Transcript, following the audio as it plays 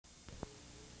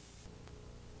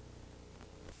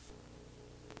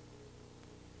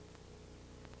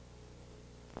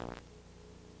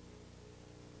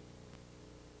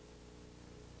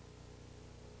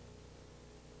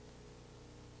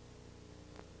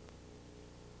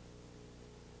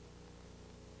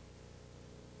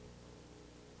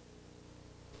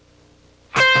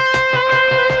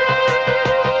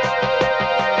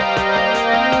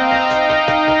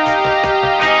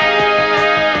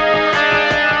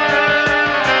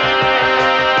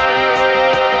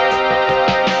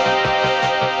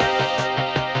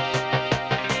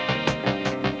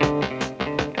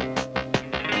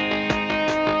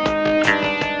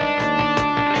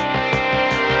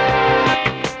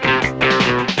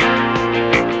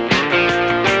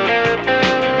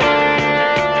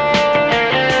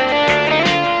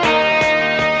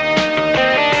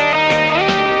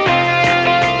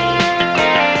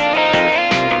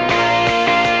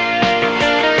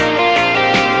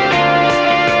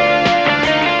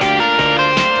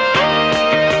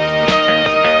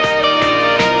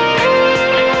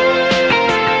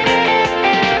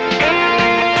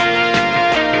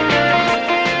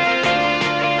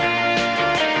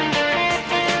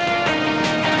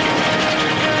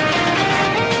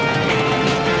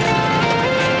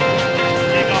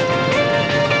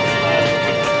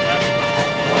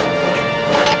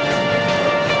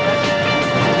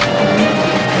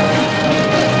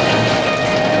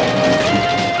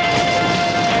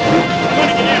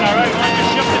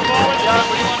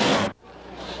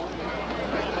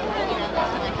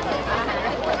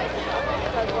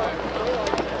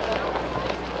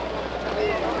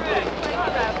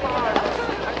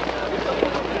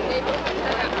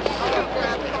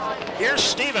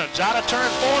Stevens out of turn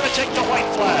 4 to take the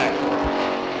white flag.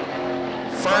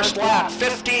 First lap,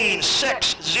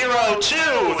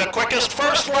 15.602, the quickest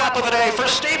first lap of the day for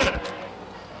Stevens.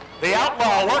 The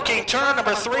Outlaw working turn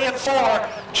number 3 and 4.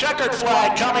 Checkered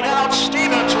flag coming out.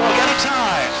 Stevens will get a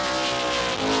time.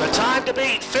 The time to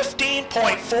beat,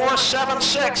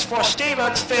 15.476 for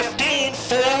Stevens,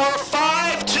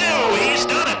 15.452. He's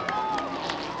done it.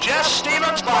 Jess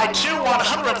Stevens by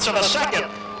 2/100ths of a second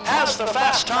has the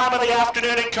fast time of the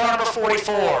afternoon in car number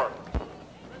 44.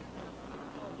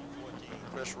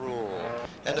 Chris Rule.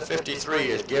 And the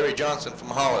 53 is Gary Johnson from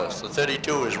Hollis. The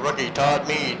 32 is rookie Todd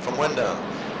Mead from Wyndham.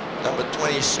 Number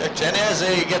 26, and as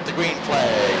they get the green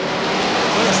flag,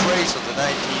 first race of the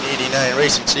 1989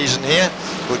 racing season here.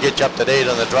 We'll get you up to date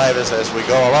on the drivers as we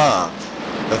go along.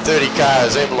 The 30 car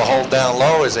is able to hold down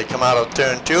low as they come out of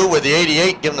turn 2, with the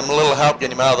 88 giving them a little help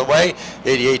getting him out of the way.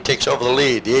 88 takes over the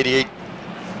lead. The 88,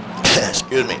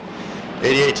 excuse me,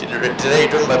 88 today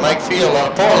driven by Mike Field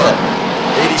out of Portland.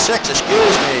 86,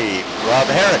 excuse me, Rob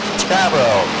Herrick from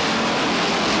Scarborough.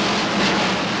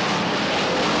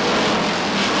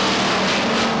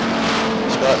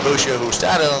 Scott Boucher, who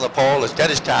started on the pole, has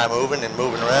got his car moving and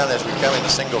moving around as we come into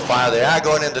single file. They are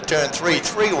going into turn 3,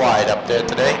 3 wide up there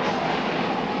today.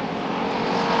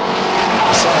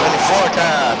 The 74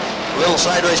 car, little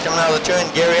sideways coming out of the turn.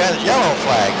 Gary Adams, yellow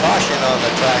flag, caution on the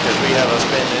track as we have a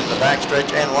spin in the back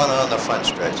stretch and one on the front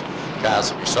stretch.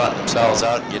 Cars will be sorting themselves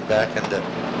out and get back into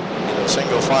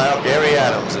single file. Gary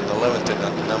Adams in the Limited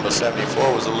on the number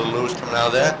 74 was a little loose coming out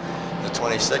of there. The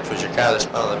 26 was your car that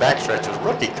spun on the back stretch was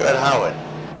rookie Kurt Howard.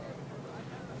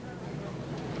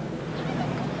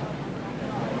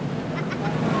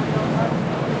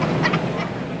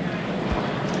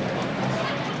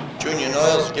 Junior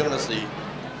Noyle's giving us the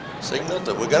signal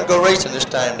that we're going to go racing this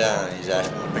time down. He's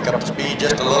asking to pick up the speed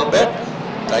just a little bit.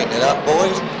 Tighten it up,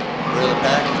 boys. Rear the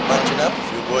pack is bunching up. A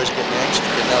few boys getting anxious,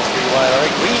 getting out 3 wide. All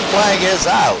right, green flag is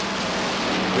out.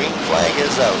 Green flag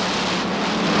is out.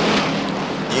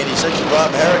 The 86 of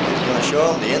Rob Herrick is going to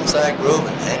show them the inside groove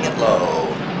and hang it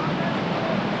low.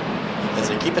 As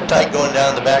they keep it tight going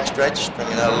down the back stretch,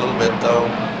 stringing out a little bit though.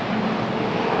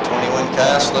 21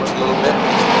 car slips a little bit.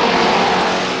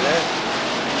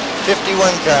 51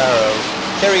 car of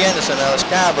Kerry Anderson out of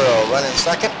Scarborough running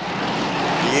second.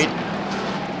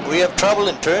 We have trouble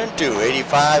in turn 2.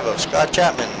 85 of Scott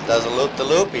Chapman does a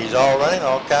loop-the-loop. He's all running,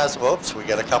 all cars of oops. We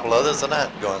got a couple others that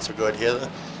aren't going so good here.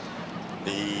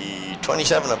 The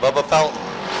 27 of Bubba Pelton.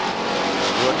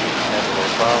 Rookie has a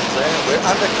little problems there. We're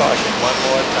under caution one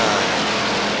more time.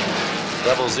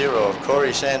 00 of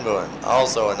Corey Sanborn,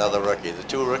 also another rookie. The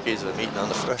 2 rookies are meeting on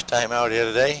the first time out here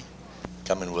today.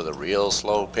 Coming with a real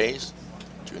slow pace.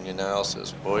 Junior Niles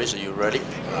says, boys, are you ready?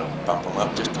 Pump them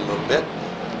up just a little bit.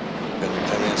 Going to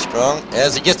come in strong.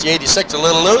 As he gets the 86 a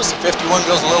little loose, the 51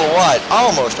 goes a little wide.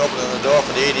 Almost opening the door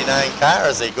for the 89 car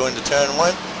as they go into turn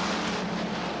 1.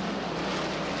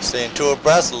 Staying 2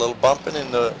 abreast, a little bumping in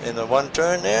the one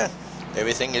turn there.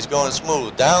 Everything is going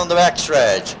smooth. Down the back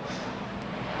stretch.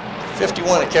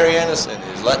 51 of Kerry Anderson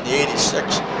is letting the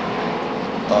 86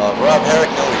 Rob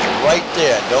Herrick know he's right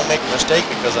there. Don't make a mistake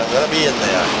because I'm going to be in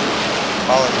there.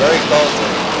 Hauling very closely.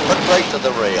 Put right to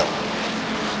the rail.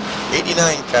 89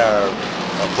 car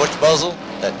of Butch Buzzle,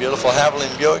 that beautiful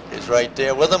Haviland Buick, is right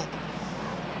there with him.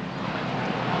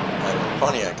 And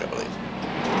Pontiac, I believe.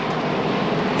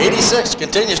 86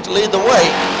 continues to lead the way.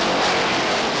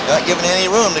 Not giving any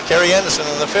room to Kerry Anderson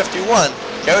in the 51.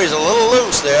 Kerry's a little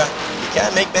loose there. He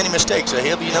can't make many mistakes, so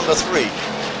he'll be number 3.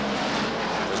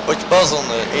 Butch Buzzle in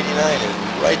the 89 is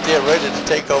right there ready to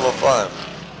take over for him.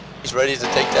 He's ready to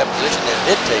take that position and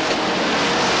did take it.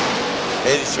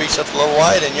 83 slips a little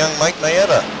wide, and young Mike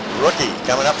Mayetta, rookie,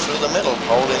 coming up through the middle,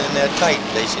 holding in there tight.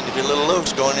 They seem to be a little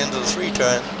loose going into the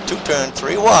 2-turn,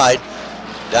 3 wide,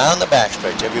 down the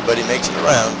backstretch. Everybody makes it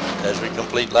around as we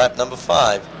complete lap number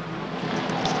 5. 86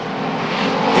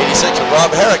 of Rob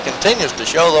Herrick continues to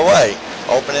show the way,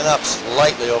 opening up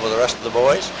slightly over the rest of the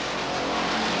boys.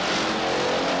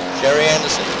 Kerry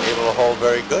Anderson able to hold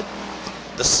very good.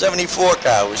 The 74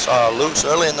 car we saw loose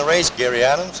early in the race, Gary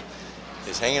Adams,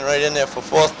 is hanging right in there for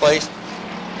 4th place.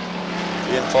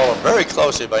 Being followed very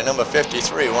closely by number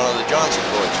 53, one of the Johnson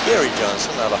boys, Gary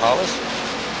Johnson out of Hollis.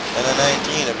 And the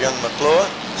 19 of young McClure,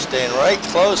 staying right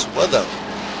close with them.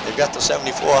 They've got the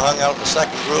 74 hung out in the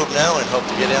second groove now and hope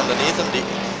to get underneath them. The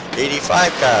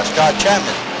 85 car, Scott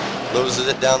Chapman, loses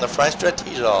it down the front stretch.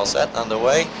 He's all set,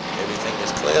 underway. Everything is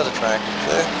clear, the track is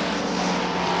clear.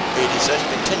 86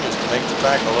 continues to make the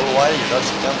track a little wider. You notice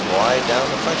he comes wide down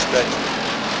the front stretch.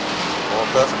 More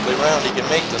perfectly round he can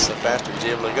make this, the faster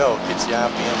he's able to go. Gets the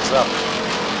RPMs up.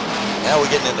 Now we're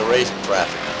getting into racing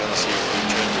traffic. We're going to see 3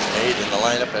 changes made in the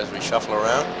lineup as we shuffle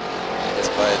around.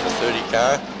 It's by the 30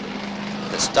 car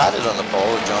that started on the pole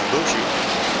with John Bushy.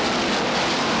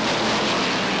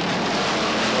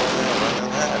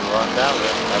 Running down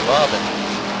there by Bobbin.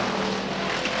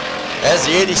 As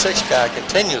the 86 car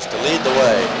continues to lead the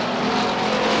way.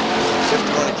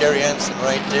 51 of Gary Anderson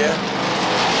right there.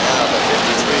 Now the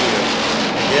 53 of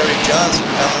Gary Johnson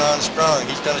coming on strong.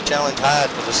 He's going to challenge hard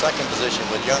for the second position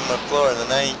with young McClure in the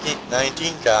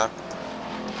 19 car.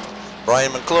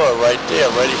 Brian McClure right there,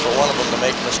 ready for one of them to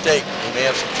make a mistake. He may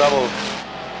have some trouble.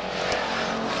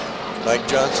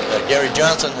 Gary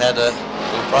Johnson had a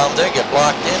little problem there, get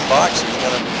blocked in, box. He's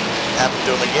going to happen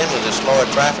to him again with the slower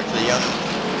traffic. The young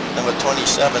number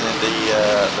 27 in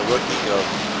the rookie of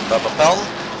Bubba Pelton.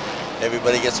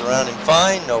 Everybody gets around him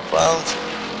fine, no problems.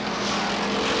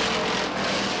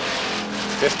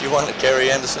 51 of Kerry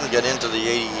Anderson get into the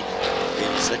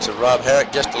 86 of Rob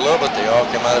Herrick just a little bit. They all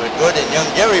came out of it good. And young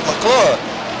Gary McClure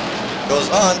goes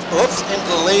on, oops, into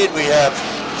the lead. We have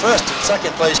first and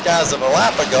second place guys of a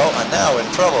lap ago are now in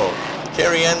trouble.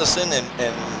 Kerry Anderson and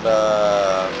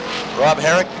Rob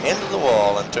Herrick into the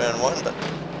wall in turn 1, but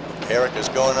Herrick is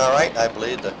going all right. I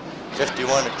believe the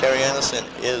 51 of Kerry Anderson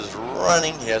is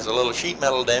running. He has a little sheet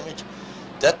metal damage.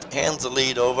 That hands the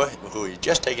lead over, who he's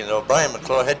just taken it over. Brian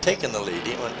McClure had taken the lead.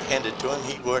 He went handed to him.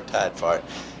 He worked hard for it.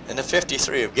 And the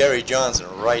 53 of Gary Johnson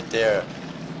right there.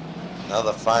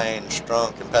 Another fine,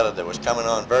 strong competitor was coming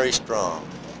on very strong.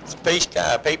 It's a pace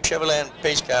car, Pape Chevrolet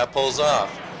pace car pulls off.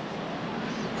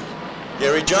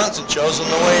 Gary Johnson shows him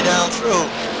the way down through.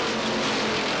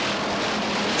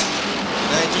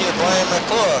 19 of Brian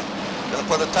McClure. Going to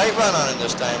put a tight run on him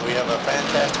this time. We have a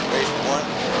fantastic race for one.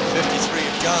 53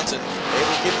 of Johnson,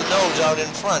 able to keep the nose out in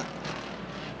front.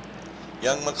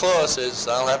 Young McClure says,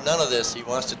 I'll have none of this. He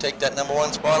wants to take that number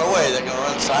 1 spot away. They're going to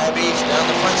run side Beech down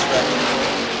the front stretch.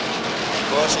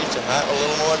 McClure seems to have a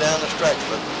little more down the stretch,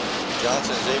 but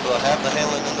Johnson is able to have the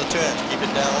handling in the turns, keep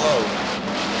it down low.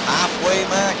 Halfway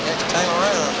mark next time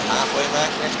around. Halfway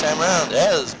mark next time around.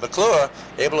 As McClure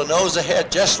able to nose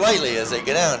ahead just slightly as they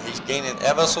get down. He's gaining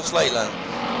ever so slightly.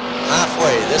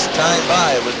 Halfway this time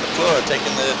by with McClure taking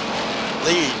the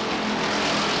lead.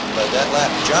 But that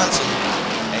lap Johnson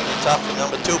hanging tough for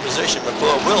number 2 position.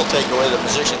 McClure will take away the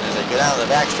position as they get down the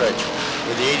backstretch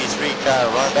with the 83 car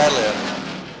Ron Badlier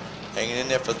hanging in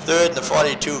there for 3rd and the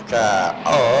 42 car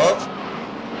of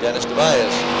Dennis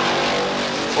Tobias.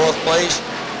 4th place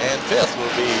and 5th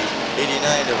will be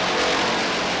 89 of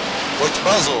Butch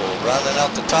Buzzle, rounding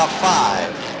out the top 5.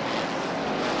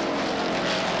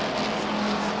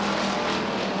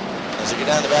 As they get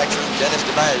down the back stretch, Dennis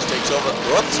Tobias takes over.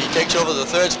 Whoops, he takes over the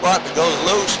 3rd spot but goes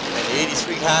loose, and the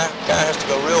 83 car has to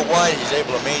go real wide. He's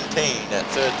able to maintain that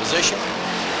 3rd position.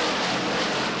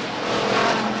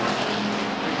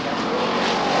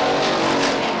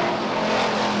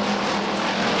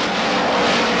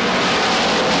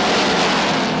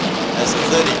 As the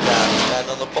 30 car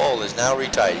standing on the pole is now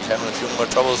retired. He's having a few more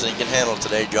troubles than he can handle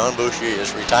today. John Boucher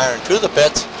is retiring to the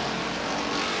pits.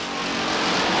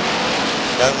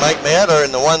 Young Mike Maeder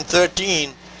in the 113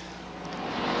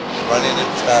 running in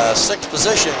 6th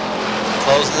position,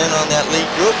 closing in on that lead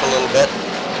group a little bit.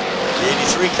 The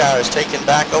 83 car is taken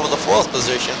back over the 4th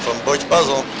position from Butch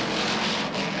Buzzle.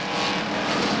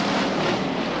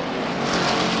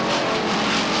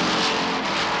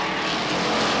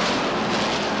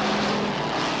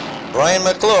 Brian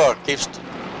McClure keeps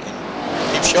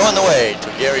showing the way to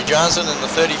Gary Johnson in the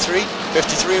 53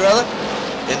 rather.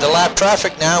 Into lap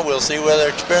traffic now. We'll see where their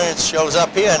experience shows up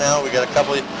here now. We got a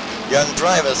couple of young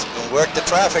drivers who can work the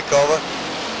traffic over.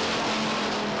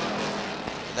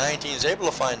 19 is able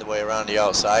to find the way around the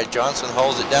outside. Johnson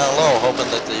holds it down low, hoping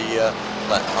that the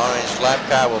orange lap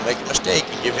car will make a mistake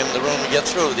and give him the room to get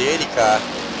through. The 80 car.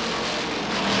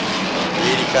 The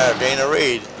 80 car of Dana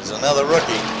Reed is another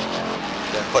rookie.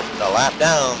 Then put the lap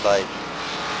down by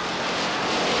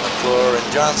McClure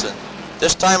and Johnson.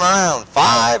 This time around,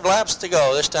 5 laps to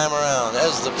go this time around.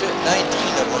 As the 19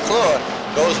 of McClure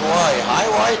goes wide, high,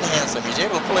 wide, and handsome. He's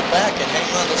able to pull it back and hang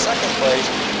on to 2nd place.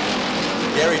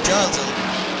 Gary Johnson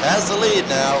has the lead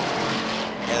now.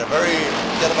 And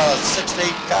get about a 6 to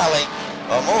 8 car length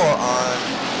or more on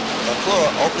McClure,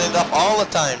 opening it up all the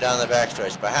time down the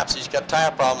backstretch. Perhaps he's got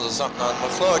tire problems or something on the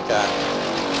McClure car.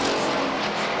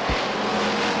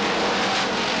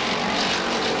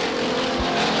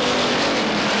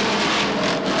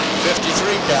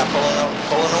 53 car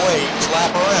pulling away each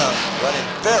lap around, running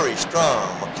very strong.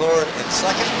 McClure in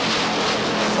 2nd.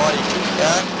 42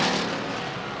 car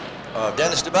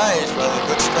Dennis Tobias running a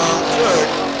good strong 3rd.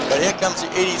 But here comes the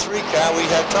 83 car. We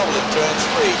have trouble in turn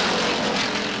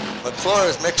 3. McClure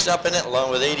is mixed up in it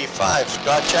along with 85,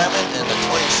 Scott Chapman, and the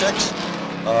 26,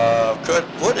 Kurt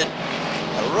Woodard,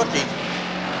 a rookie.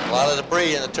 A lot of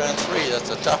debris in the turn 3. That's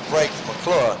a tough break for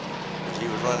McClure. He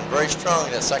was running very strong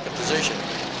in that second position.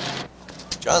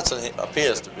 Johnson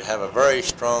appears to have a very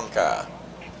strong car.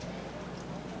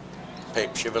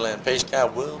 Chevrolet pace car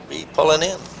will be pulling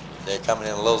in. They're coming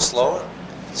in a little slower.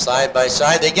 Side by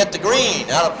side, they get the green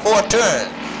out of 4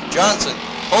 turns. Johnson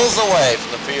pulls away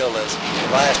from the field as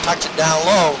Tobias tucks it down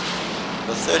low.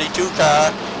 The 32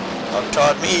 car of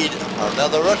Todd Mead,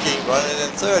 another rookie, running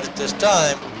in 3rd at this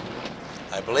time.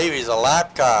 I believe he's a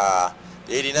lap car.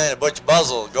 The 89 of Butch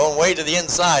Buzzell going way to the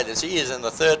inside as he is in the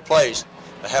 3rd place.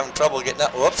 They're having trouble getting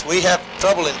up. Whoops, we have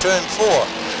trouble in turn 4.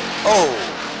 Oh,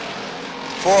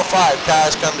 4 or 5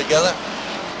 cars come together.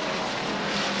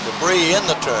 Debris in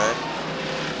the turn.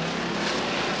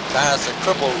 Cars that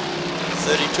crippled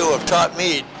 32 of Todd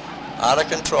Mead out of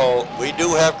control. We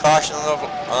do have caution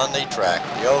on the track.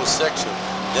 The 06 of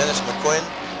Dennis McQuinn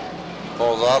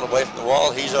pulls all the way from the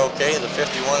wall. He's okay. The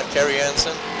 51 of Kerry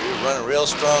Anson. He was running real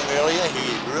strong earlier.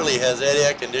 He really has that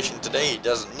air condition today. He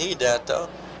doesn't need that though.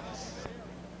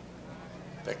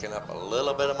 Picking up a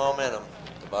little bit of momentum.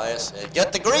 Tobias,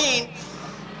 get the green.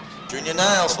 Junior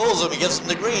Niles fools him. He gets him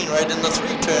the green right in the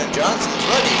 3-turn. Johnson's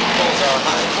ready. He pulls out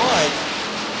high and wide.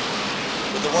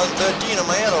 With the 113 of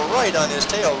Maeda right on his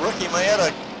tail. Rookie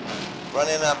Maeda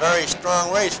running a very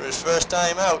strong race for his first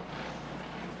time out.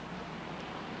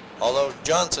 Although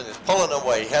Johnson is pulling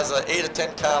away. He has an 8 or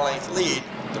 10 car length lead.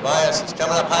 Tobias is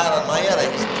coming up hard on Maeda.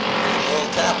 He's a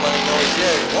little tap letting know he's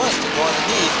there. He wants to go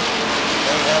underneath.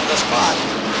 Then we have the spot.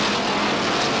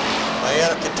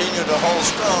 Maeda continued to hold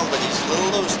strong, but he's a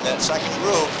little loose in that second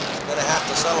groove. He's going to have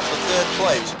to settle for 3rd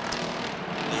place.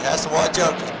 He has to watch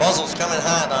out because Buzzell's coming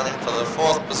hard on him for the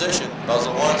 4th position.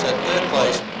 Buzzell wants that 3rd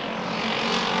place.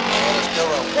 Maeda still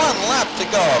 1 lap to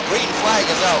go. Green flag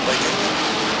is out, ladies.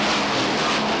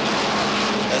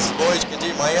 As the boys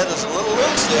continue, Maeda's a little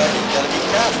loose there. He's got to be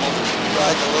careful. He's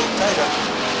riding a little tighter.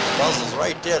 Buzzell's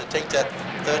right there to take that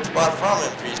 3rd spot from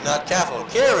him if he's not careful.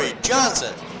 Kerry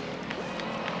Johnson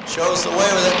shows the way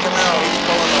with that Camaro. He's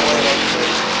pulling away like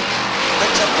crazy.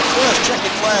 Picks up the first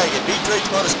checkered flag at Beech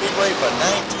Motor Speedway for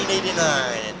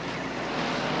 1989.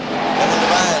 Kevin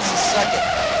Tobias is second.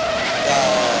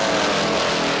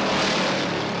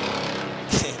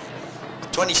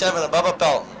 27 of Bubba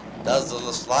Pelton does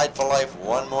the slide for life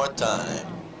one more time.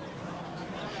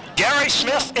 Gary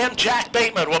Smith and Jack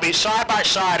Bateman will be side by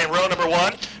side in row number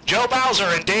 1. Joe Bowser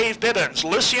and Dave Bibbins,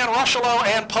 Lucien Rochelot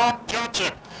and Paul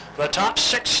Johnson. The top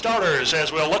 6 starters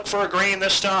as we'll look for a green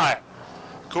this time.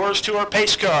 Coors Tour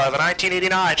pace car, the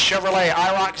 1989 Chevrolet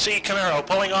IROC Z Camaro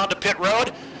pulling onto pit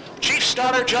road. Chief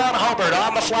starter John Hubbard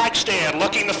on the flag stand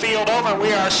looking the field over.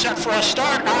 We are set for a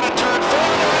start out of turn 4.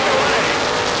 They're underway.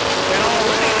 And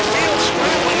already the field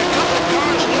scrambling. A couple of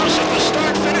cars loose at the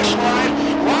start-finish line.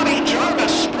 Ronnie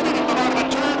Jarvis sprinting at the bottom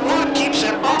of turn 1 keeps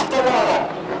it off the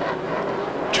wall.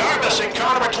 Jarvis in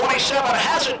car number 27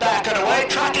 has it back and away.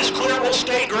 Track is clear, will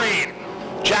stay green.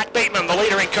 Jack Bateman, the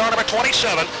leader in car number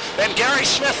 27. Then Gary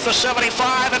Smith, the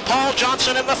 75, and Paul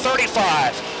Johnson in the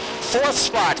 35. 4th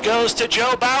spot goes to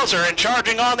Joe Bowser, and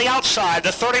charging on the outside,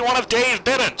 the 31 of Dave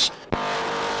Bibbins.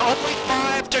 Only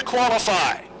 5 to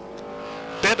qualify.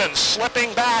 Bibbins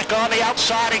slipping back on the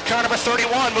outside in car number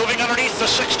 31, moving underneath the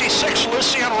 66,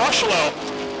 Lucien Rochelot.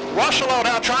 Rochelot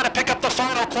now trying to pick up the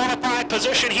final qualified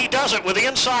position. He does it with the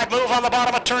inside move on the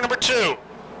bottom of turn number 2.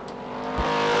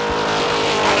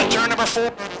 Out of turn number 4,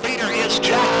 leader is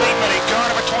Jack Bateman in car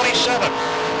number 27.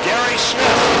 Gary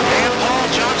Smith and Paul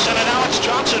Johnson and Alex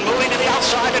Johnson moving to the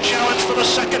outside to challenge for the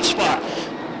 2nd spot.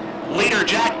 Leader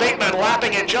Jack Bateman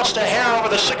lapping in just a hair over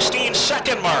the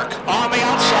 16-second mark. On the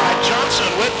outside, Johnson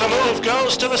with the move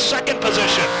goes to the 2nd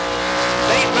position.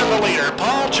 Bateman the leader,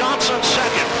 Paul Johnson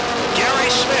 2nd. Gary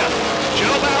Smith,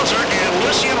 Joe Bowser, and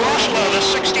Lucien Rochelot, the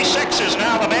 66, is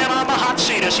now the man on the hot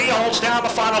seat as he holds down the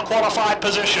final qualified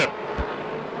position.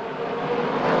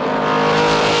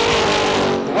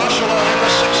 Rochelot in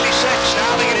the 66,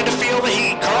 now beginning to feel the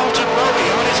heat. Carlton Roby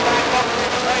on his back bumper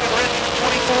in the right of red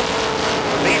 24.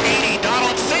 The 80,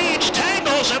 Donald Thage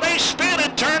tangles and they spin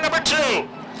in turn number 2.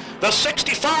 The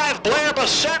 65, Blair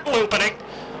Bassett looping.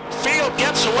 Field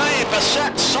gets away,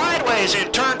 Bassett sideways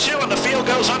in turn 2, and the field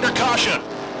goes under caution.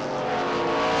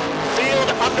 Field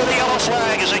under the yellow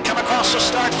flag as they come across the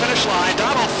start-finish line.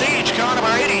 Donald Thage, car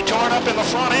number 80, torn up in the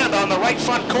front end on the right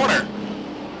front corner.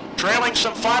 Trailing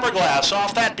some fiberglass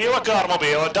off that Buick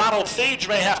automobile, and Donald Thage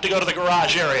may have to go to the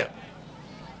garage area.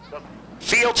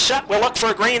 Field set, we'll look for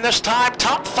a green this time.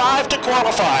 Top 5 to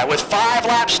qualify. With 5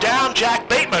 laps down, Jack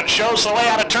Bateman shows the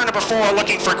layout of turn number 4,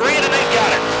 looking for green, and they've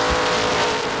got it.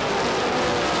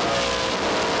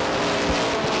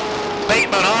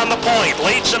 Bateman on the point,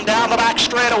 leads him down the back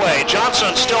straightaway.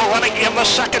 Johnson still running in the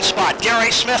second spot.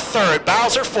 Gary Smith third,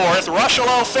 Bowser fourth,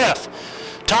 Rushello fifth.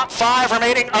 Top 5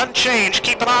 remaining unchanged.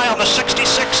 Keep an eye on the 66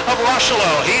 of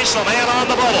Rushello. He's the man on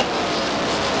the bubble.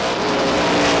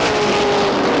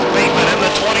 Bateman in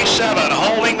the 27,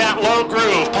 holding that low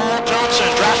groove. Paul Johnson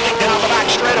drafting down the back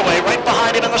straightaway, right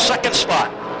behind him in the second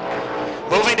spot.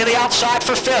 Moving to the outside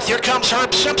for 5th. Here comes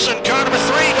Herb Simpson, car number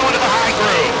 3, going to the high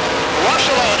groove.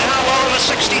 Rushello down low in the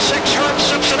 66. Herb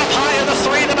Simpson up high in the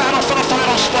 3, the battle for the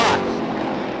final spot.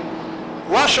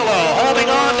 Rushello holding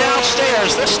on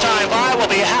downstairs. This time by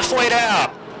will be halfway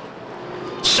down.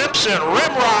 Simpson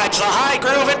rim rides the high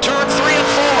groove in turn 3 and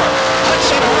 4.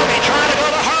 Hudson Hervey trying to go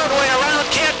the hard way around.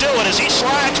 Can't do it as he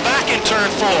slides back in turn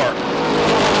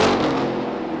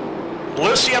 4.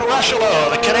 Lucien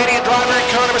Rushello, the Canadian driver in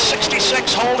car number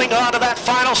 66, holding on to that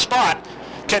final spot.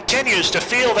 Continues to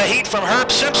feel the heat from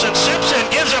Herb Simpson. Simpson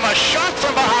gives him a shot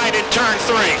from behind in turn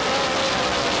 3.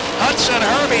 Hudson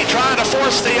Hervey trying to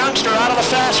force the youngster out of the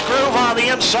fast groove on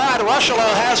the inside. Rushello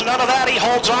has none of that. He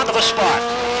holds on to the spot.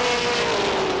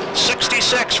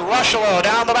 66, Rushello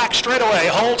down the back straightaway,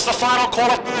 holds the final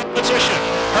qualifying position.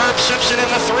 Herb Simpson in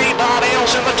the 3, Bob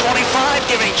Ailes in the 25,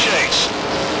 giving chase.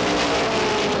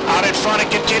 Out in front it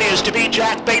continues to be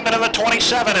Jack Bateman in the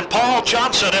 27 and Paul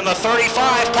Johnson in the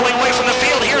 35 pulling away from the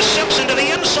field. Here's Simpson to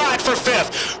the inside for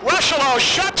 5th. Rushello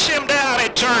shuts him down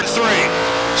in turn 3.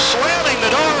 Slamming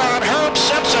the door on Herb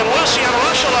Simpson. Lucien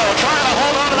Rushello trying to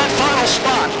hold on to that final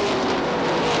spot.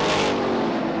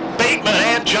 Bateman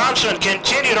and Johnson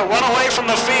continue to run away from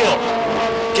the field.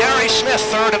 Gary Smith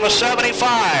third in the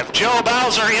 75. Joe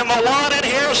Bowser in the 1, and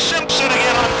here's Simpson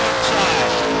again on the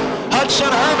side.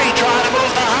 Hudson Hervey trying to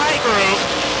move the high groove.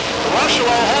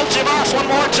 Rushello holds him off one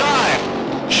more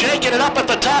time. Shaking it up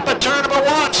at the top of turn number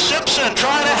 1. Simpson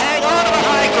trying to hang on to the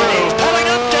high groove. Pulling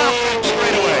up down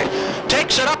straightaway.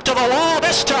 Takes it up to the wall.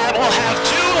 This time we'll have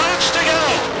 2 laps to go.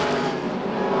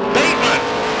 Bateman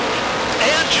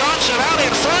and Johnson out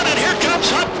in front, and here comes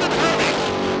Hudson Hervey.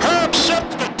 Herb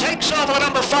Simpson takes over the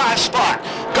number 5 spot.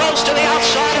 Goes to the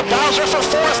outside of Bowser for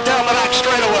 4th down the back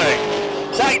straightaway.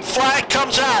 White flag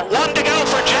comes out. 1 to go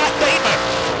for Jack Bateman.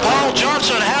 Paul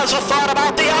Johnson has a thought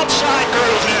about the outside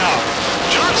groove now.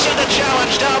 Johnson to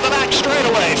challenge down the back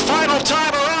straightaway. Final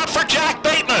time around for Jack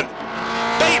Bateman.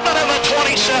 Bateman in the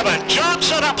 27.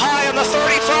 Johnson up high in the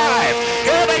 35.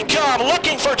 Here they come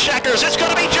looking for checkers. It's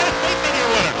going to be Jack Bateman your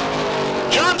winner.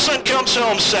 Johnson comes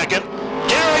home second.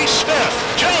 Gary Smith,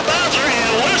 Joe Bowser,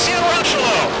 and Lucien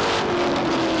Rushello.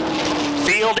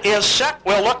 Field is set.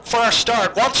 We'll look for a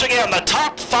start. Once again, the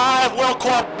top 5 will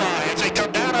qualify. As they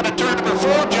come down on a turn number 4,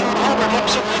 John Albert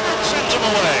looks at him and sends him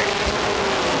away.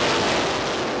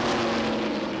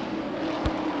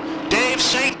 Dave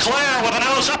St. Clair with a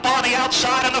nose up on the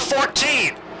outside in the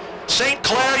 14. St.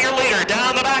 Clair, your leader,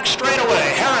 down the back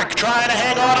straightaway. Herrick trying to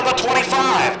hang on to the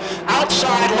 25.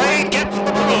 Outside lane, gets the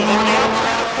move on the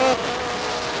outside.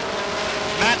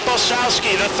 Matt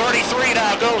Bosowski, the 33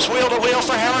 now, goes wheel to wheel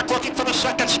for Herrick, looking for the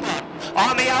second spot.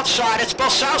 On the outside, it's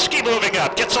Bosowski moving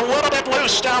up. Gets a little bit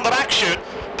loose down the back chute.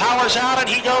 Powers out, and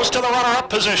he goes to the runner-up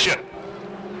position.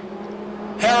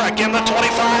 Herrick in the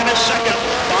 25 is second.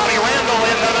 Bobby Randall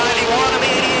in the 91, and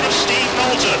the 88 of Steve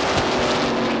Knowlton.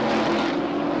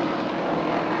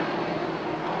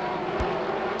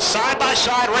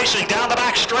 Side-by-side racing down the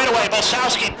back straightaway.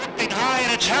 Bosowski drifting high,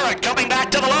 and it's Herrick coming back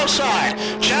to the low side.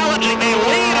 Challenging, they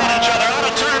lead on each other out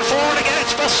of turn 4, and again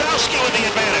it's Bosowski with the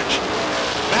advantage.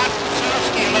 Matt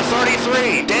Bosowski in the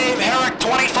 33. Dave Herrick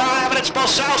 25, and it's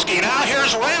Bosowski. Now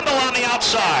here's Randall on the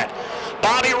outside.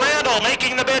 Bobby Randall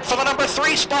making the bid for the number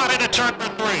 3 spot into turn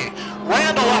 3.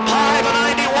 Randall up high, the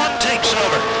 91 takes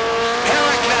over.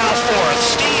 Herrick now 4th.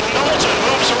 Steve Knowlton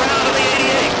moves around to the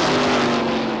 88.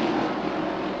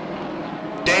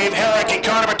 Dave Herrick in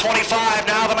car number 25,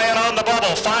 now the man on the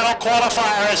bubble. Final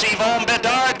qualifier as Yvonne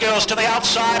Bedard goes to the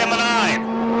outside in the 9.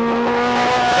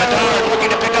 Bedard looking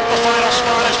to pick up the final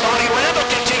spot as Bobby Randall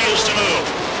continues to move.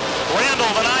 Randall,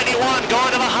 the 91,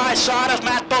 going to the high side of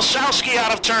Matt Bosowski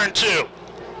out of turn 2.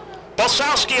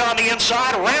 Bosowski on the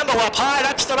inside, Randall up high.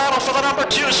 That's the battle for the number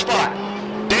 2 spot.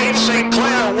 Dave St.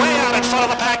 Clair way out in front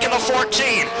of the pack in the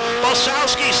 14.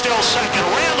 Bosowski still second,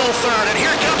 Randall third, and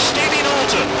here comes Stevie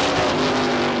Knowlton.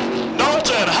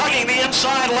 Knowlton hugging the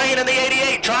inside lane in the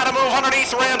 88, trying to move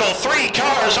underneath Randall. 3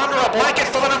 cars under a blanket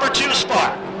for the number 2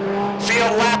 spot.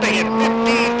 Field lapping at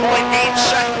 15.8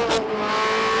 seconds.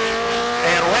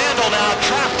 And Randall now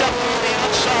trapped up on the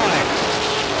outside.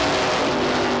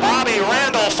 Bobby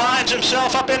Randall finds himself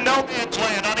himself up in no man's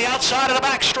land on the outside of the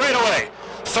back straightaway.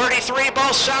 33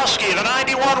 Bosowski, the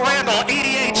 91 Randall,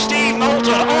 88 Steve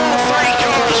Knowlton. All three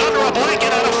cars under a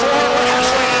blanket out of 4. We're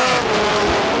halfway down.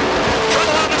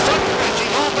 Trouble on the front stretch.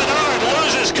 Yvonne Bedard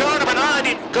loses car number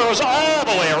 90, goes all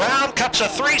the way around, cuts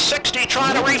a 360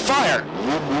 trying to refire.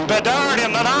 Bedard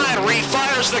in the 9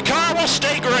 refires the car, will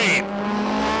stay green.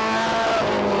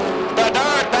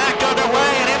 Bedard back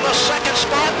underway, and in the second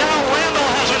spot now Randall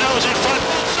has a nose in front.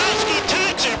 Bosowski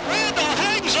tags it. Randall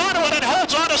hangs onto it and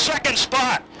holds on to second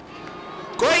spot.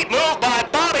 Great move by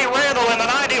Bobby Randall in the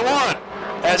 91.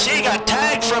 As he got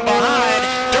tagged from behind,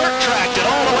 dirt tracked it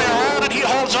all the way around, and he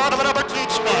holds on to the number 2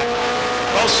 spot.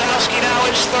 Bosowski now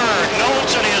is 3rd.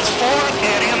 Knowlton is 4th,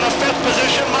 and in the 5th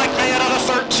position, Mike Mayetta the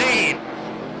 13.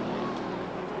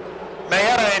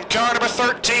 Mayetta in car number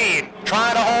 13,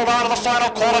 trying to hold on to the final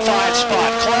qualified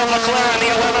spot. Claude Leclerc in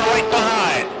the 11 right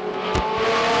behind.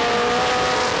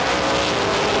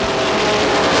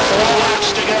 4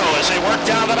 laps to go as they work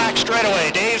down the back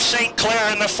straightaway. Dave St.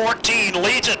 Clair in the 14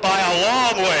 leads it by a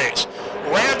long ways.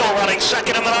 Randall running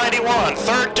 2nd in the 91,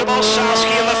 3rd to Bosowski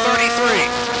in the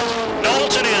 33.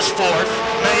 Knowlton is 4th,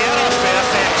 Mayetta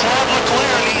 5th, and Claude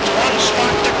Leclerc needs 1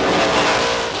 spot to qualify.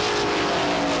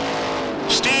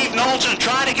 Steve Knowlton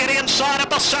trying to get inside of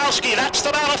Bosowski. That's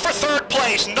the battle for 3rd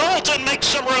place. Knowlton makes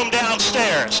some room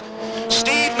downstairs.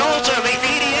 Steve Knowlton, the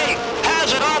 88,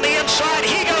 has it on the inside.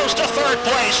 He goes to 3rd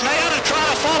place. Mayetta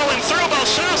trying to follow him through.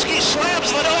 Bosowski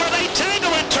slams the door. They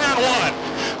tangle in turn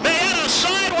 1. Mayetta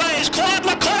sideways. Claude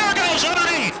Leclerc goes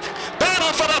underneath.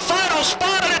 Battle for the final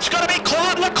spot, and it's going to be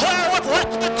Claude Leclerc with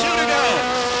less than 2 to go.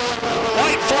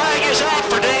 White flag is out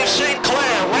for Dave St.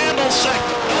 Clair. Randall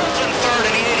 2nd. Knowlton 3rd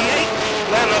in the 88.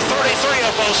 Then the 33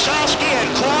 of Bosowski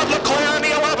and Claude Leclerc in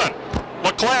the 11.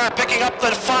 Leclerc picking up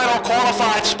the final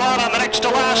qualified spot on the next to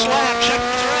last lap. Check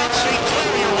out St.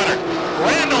 Clair, your winner.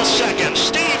 Randall 2nd,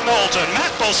 Steve Knowlton,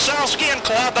 Matt Bosowski, and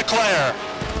Claude Leclerc.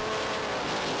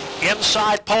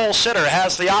 Inside pole sitter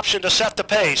has the option to set the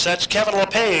pace. That's Kevin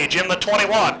LePage in the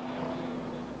 21.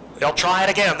 They'll try it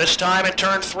again, this time in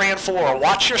turn 3 and 4.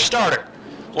 Watch your starter.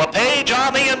 LePage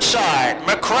on the inside,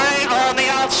 McRae on the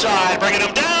outside, bringing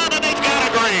him down, and they've got a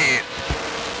green.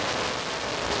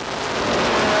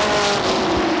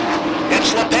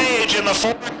 It's LePage in the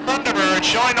 4 Thunderbird,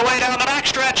 showing the way down the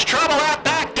backstretch. Trouble out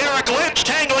back, Derek Lynch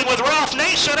tangling with Ralph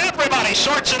Nason. Everybody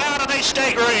sorts it out, and they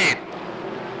stay green.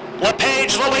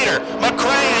 LePage the leader,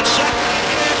 McRae in 2nd,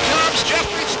 here comes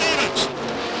Jeffrey Stevens.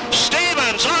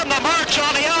 Stevens on the march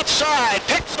on the outside,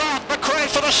 picks off McRae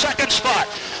for the 2nd spot.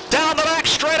 Down the back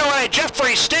straightaway,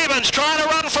 Jeffrey Stevens trying to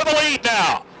run for the lead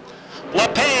now.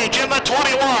 LePage in the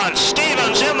 21,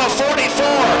 Stevens in the 44.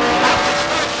 At the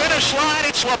start-finish line,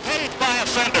 it's LePage by a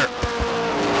fender.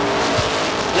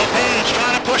 LePage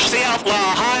trying to push the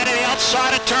outlaw high to the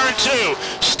outside of turn 2.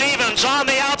 Stevens on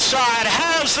the outside,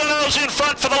 has the nose in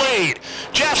front for the lead.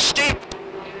 Jeff Stevens,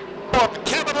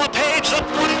 Kevin LePage, the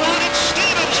 21, and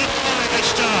Stevens in front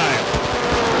this time.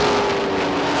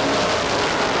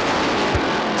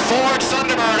 Ford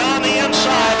Thunderbird on the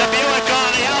inside, the Buick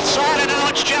on the outside, and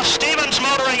now it's Jeff Stevens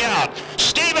motoring out.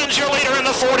 Stevens your leader in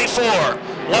the 44.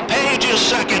 LePage is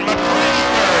 2nd, McRae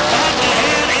 3rd, Bob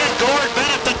DeHaan and Gord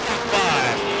Bennett the top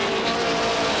 5.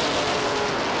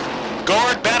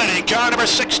 Gord Bennett in car number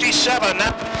 67,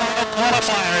 that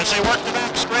qualifier as they work the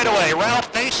back straightaway.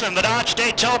 Ralph Nason, the Dodge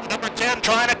Daytona number 10,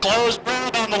 trying to close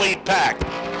ground on the lead pack.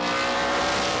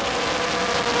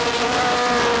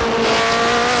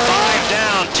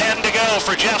 Down, 10 to go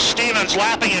for Jeff Stevens,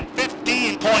 lapping at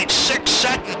 15.6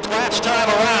 seconds last time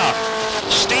around.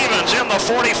 Stevens in the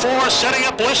 44, setting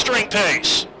a blistering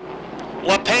pace.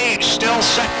 LePage still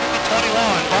 2nd in the 21.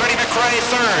 Barney McRae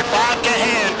 3rd. Bob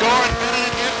Gahan, Gord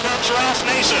Bennett, here comes Ralph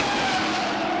Nason.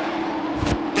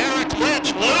 Derek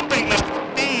Lynch looping the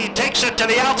 15, takes it to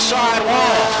the outside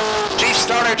wall. Chief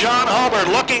starter John Hobart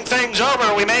looking things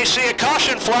over. We may see a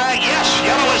caution flag. Yes,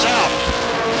 yellow is out.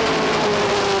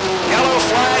 Yellow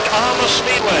flag on the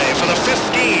Speedway for the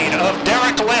 15 of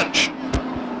Derek Lynch.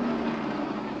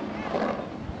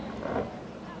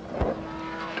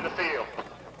 In the field.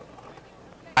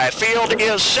 Field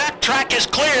is set, track is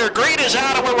clear, green is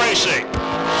out, and we're racing.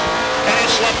 And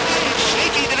it's LePage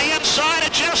sneaking to the inside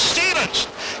of Jeff Stevens.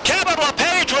 Kevin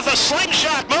LePage with a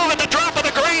slingshot move at the drop of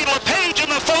the green. LePage in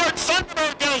the Ford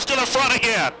Thunderbird goes to the front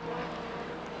again.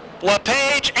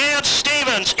 LePage and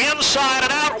Stevens inside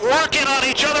and out, working on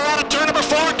each other out of turn number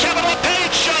 4. Kevin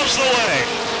LePage shows the way.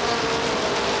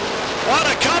 What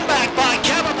a comeback by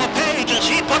Kevin LePage as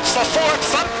he puts the Ford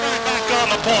Thunderbird back on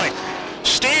the point.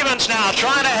 Stevens now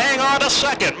trying to hang on to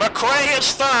 2nd. McRae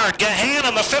is 3rd. Gahan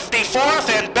in the 54th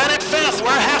and Bennett 5th.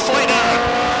 We're halfway down.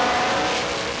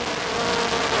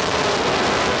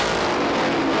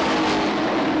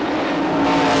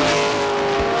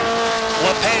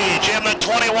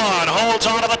 21 holds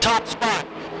on to the top spot.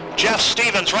 Jeff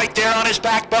Stevens right there on his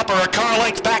back bumper, a car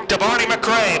length back to Barney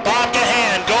McRae, Bob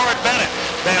Gahan, Gord Bennett,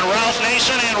 then Ralph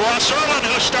Nason and Russ Erlin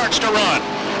who starts to run.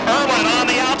 Erlin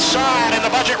on the outside in the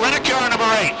budget rent-a-car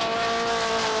number 8.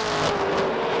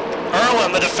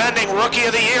 Erlin, the defending Rookie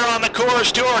of the Year on the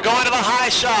Coors Tour, going to the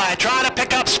high side, trying to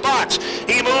pick up spots.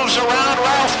 He moves around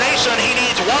Ralph Nason. He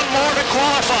needs one more to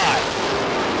qualify.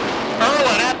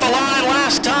 Erlin at the line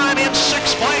last time in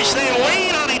 6th place. They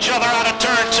lean on each other out of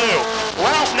turn 2.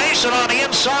 Ralph Nason on the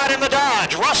inside in the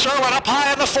Dodge. Russ Erlin up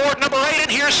high in the Ford number 8, and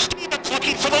here's Stevens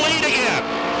looking for the lead again.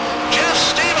 Jeff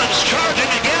Stevens charging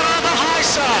again on the high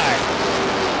side.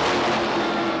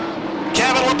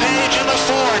 Kevin LePage in the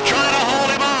Ford trying to hold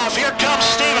him off. Here comes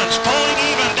Stevens pulling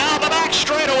even down the back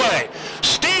straightaway.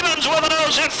 Stevens with a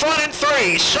nose in front in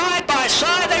 3. Side by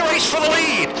side they race for the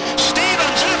lead.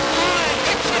 Stevens in 5,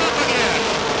 picks it up again.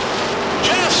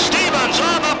 Jeff Stevens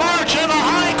on the march in the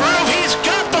high groove. He's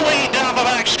got the lead down the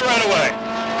back straightaway.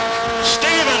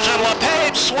 Stevens and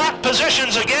LePage swap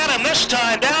positions again, and this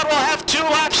time down we'll have 2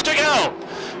 laps to go.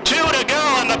 2 to go,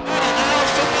 and the battle now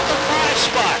for the 5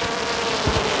 spot.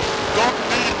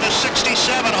 Gordon at the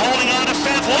 67 holding on to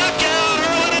 5th. Look out,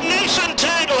 Erlin and Nason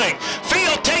tangling.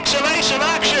 Field takes evasive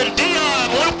action. Dion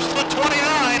loops the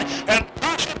 29, and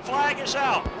caution flag is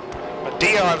out. But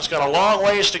Dion's got a long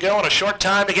ways to go and a short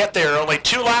time to get there. Only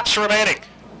 2 laps remaining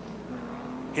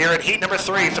here in heat number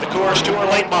 3 for the Coors Tour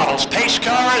late models. Pace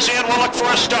car is in. We'll look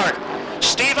for a start.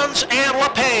 Stevens and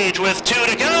LePage with 2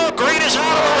 to go. Green is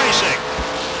out of the racing.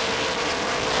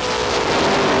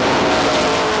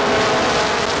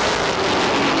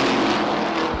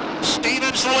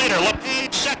 Stevens the leader.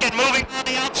 LePage second, moving on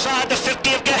the outside, the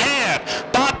 50 of Gahan.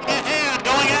 Bob Gahan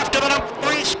going after the number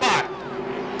 3 spot.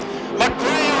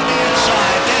 McRae on the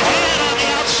inside. Gahan on the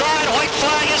outside. White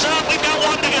flag is out. We've got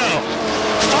 1 to go.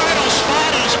 Final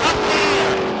spot is up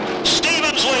there.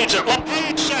 Stevens leads it.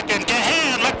 LePage second.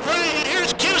 Gahan, McRae, and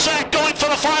here's Cusack going for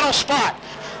the final spot.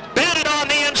 Bennett on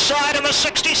the inside in the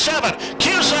 67.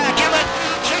 Cusack in the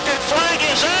checkered flag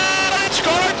is out. And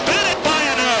scored Bennett by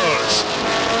a nose.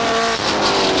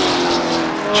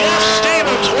 Jeff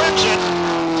Stevens wins it.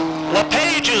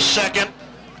 LePage is second.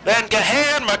 Then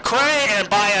Gahan, McRae, and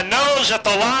by a nose at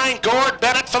the line, Gord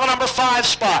Bennett for the number 5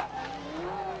 spot.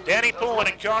 Danny Poulin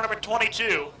in car number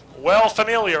 22, well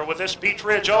familiar with this Beech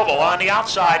Ridge Oval. On the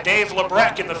outside, Dave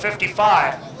Lebrecht in the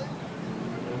 55.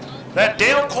 Then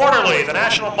Dale Quarterly, the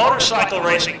National Motorcycle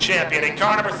Racing Champion in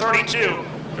car number 32.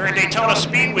 During Daytona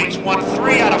Speedweeks, won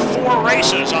 3 out of 4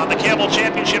 races on the Campbell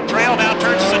Championship Trail. Now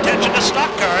turns his attention to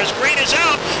stock cars. Green is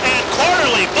out, and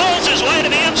Quarterly bowls his way to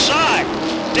the inside.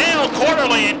 Dale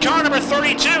Quarterly in car number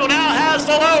 32 now has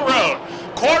the low road.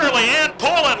 Quarterly and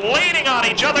Poulin leaning on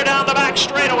each other down the back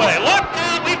straightaway. Look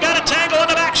out, we've got a tangle in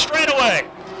the back straightaway.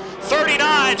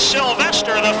 39,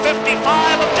 Sylvester, the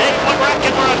 55 of Dave Lebrecht,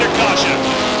 and we're under caution.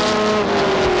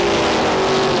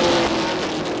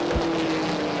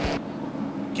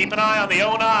 Keep an eye on the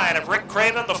 09 of Rick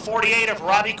Craven, the 48 of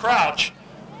Robbie Crouch.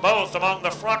 Both among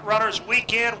the front runners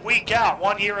week in, week out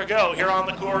 1 year ago here on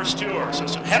the Coors Tour. So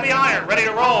some heavy iron ready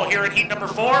to roll here in heat number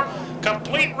 4.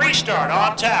 Complete restart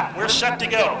on tap. We're set to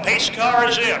go. Pace car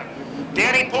is in.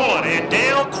 Danny Poulin and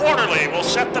Dale Quarterly will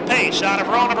set the pace out of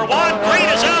row number 1. Green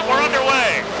is out. We're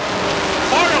underway.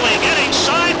 Quarterly getting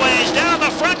sideways down the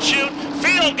front chute.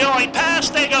 Field going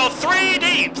past. They go 3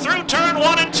 deep through turn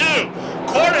 1 and 2.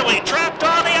 Quarterly trapped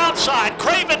on the outside.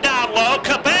 Craven down low.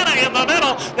 Cabana in the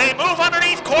middle. They move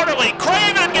underneath Quarterly.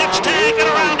 Craven gets tagged and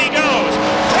around he goes.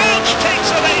 Crouch takes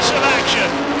evasive action.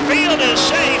 Field is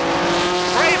safe.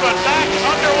 Craven back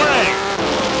underway.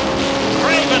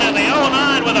 Craven in the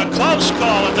 09 with a close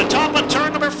call at the top of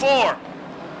turn number 4.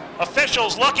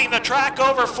 Officials looking the track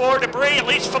over for debris. At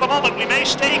least for the moment, we may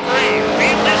stay green.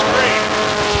 Field is green.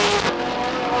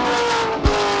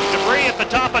 Debris at the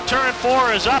top of turn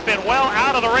 4 is up and well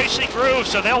out of the racing groove,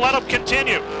 so they'll let them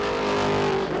continue.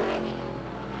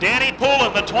 Danny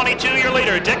Poulin, the 22-year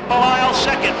leader. Dick Belisle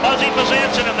second. Buzzy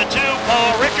Bazanson in the 2.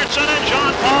 Paul Richardson and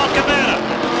Jean-Paul Cabana.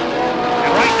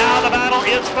 And right now the battle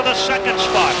is for the 2nd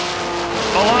spot.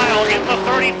 Belisle in the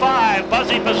 35.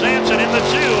 Buzzy Bazanson in the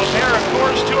 2. A pair of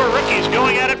Coors Tour rookies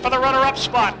going at it for the runner-up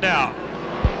spot now.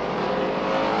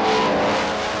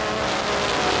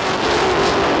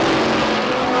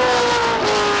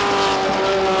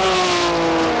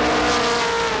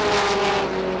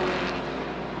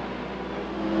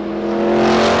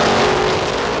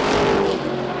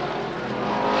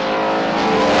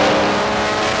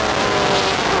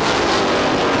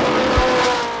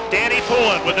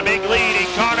 Poulin One with the big lead in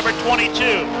car number 22.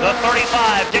 The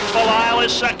 35, Dick Belisle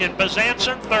is second.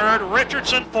 Bazanson third.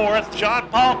 Richardson fourth. John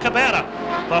Paul Cabana,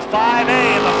 the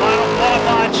 5A in the final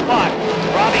qualified spot.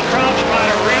 Robbie Crouch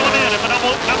trying to reel him in the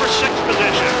number 6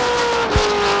 position.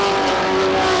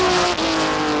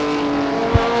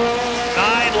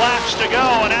 9 laps to go,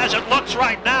 and as it looks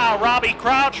right now, Robbie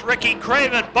Crouch, Ricky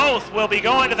Craven, both will be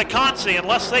going to the Consi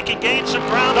unless they can gain some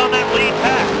ground on that lead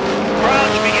pack.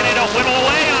 Crouch beginning to whittle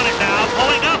away on it now,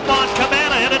 pulling up on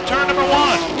Cabana into turn number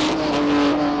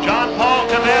 1. John Paul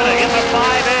Cabana in the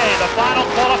 5A, the final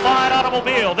qualified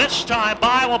automobile. This time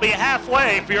by will be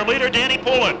halfway for your leader, Danny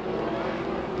Poulin.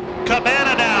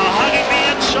 Cabana now hugging the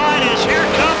inside as here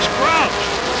comes Crouch.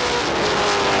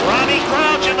 Robbie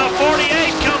Crouch in the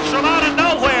 48 comes from out of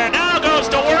nowhere. Now goes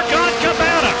to work on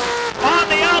Cabana. On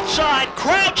the outside,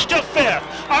 Crouch to 5th.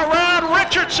 Around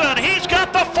Richardson, he's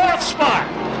got the 4th spot.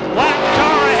 Lap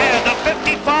car ahead, the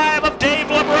 55 of Dave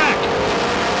Lebrecht.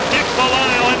 Dick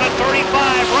Belisle in the 35,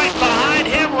 right behind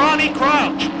him, Robbie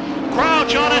Crouch.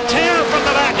 Crouch on a tear from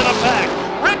the back of the pack.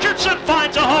 Richardson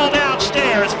finds a hole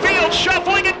downstairs. Field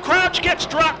shuffling and Crouch gets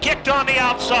drop kicked on the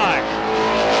outside.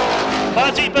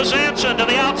 Buzzy Bazanson to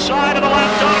the outside of the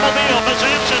left automobile.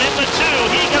 Bazanson in the 2,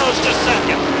 he goes to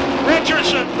 2nd.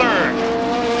 Richardson 3rd.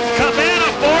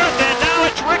 Cabana 4th, and now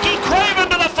it's Ricky Craven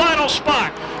to the final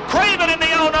spot. Craven in the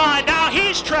 09, now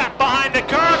he's trapped behind the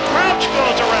car. Crouch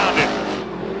goes around it.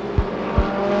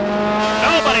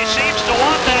 Nobody seems to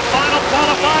want that final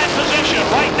qualified position.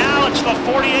 Right now it's the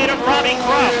 48 of Robbie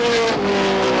Crouch.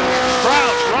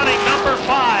 Crouch running number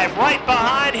 5, right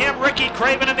behind him Ricky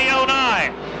Craven in the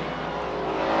 09.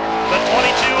 The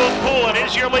 22 of Poulin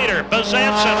is your leader.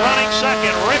 Bazanson running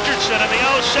 2nd. Richardson in the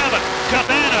 07.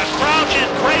 Cabana, Crouch,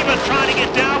 and Craven trying to get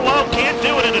down low. Can't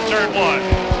do it into turn 1.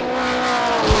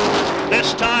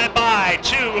 This time by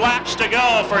 2 laps to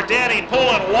go for Danny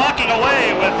Poulin, walking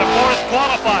away with the 4th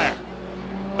qualifier.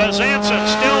 Bazanson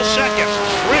still 2nd.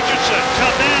 Richardson,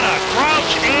 Cabana,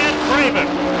 Crouch, and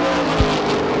Craven.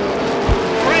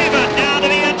 Craven down to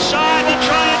the inside will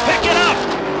try and pick it up.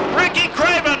 Ricky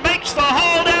Craven makes the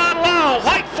hole down low.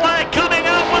 White flag coming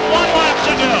out with 1 lap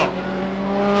to go.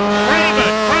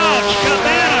 Craven, Crouch,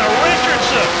 Cabana,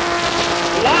 Richardson.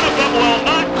 One of them will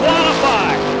not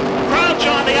qualify. Crouch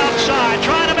on the outside,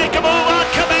 trying to make a move on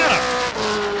Cabana.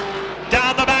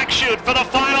 Down the back chute for the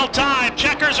final time.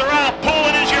 Checkers are out.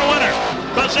 Poulin is your winner.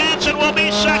 Bazanson will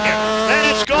be 2nd. Then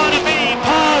it's going to be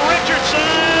Paul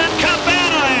Richardson,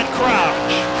 Cabana, and Crouch.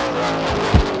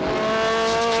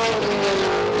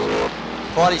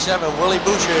 47, Willie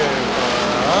Boucher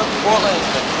from Portland,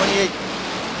 and 28,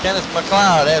 Kenneth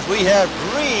McLeod, as we have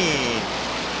green.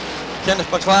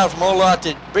 Kenneth McLeod from Old Lot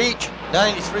to Beech.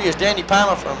 93 is Danny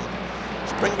Palmer from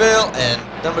Springville, and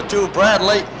number 2, Brad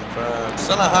Layton from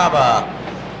Center Harbor.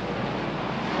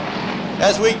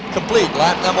 As we complete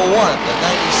lap number 1, the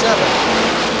 97,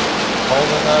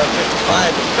 holding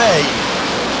 55 to Bay.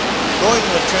 Going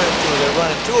to turn 2, they're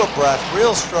running 2 abreast,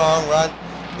 real strong run.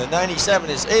 The 97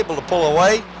 is able to pull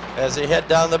away as they head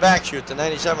down the back chute. The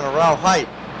 97 of Ralph Height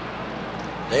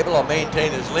able to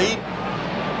maintain his lead.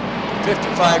 The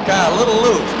 55 car a little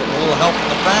loose, getting a little help in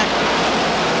the back.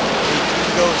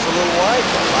 He goes a little wide,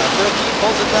 but 13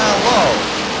 pulls it down low.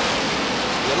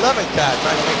 The 11 car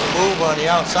trying to make a move on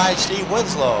the outside, Steve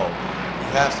Winslow. He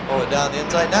has to pull it down the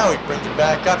inside. Now he brings it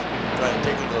back up, trying to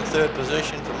take it to the 3rd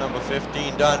position from number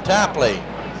 15, Don Tapley.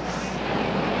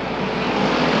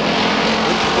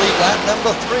 Lap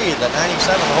number 3, the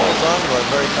 97 holds on to a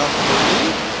very comfortable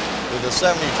lead, with the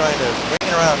 70 trying to bring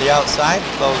it around the outside,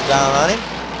 close down on him.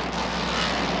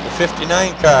 The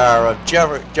 59 car of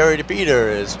Jerry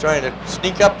DePeter is trying to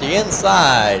sneak up the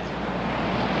inside.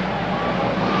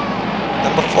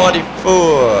 Number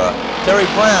 44, Terry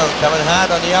Brown coming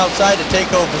hard on the outside to take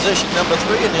over position number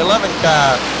 3 in the 11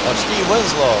 car of Steve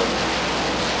Winslow.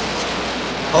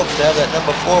 Hopes to have that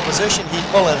number 4 position. He's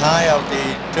pulling high out the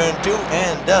turn 2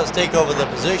 and does take over the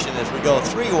position as we go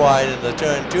 3 wide in the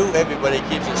turn 2. Everybody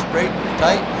keeps it straight and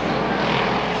tight.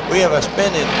 We have a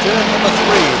spin in turn number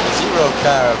 3. The 0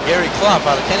 car of Gary Clough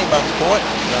out of Kennebunkport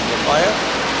is under fire.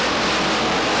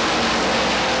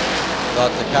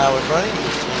 Thought the car was running.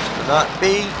 It seems to not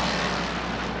be.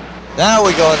 Now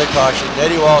we go into caution.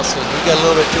 Eddie Walson, we got a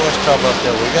little bit too much trouble up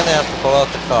there. We're going to have to pull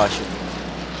out the caution.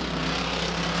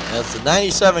 As the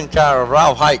 97 car of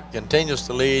Ralph Height continues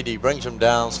to lead, he brings him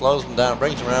down, slows him down,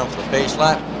 brings him around for the pace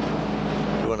lap.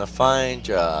 Doing a fine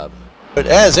job. But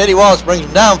as Eddie Wallace brings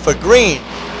him down for green,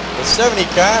 the 70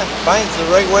 car finds the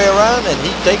right way around and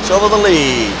he takes over the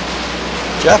lead.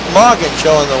 Jeff Morgan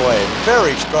showing the way.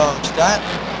 Very strong start.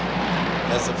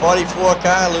 As the 44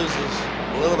 car loses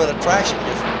a little bit of traction,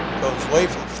 just goes way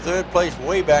from third place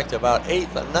way back to about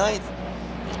 8th or 9th.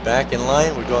 He's back in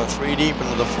line. We're going 3 deep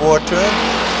into the 4 turn.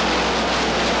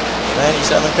 The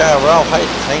 97 car, Ralph Height,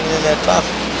 is hanging in there tough.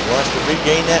 He wants to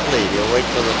regain that lead. He'll wait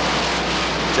for the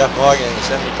Jeff Morgan in the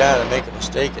 70 car to make a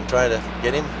mistake and try to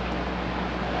get him.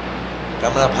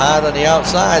 Coming up hard on the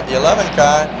outside, the 11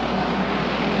 car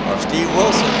of Steve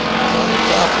Wilson.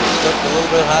 Tough. He slipped a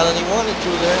little bit higher than he wanted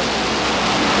to there.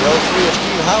 The 03 of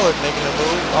Steve Howard making a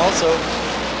move also.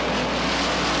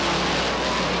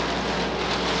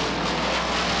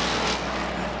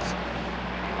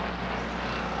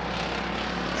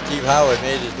 Steve Howard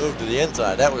made his move to the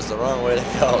inside. That was the wrong way to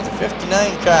go. The 59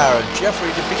 car of Jeffrey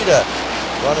DePita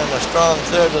running a strong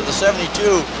third with the 72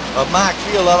 of Mark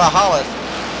Field out of Hollis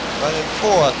running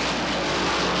 4th.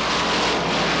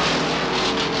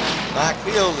 Mark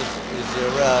Field is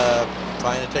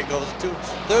trying to take over the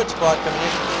third spot coming in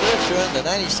from the third turn. The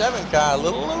 97 car a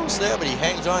little loose there, but he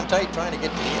hangs on tight trying to get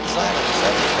to the inside of the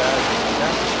 70 car.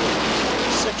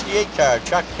 The 68 car,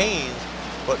 Chuck Haynes,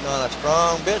 putting on a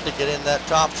strong bid to get in that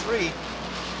top 3.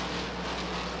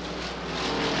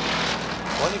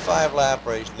 25 lap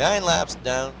race, 9 laps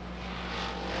down.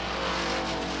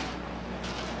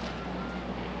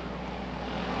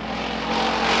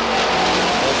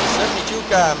 There's the 72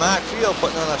 car, Mark Field,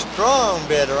 putting on a strong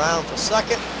bid around for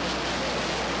second.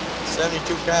 The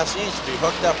 72 car seems to be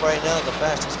hooked up right now, the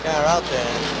fastest car out there.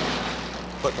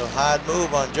 Putting a hard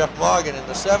move on Jeff Morgan in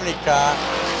the 70 car.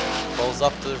 Pulls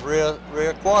up to the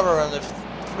rear quarter on the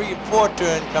 3 and 4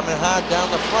 turn, coming hard down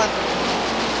the front.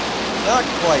 Not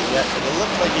quite yet, but it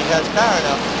looks like he has car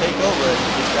enough to take over it.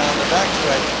 He's down the back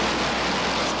stretch.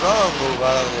 Strong move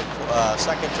out of the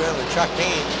second turn with Chuck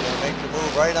Haynes. Going to make the move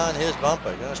right on his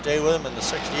bumper. Going to stay with him in the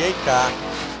 68 car.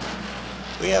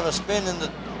 We have a spin in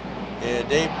the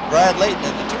Brad Layton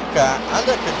in the 2 car,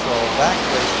 under control, back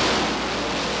racing.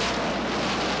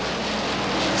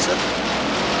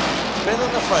 Spin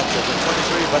in the front of the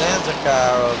 23 Bonanza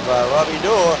car of Robbie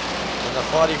Dorr and the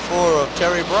 44 of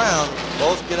Terry Brown.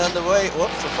 Both get underway.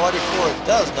 Whoops, the 44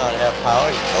 does not have power.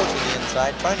 He's close to the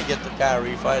inside, trying to get the car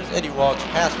refired. Eddie Walsh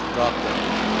has to drop the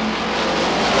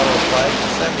yellow flag. The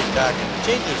 70 car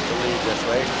continues to lead this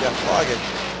race. Jeff Morgan,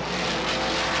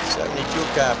 72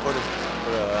 car put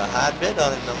a hard bid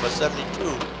on it, number 72.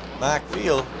 Mark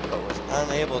Field, but was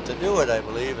unable to do it, I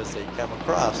believe, as they come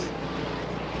across.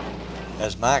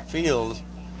 As Mark Field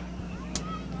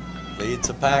leads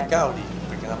the pack out. He's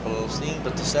picking up a little steam,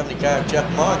 but the 70 car Jeff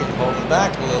Morgan holding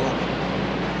back a little.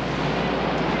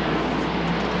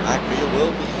 Mark Field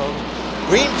will be holding.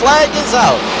 Green flag is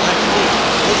out. Mark Field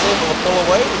is able to pull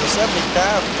away with the 70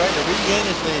 car trying to regain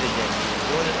his lead again. He's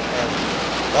doing it and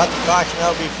got the caution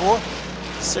out before.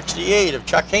 The 68 of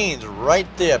Chuck Haynes right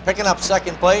there, picking up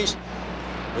second place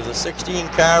with the 16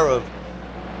 car of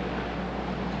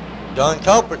Don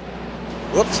Culprit.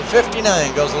 Whoops, the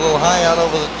 59 goes a little high out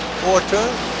over the 4 turn.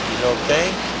 He's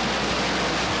okay.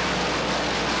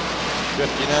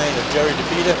 59 of Jerry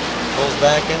DePita pulls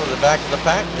back into the back of the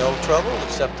pack. No trouble,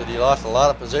 except that he lost a lot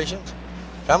of positions.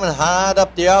 Coming hard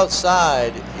up the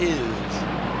outside is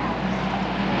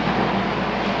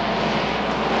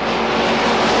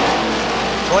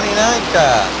the 29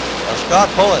 car of Scott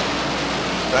Pullen,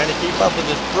 trying to keep up with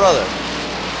his brother.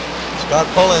 Scott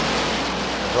Pullen,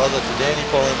 brother to Danny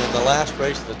Pullen in the last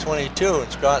race of the 22,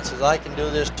 and Scott says, I can do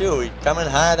this too. He's coming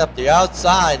hard up the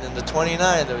outside, and the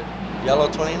 29, the yellow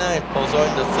 29, pulls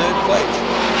on to 3rd place.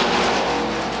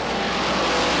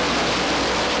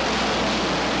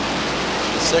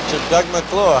 The 6 of Doug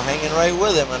McClure hanging right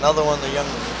with him, another one of the young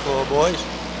McClure boys.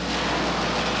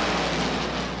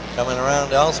 Coming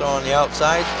around also on the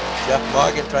outside, Jeff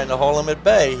Morgan trying to hold him at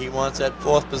bay. He wants that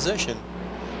 4th position.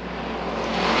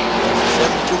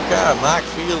 72 car, Mark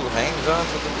Field hangs on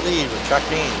to the lead with Chuck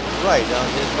Haynes right on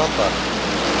his bumper.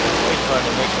 Just waiting for him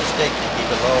to make a mistake to keep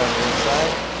it low on the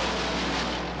inside.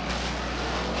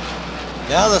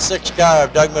 Now the 6 car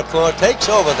of Doug McClure takes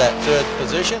over that 3rd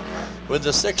position with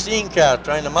the 16 car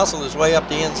trying to muscle his way up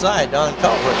the inside. Don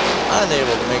Culprit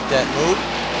unable to make that move.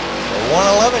 The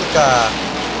 111 car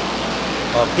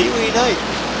of Pee Wee Knight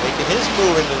making his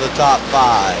move into the top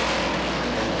 5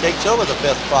 and takes over the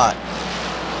 5th spot.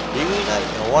 Pee Wee Knight,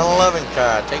 the 111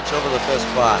 car, takes over the 5th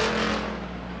spot.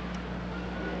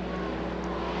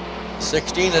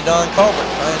 16 of Don Culprit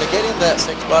trying to get him that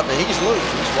 6th spot, but he's loose.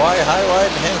 He's wide, high, wide,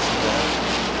 and handsome there.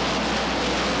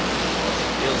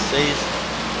 He'll seize.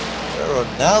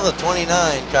 Now the 29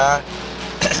 car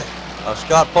of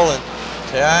Scott Pullen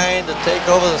trying to take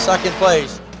over the 2nd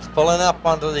place. He's pulling up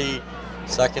onto the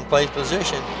 2nd place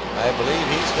position. I believe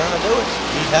he's going to do it.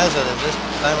 He has it this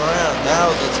time around.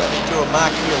 Now the 72 of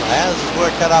Mark Field has his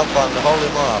work cut out for him to hold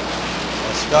him off.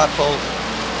 And Scott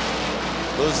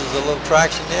loses a little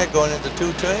traction there going into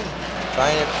two-turn.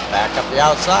 Trying to back up the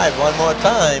outside one more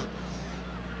time.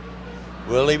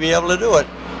 Will he be able to do it?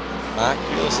 Mark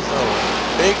Fields is over.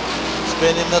 Big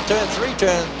spin in the turn,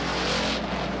 three-turn.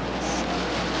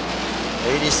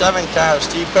 87 car of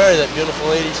Steve Perry, that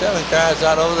beautiful 87 car is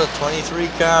out over the 23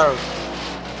 car of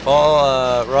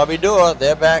Robbie Dorr.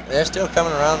 They're back. They're still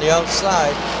coming around the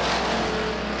outside.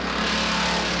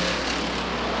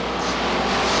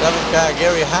 7 car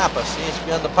Gary Harper seems to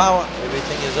be under power.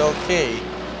 Everything is okay.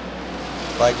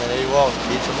 Flagman Eddie Walsh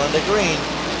keeps him under green.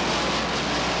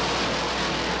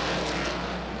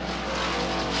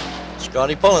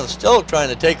 Scotty Pullen still trying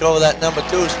to take over that number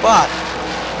 2 spot.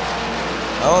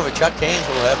 However, Chuck Haynes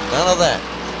will have none of that.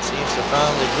 Seems to have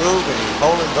found the groove and he's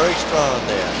holding very strong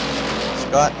there.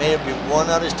 Scott may have worn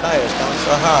out his tires coming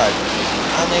so hard.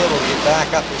 He's unable to get back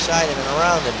up beside him and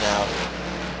around him now.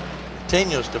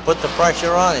 Continues to put the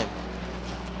pressure on him.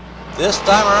 This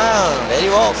time around, Eddie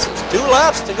Waltz, it's 2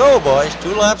 laps to go, boys.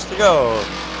 2 laps to go.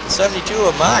 The 72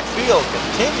 of Mark Field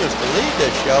continues to lead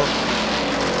this show.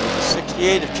 The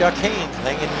 68 of Chuck Haynes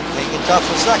hanging tough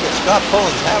for second. Scott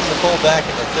Pullen's having to pull back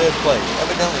into 3rd place.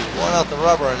 Evidently worn out the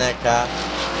rubber in that car.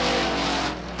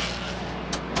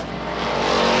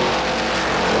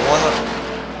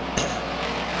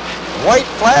 White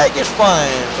flag is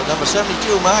flying for number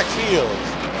 72, Mark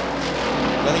Fields.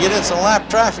 Going to get in some lap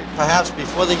traffic perhaps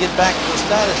before they get back to the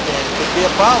starter stand. It could be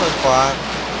a problem for him.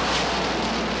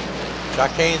 Chuck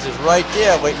Haynes is right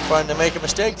there waiting for him to make a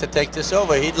mistake to take this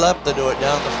over. He'd love to do it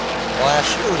down the last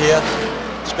chute here.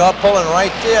 Scott Pullen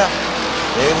right there.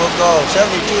 They will go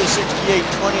 72, 68,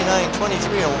 29,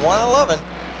 23, and 111.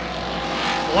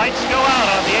 Lights go out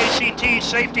on the ACT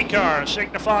safety car,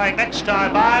 signifying next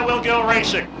time by will go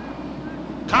racing.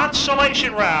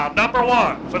 Consolation round number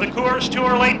 1 for the Coors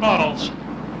Tour late models.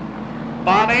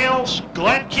 Bob Ailes,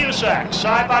 Glenn Cusack,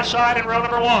 side by side in row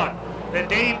number 1. Then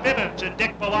Dave Nibbins and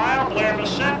Dick Belisle, Blair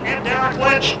Bissett, and Derek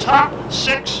Lynch, top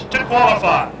 6 to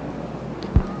qualify.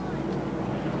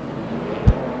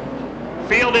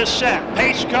 Field is set.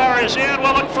 Pace car is in.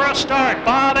 We'll look for a start.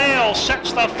 Bob Ailes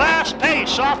sets the fast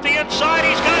pace off the inside.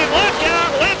 He's got him. Look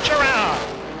out. Lynch around.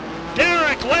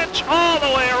 Derek Lynch all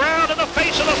the way around in the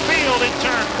face of the field in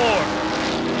turn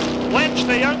 4. Lynch,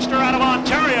 the youngster out of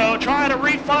Ontario, trying to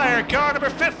refire car number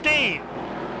 15.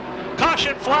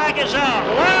 Caution flag is out.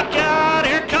 Look out.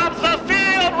 Here comes the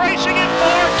field racing in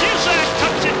 4. Cusack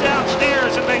tucks it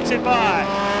downstairs and makes it by.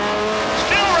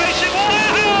 Still racing.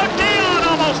 Wow. Dion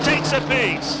almost takes a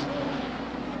piece.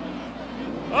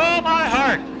 Oh, my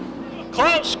heart.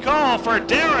 Close call for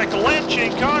Derek Lynch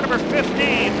in car number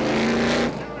 15.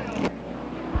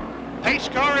 Pace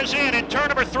car is in turn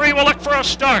number 3. We'll look for a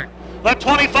start. The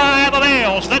 25 of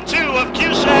Ailes, the 2 of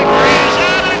Cusack, 3 is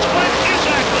out, and it's Glenn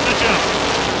Cusack with the jump.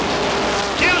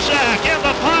 Cusack in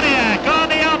the Pontiac on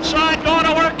the outside, going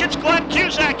to work. It's Glenn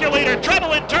Cusack, your leader.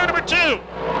 Trouble in turn number 2.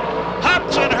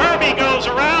 Hudson Herbie goes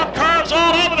around, cars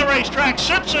all over the racetrack.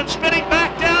 Simpson spinning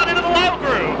back down into the low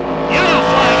groove. Yellow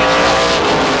flag is out.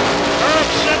 Herb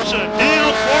Simpson,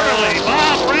 Dale Quarterly,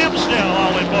 Bob Ramsdale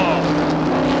all involved.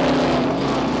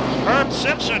 Herb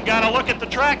Simpson got a look at the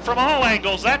track from all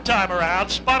angles that time around,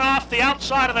 spun off the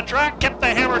outside of the track, kept the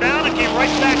hammer down, and came right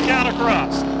back down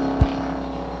across.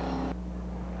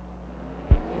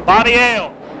 Bobby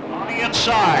Ailes on the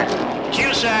inside.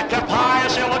 Cusack up high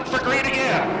as he'll look for green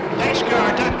again. Pace car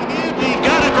tucking in. They've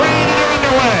got a green and they're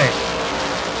underway.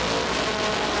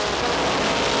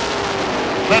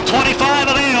 The 25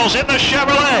 of Ailes in the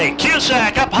Chevrolet.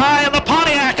 Cusack up high in the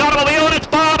Pontiac automobile, and it's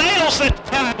Bob Ailes that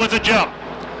time with the jump.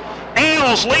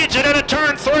 Ailes leads it into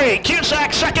turn 3.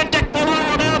 Cusack second, Dick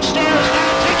Belisle downstairs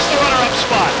now takes the runner-up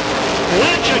spot.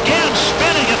 Lynch again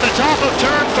spinning at the top of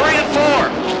turn 3 and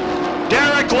 4.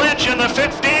 Derek Lynch in the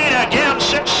 15 again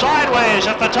sits sideways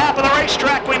at the top of the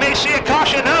racetrack. We may see a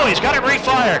caution. No, he's got it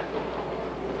refired.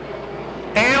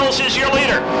 Ailes is your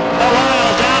leader.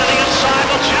 Belisle down to the inside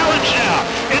will challenge now.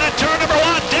 Into turn number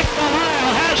 1, Dick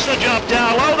Belisle has the jump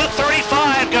down low. The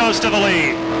 35 goes to the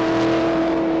lead.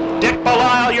 Dick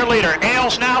Belisle, your leader.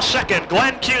 Ailes now second.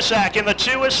 Glenn Cusack in the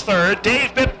 2 is third.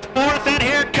 Dave Bibb fourth, and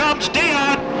here comes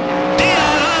Dion.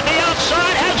 Dion on the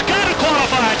outside has got a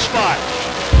qualified spot.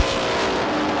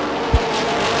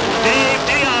 Dave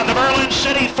Dion, the Berlin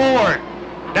City Ford.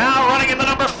 Now running in the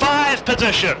number 5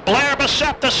 position. Blair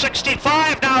Bissett, the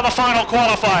 65, now the final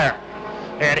qualifier.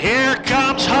 And here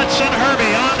comes Hudson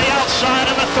Herbie on the outside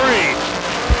of the 3.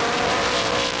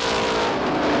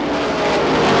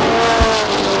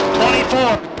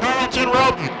 24, Carlton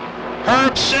Roden.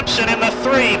 Herb Simpson in the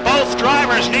 3. Both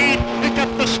drivers need to pick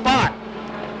up the spot.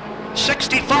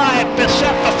 65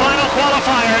 Bissett, the final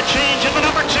qualifier, a change in the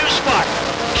number 2 spot.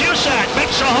 Cusack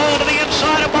makes a hole to the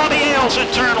inside of Bobby Ailes in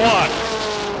turn 1.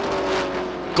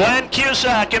 Glenn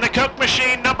Cusack in the Coke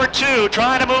machine number 2,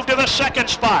 trying to move to the 2nd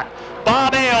spot.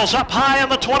 Bob Ailes up high on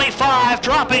the 25,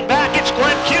 dropping back. It's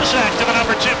Glenn Cusack to the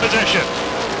number 2 position.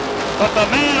 But the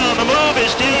man on the move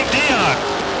is Dave Dion.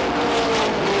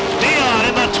 Dion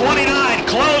in the 29,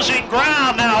 closing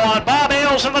ground now on Bob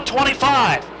Ailes in the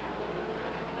 25.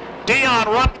 Dion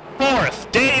running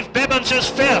 4th. Dave Bibbins is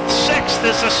 5th. 6th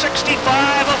is the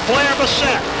 65 of Blair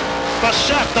Bissett.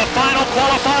 Bissett, the final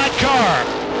qualified car.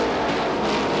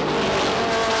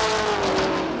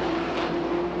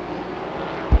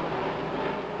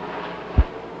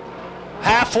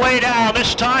 Halfway down,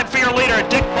 this time for your leader,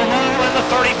 Dick Malone in the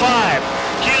 35.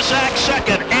 Cusack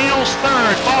 2nd, Ailes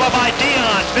 3rd, followed by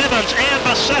Dion, Bibbins, and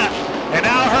Bissett. And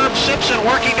now Herb Simpson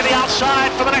working to the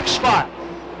outside for the next spot.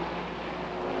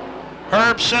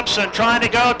 Herb Simpson trying to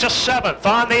go to 7th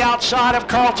on the outside of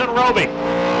Carlton Roby.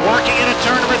 Working into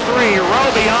turn number 3,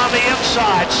 Roby on the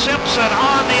inside, Simpson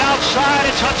on the outside.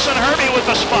 It's Hudson Herbie with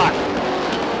the spot.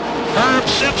 Herb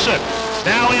Simpson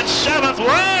now in 7th.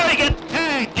 Whoa, he gets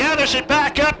tagged, gathers it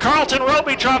back up. Carlton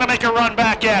Roby trying to make a run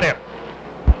back at him.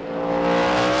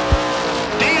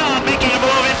 Dion making a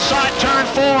move inside turn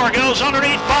 4, goes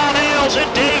underneath Bob Ailes,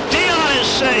 and Dave Dion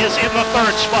is in the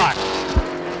 3rd spot.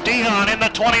 Dion in the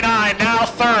 29, now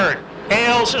 3rd.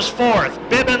 Ailes is 4th.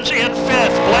 Bibbins in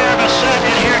 5th. Blair Bissett,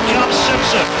 and here comes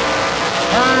Simpson.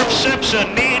 Herb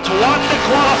Simpson needs 1 to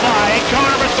qualify in car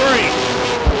number 3.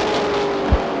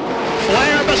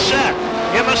 Blair Bissett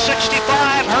in the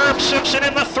 65. Herb Simpson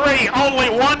in the 3. Only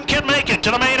 1 can make it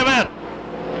to the main event.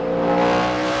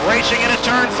 Racing into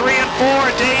turn 3 and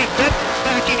 4. Dave Bibbins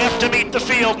backing up to meet the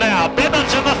field now.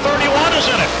 Bibbins in the 31 is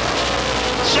in it.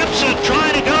 Simpson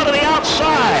trying to go to the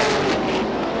outside.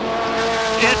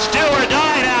 It's do or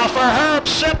die now for Herb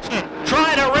Simpson.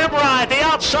 Trying to rim ride the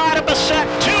outside of Bissett.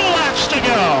 2 laps to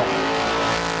go.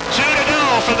 2 to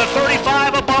go for the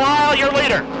 35 of Belial, your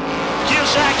leader.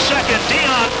 Cusack 2nd,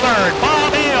 Dion 3rd,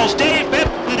 Bob Ailes, Dave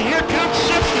Bibbins, and here comes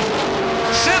Simpson.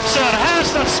 Simpson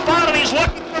has the spot and he's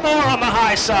looking for more on the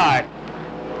high side.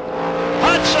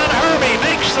 Hudson Herbie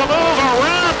makes the move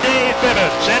around Dave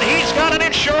Bibbins, and he's got an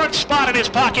insurance spot in his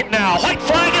pocket now. White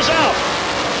flag is out.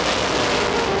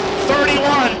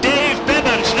 31, Dave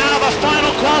Bibbins, now the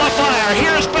final qualifier.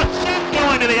 Here's Bissett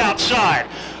going to the outside.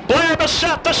 Blair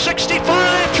Bissett, the 65,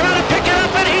 trying to pick it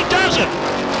up, and he doesn't.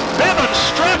 Bibbins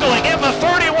struggling in the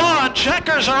 31.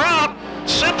 Checkers are out.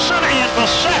 Simpson and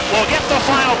Bissett will get the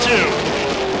final 2.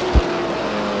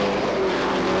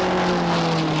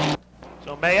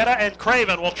 So Mayetta and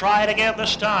Craven will try it again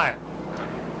this time.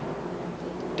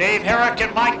 Dave Herrick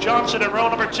and Mike Johnson in row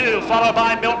number 2, followed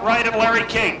by Milt Wright and Larry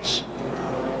Cates.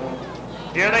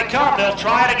 Here they come. They'll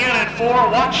try it again in 4.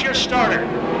 Watch your starter.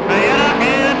 Mayetta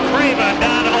and Craven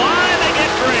down to the line. They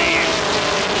get green.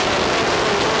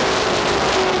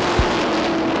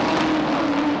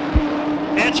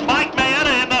 It's Mike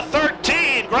Mayetta in the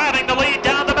 13, grabbing the lead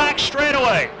down the back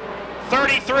straightaway.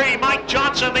 33, Mike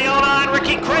Johnson, the 09,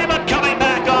 Ricky Craven coming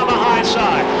back on the high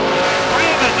side.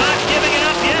 Craven not giving it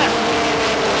up yet.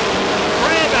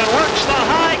 Craven works the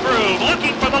high groove,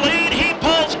 looking for the lead. He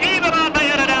pulls even on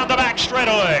Mayetta down the back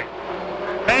straightaway.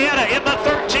 Mayetta in the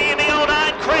 13, the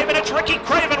 09, Craven. It's Ricky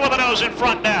Craven with a nose in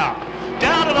front now.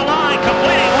 Down to the line,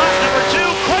 completing lap number 2,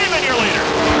 Craven your leader.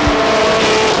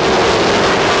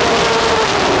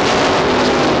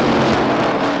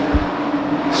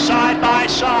 Side by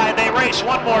side, they race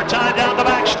one more time down the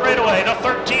back straightaway. The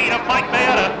 13 of Mike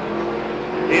Mayetta.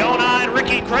 The 09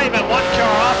 Ricky Craven, 1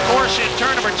 car off course in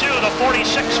turn number 2. The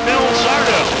 46 Bill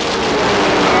Zardo.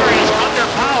 The car is under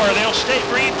power. They'll stay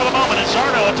green for the moment as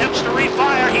Zardo attempts to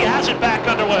refire. He has it back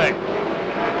underway.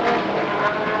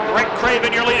 Rick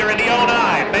Craven, your leader in the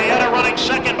 09. Mayetta running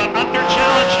 2nd, but under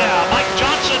challenge now. Mike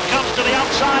Johnson comes to the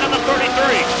outside on the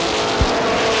 33.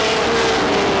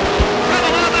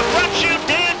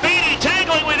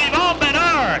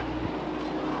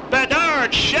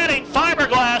 Bedard shedding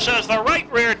fiberglass as the right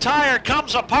rear tire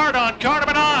comes apart on car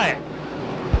number 9.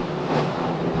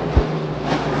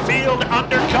 Field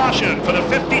under caution for the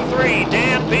 53,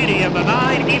 Dan Beatty, and the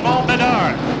 9, Yvon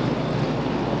Bedard.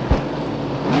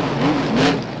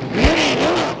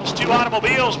 Those 2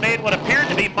 automobiles made what appeared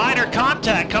to be minor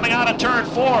contact coming out of turn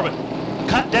 4, but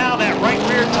cut down that right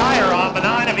rear tire on the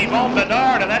 9 of Yvon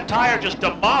Bedard, and that tire just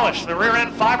demolished the rear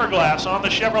end fiberglass on the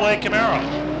Chevrolet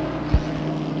Camaro.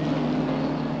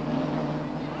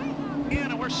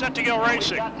 And we're set to go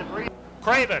racing.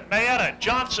 Craven, Mayetta,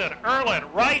 Johnson, Erlin,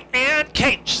 Wright, and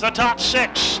Cates, the top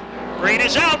 6. Green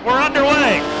is out, we're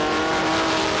underway.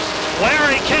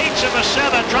 Larry Cates in the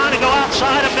 7, trying to go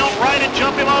outside of Milt Wright and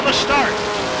jump him on the start.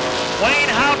 Wayne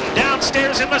Howden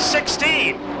downstairs in the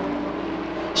 16.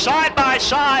 Side by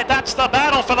side, that's the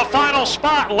battle for the final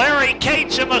spot. Larry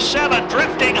Cates in the 7,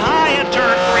 drifting high in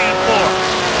turn 3 and 4.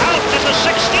 Howden in the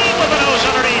 16 with a nose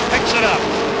underneath, picks it up.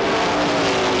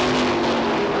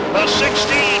 The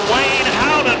 16, Wayne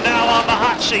Howden now on the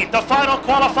hot seat, the final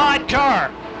qualified car.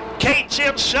 Cates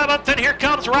in 7th, and here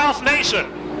comes Ralph Nason.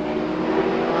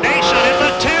 Nason in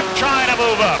the 10th, trying to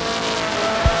move up.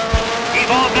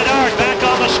 Yvon Bedard back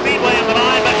on the Speedway in the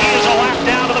 9, but he is a lap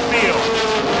down to the field.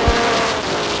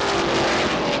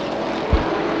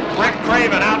 Rick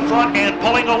Craven out front and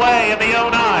pulling away in the 09.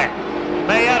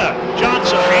 Mayetta,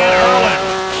 Johnson, and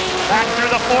Erlin. Back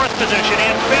through the 4th position.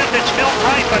 In 5th, it's Milt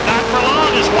Wright, but not for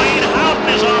long as Wayne Howden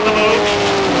is on the move.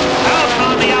 Howden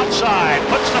on the outside,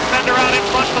 puts the fender out in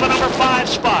front for the number 5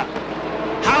 spot.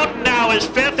 Howden now is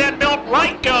 5th, and Milt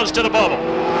Wright goes to the bubble.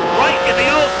 Wright in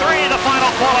the 03, the final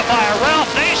qualifier.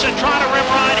 Ralph Nason trying to rim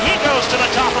ride. He goes to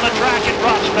the top of the track and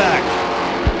drops back.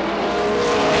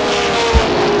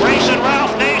 Racing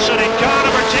Ralph Nason in car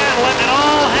number 10, letting it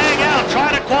all hang out,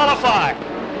 trying to qualify.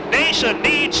 Nason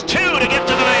needs 2 to get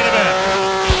to the main event.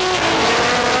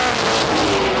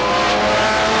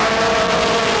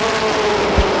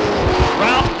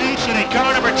 Ralph Nason in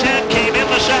car number 10 came in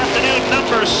this afternoon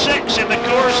number 6 in the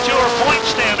Coors Tour point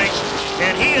standings,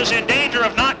 and he is in danger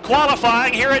of not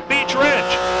qualifying here at Beech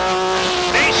Ridge.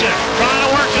 Nason trying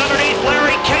to work underneath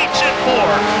Larry Cates in 4.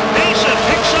 Nason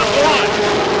picks up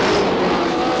 1.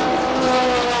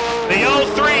 The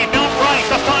 03, Milt Wright,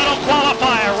 the final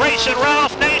qualifier. Racing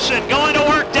Ralph Nason going to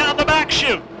work down the back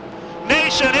chute.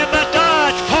 Nason in the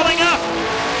Dodge, pulling up.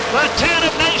 The 10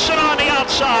 of Nason on the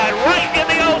outside, right in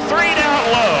the 03 down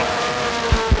low.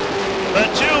 The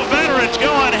 2 veterans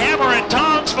going hammer and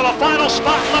tongs for the final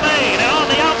spot in the main. And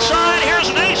on the outside, here's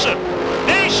Nason.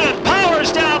 Nason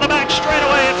powers down the back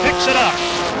straightaway and picks it up.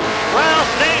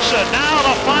 Ralph Nason, now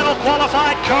the final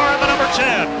qualified car in the number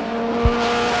 10.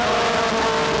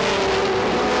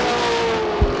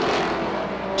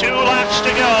 2 laps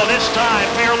to go. This time,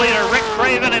 clear leader Rick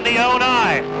Craven in the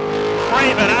 09.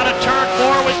 Craven out of turn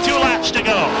 4 with 2 laps to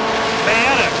go.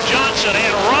 Mayetta, Johnson,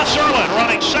 and Russ Erlin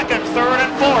running 2nd, 3rd,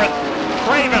 and 4th.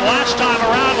 Craven last time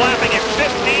around lapping at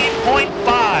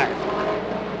 15.5.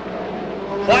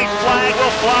 White flag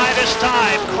will fly this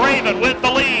time. Craven with the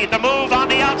lead. The move on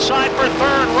the outside for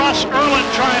 3rd. Russ Erlin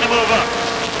trying to move up.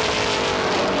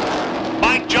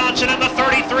 Mike Johnson in the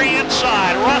 33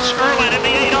 inside. Russ Erlin in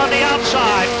the 8 on the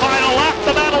outside. Final lap,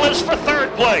 the battle is for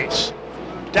 3rd place.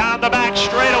 Down the back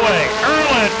straightaway.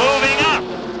 Erlin moving up.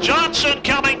 Johnson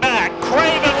coming back.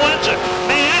 Craven wins it.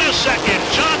 Mayetta 2nd.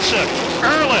 Johnson,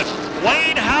 Erlin,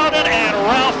 Wayne Howden, and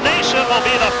Ralph Nason will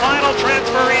be the final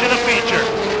transferee to the feature.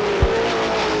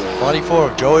 44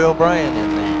 of Joey O'Brien in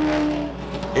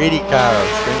the 80 car of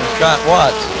Screaming Scott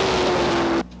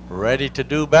Watts. Ready to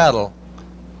do battle.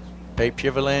 Pape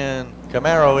Chevrolet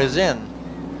Camaro is in.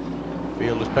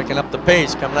 Field is picking up the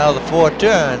pace coming out of the 4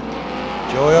 turn.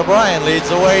 Joey O'Brien leads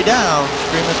the way down.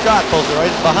 Screaming Scott pulls it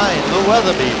right behind. Lou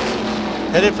Weatherby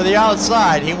headed for the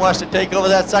outside. He wants to take over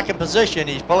that 2nd position.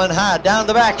 He's pulling hard down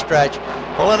the backstretch.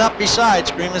 Pulling up beside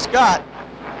Screaming Scott.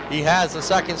 He has the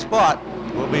 2nd spot.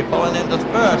 Will be pulling into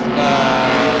 1st,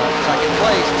 2nd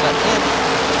place.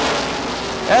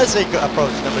 As they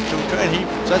approach number 2 turn, he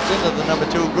sets into the number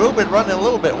 2 group and running a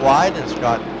little bit wide, and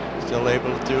Scott still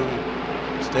able to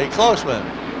stay close with him.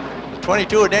 The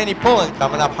 22 of Danny Pullen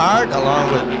coming up hard,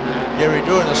 along with Gary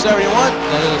Drew in the 71.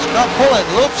 And Scott Pullen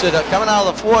loops it coming out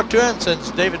of the 4 turn since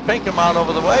David Pinkham out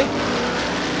over the way.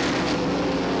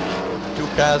 2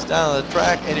 cars down the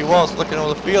track. Eddie Walsh looking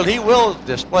over the field. He will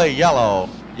display yellow.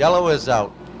 Yellow is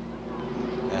out.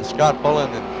 And Scott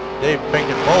Pullen and Dave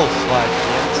Pinkham both slide to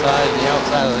the inside and the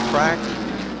outside of the track.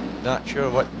 Not sure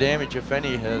what damage, if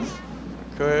any, has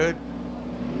occurred.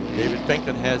 David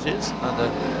Pinkham has his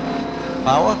under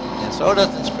power, and so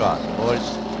doesn't Scott. The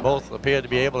boys both appear to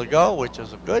be able to go, which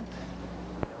is good.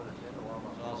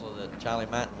 Also that Charlie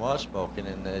Martin was smoking,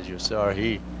 and as you saw,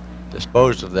 he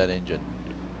disposed of that engine.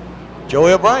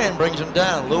 Joey O'Brien brings him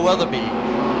down. Lou Weatherby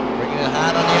bringing it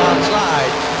hard on the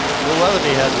outside. Lou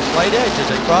Weatherby has a slight edge as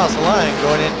they cross the line,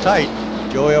 going in tight.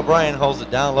 Joey O'Brien holds it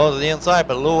down low to the inside,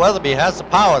 but Lou Weatherby has the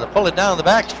power to pull it down the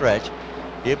backstretch.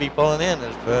 He'll be pulling in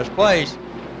his 1st place.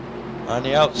 On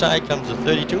the outside comes the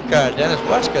 32 car, Dennis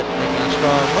Westcott, making a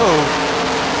strong move.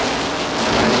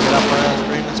 Trying to get up around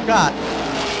Screaming Scott.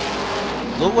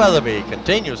 Lou Weatherby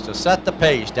continues to set the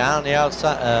pace down the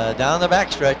outside, down the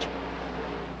backstretch.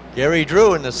 Gary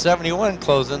Drew in the 71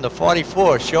 closing the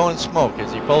 44, showing smoke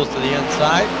as he pulls to the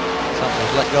inside. Something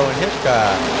was let go in his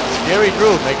car. It's Gary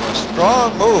Drew making a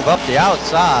strong move up the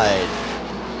outside.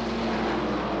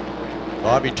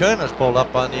 Bobby Turner's pulled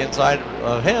up on the inside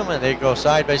of him, and they go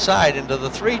side by side into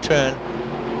the 3 turn.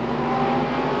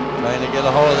 Trying to get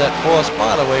a hold of that 4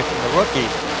 spot away from the rookie.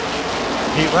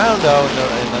 Pete Roundow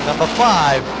in the number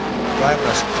 5, driving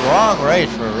a strong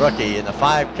race for a rookie in the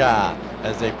 5 car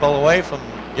as they pull away from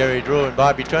Gary Drew and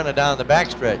Bobby Turner down the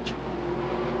backstretch.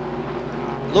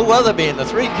 Lou Weatherby in the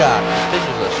 3 car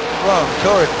continues a strong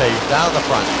torrid pace down the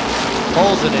front.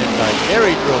 Pulls it inside.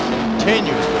 Gary Drew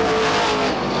continues to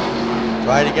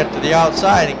try to get to the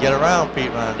outside and get around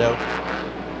Pete Roundow.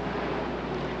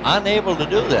 Unable to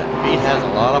do that. Pete has a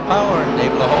lot of power and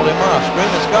able to hold him off.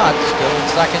 Screamer Scott still in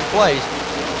 2nd place.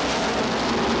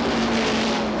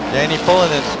 Danny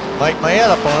pulling it. Mike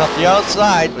Maeta pulling up the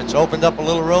outside, which opened up a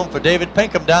little room for David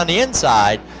Pinkham down the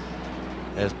inside.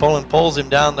 As Pullen pulls him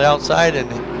down the outside, and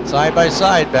side by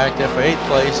side back there for 8th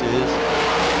place is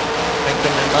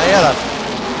Pinkham and Maeta.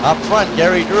 Up front,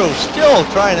 Gary Drew still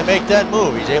trying to make that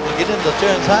move. He's able to get into the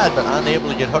turns hard, but unable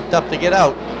to get hooked up to get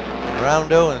out. And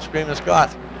Roundow and Screamer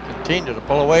Scott continue to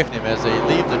pull away from him as they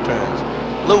leave the turns.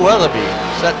 Lou Weatherby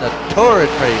setting a torrid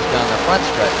pace down the front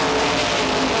stretch.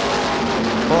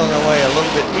 Pulling away a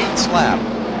little bit each lap.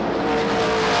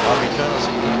 Bobby Turner is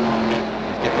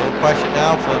getting a little pressure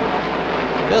now for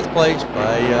 5th place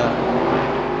by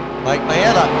Mike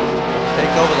Maeta.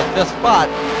 Take over the 5th spot.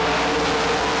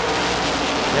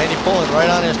 Danny pulling right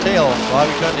on his tail.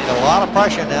 Bobby Turner needs a lot of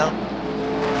pressure now.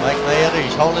 Mike Maeta,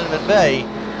 he's holding him at bay.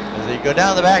 As they go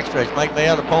down the backstretch, Mike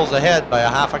Maeta pulls ahead by a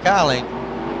half a car length.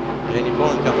 Danny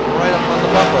Pullen coming right up on the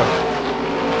bumper.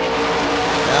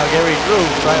 Now Gary Drew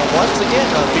trying once again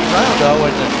on Pete Roundow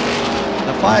in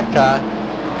the 5 car.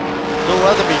 Lou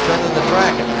Weatherby turning the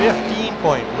track at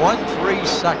 15.13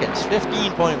 seconds.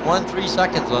 15.13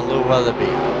 seconds on Lou Weatherby.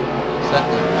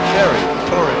 Setting a very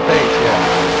torrid pace here.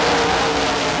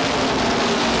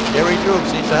 Gary Drew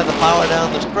seems to have the power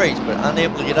down the straights, but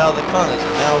unable to get out of the corners.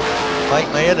 And now Mike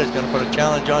Maeta is going to put a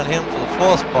challenge on him for the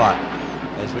 4th spot.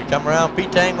 As we come around, Pete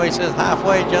Tangway says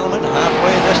halfway, gentlemen,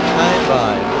 halfway this time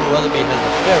by. Lou Weatherby has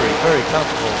a very, very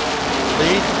comfortable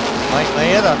lead. Mike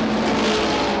Maeta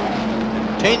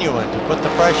continuing to put the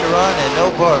pressure on, and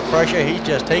no more pressure. He's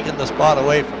just taking the spot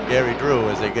away from Gary Drew.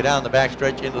 As they go down the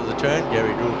backstretch into the turn,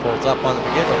 Gary Drew pulls up on the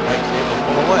begin, but Mike's able to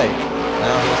pull away.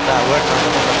 Now he'll start working on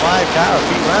the number 5 car of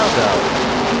Pete Roundow.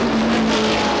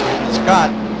 Scott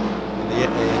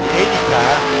in the 80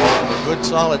 car, holding a good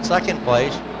solid 2nd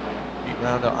place.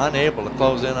 Roundow unable to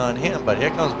close in on him, but here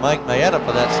comes Mike Maeta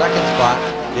for that 2nd spot.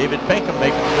 David Pinkham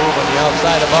making a move on the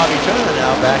outside of Bobby Turner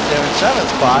now back there in 7th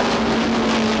spot.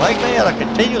 Mike Maeta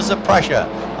continues the pressure.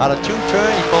 Out of 2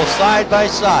 turns, he pulls side by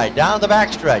side down the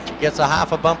backstretch. He gets a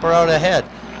half a bumper out ahead.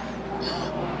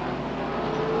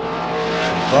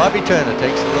 Bobby Turner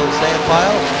takes a little sand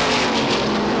pile.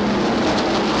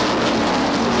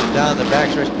 Down the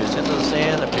backstretch, gets into the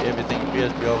sand. Everything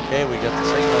appears to be okay. We got the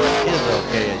signal that is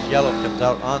okay as yellow comes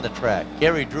out on the track.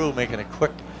 Gary Drew making a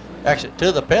quick exit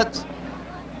to the pits.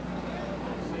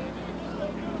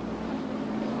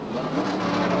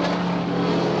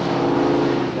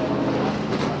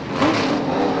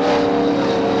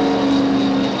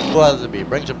 Weatherby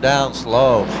brings him down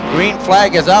slow. Green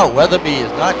flag is out. Weatherby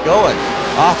is not going.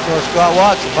 Off for Scott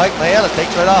Watson. Mike Maeta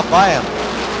takes right off by him.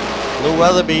 Lou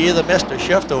Weatherby either missed a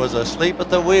shift or was asleep at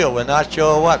the wheel. We're not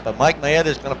sure what, but Mike Maeta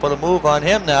is going to put a move on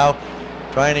him now,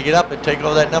 trying to get up and take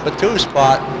over that number 2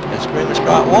 spot. And Screamer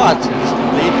Scott Watts is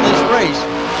leading this race.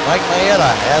 Mike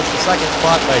Maeta has the 2nd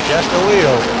spot by just a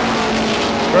wheel.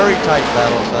 Very tight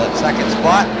battle for that 2nd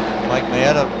spot. Mike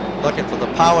Maeta looking for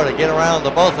the power to get around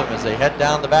the both of them as they head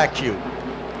down the back chute.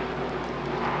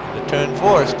 The turn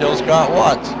 4 is still Scott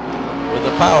Watts with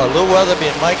the power. Lou Weatherby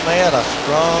and Mike Maeta,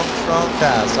 strong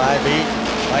car. Side beat.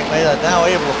 Mike Maeta now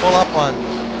able to pull up on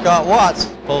Scott Watts.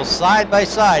 Pulls side by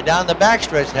side down the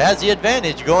backstretch. Has the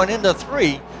advantage going into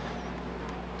 3.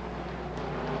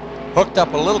 Hooked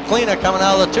up a little cleaner coming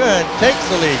out of the turn. Takes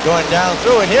the lead going down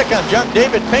through. And here comes young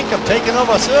David Pinkham taking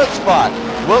over 3rd spot.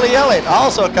 Willie Elliott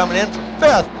also coming in from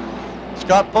 5th.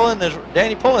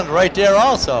 Danny Pullen right there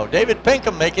also. David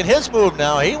Pinkham making his move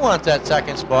now. He wants that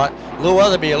 2nd spot. Lou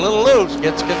Weatherby a little loose,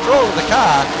 gets control of the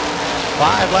car.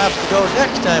 5 laps to go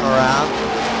next time around.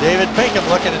 David Pinkham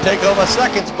looking to take over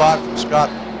 2nd spot from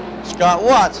Scott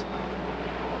Watts.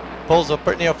 Pulls up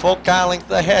pretty near full car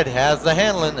length ahead. Has the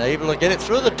handling, able to get it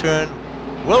through the turn.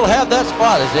 Will have that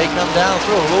spot as they come down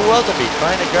through. Lou Weatherby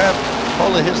trying to grab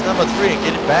hold of his number 3 and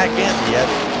get it back in. He had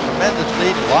tremendous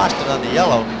lead and lost it on the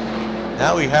yellow.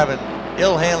 Now we have an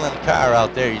ill-handling car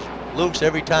out there. He's loose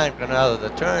every time coming out of the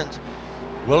turns.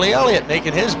 Willie Elliott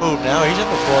making his move now. He's in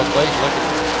the 4th place,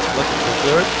 looking for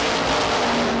 3rd.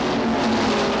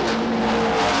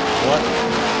 What?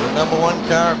 The number 1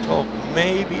 car told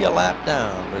maybe a lap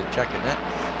down. We're checking that.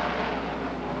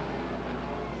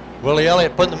 Willie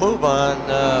Elliott putting the move on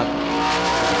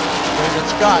Raymond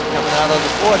Scott coming out of the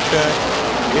 4th turn.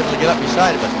 Able to get up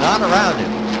beside him, but not around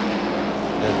him.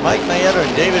 There's Mike Mayetta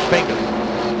and David Pinkham.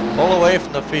 Pull away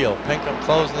from the field. Pinkham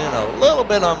closing in a little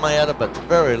bit on Mayetta, but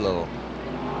very little.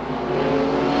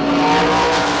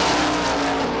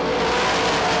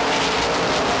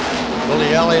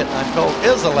 Willie Elliott, I'm told,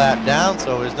 is a lap down,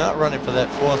 so he's not running for that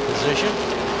 4th position.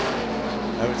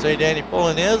 I would say Danny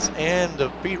Pullen is, and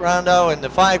Pete Rondow and the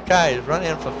 5 car is running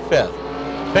in for 5th.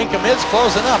 Pinkham is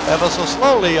closing up ever so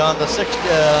slowly on the 13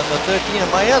 of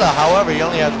Mayetta. However, he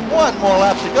only has 1 more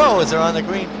lap to go as they're on the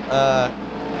green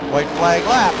white flag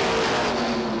lap.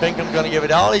 Pinkham's going to give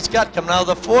it all he's got coming out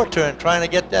of the 4th turn, trying to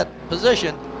get that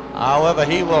position. However,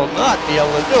 he will not be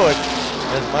able to do it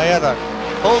as Mayetta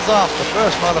pulls off the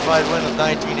first modified win of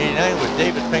 1989 with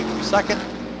David Pinkham 2nd,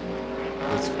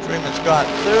 with Freeman Scott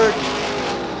 3rd,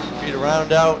 Peter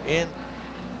Rondow in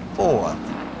 4th.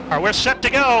 We're set to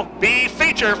go. The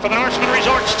feature for the Norseman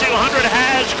Resorts 200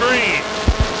 has green.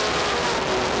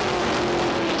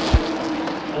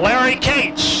 Larry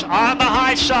Cates on the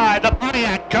high side. The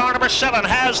Pontiac, car number 7,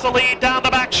 has the lead down the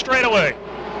back straightaway.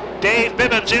 Dave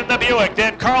Bibbins in the Buick,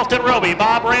 then Carlton Roby,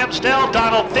 Bob Ramsdell,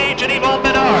 Donald Thage, and Yvonne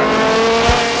Bedard.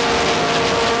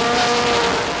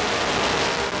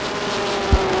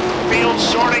 Field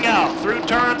sorting out through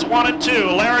turns 1 and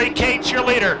 2. Larry Cates, your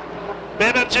leader.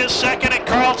 Bibbins is 2nd, and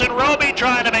Carlton Roby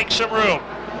trying to make some room.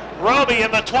 Roby in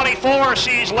the 24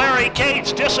 sees Larry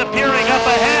Cates disappearing up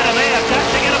ahead, and they have got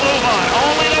to get a move on.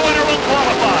 Only the winner will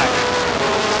qualify.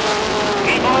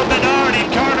 Yvonne Bedard in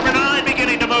car number 9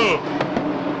 beginning to move.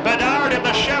 Bedard in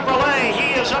the Chevrolet,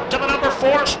 he is up to the number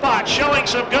 4 spot, showing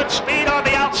some good speed on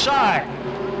the outside.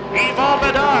 Yvonne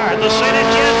Bedard, the St.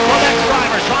 Etienne Quebec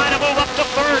driver, trying to move up to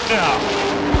 3rd now.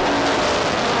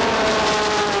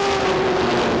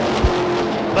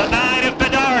 The 9 of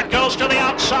Bedard goes to the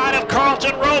outside of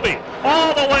Carlton Roby,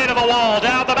 all the way to the wall,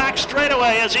 down the back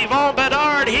straightaway as Yvonne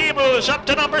Bedard, he moves up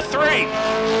to number 3.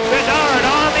 Bedard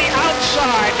on the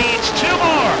outside, needs 2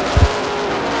 more.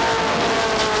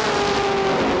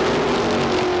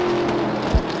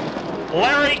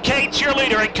 Larry Cates, your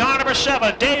leader in car number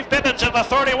 7. Dave Bibbins in the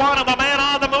 31, and the man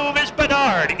on the move is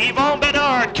Bedard. Yvonne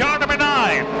Bedard, car number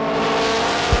 9.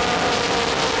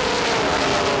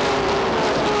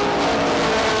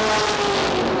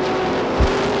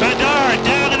 Bedard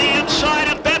down to the inside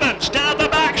of Bibbins, down the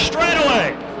back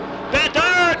straightaway.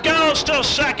 Bedard goes to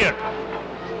 2nd.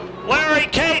 Larry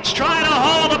Cates trying to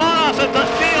hold him off as the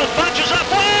field bunches up.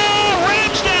 Whoa!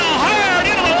 Ramsdell hard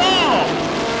into the wall.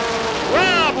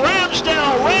 Rob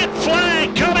Ramsdell, red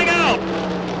flag coming out.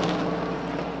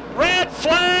 Red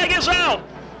flag is out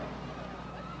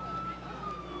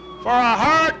for a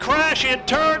hard crash in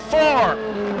turn 4.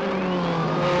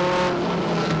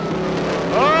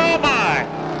 Oh my.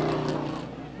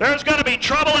 There's going to be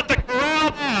trouble at the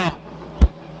corral now.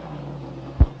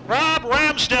 Rob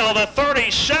Ramsdell, the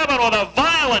 37, with a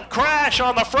violent crash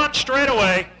on the front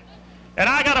straightaway. And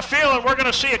I got a feeling we're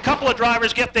going to see a couple of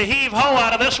drivers get the heave-ho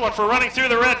out of this one for running through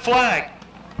the red flag.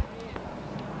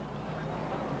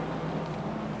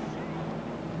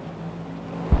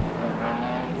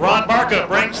 Ron Barca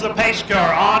brings the pace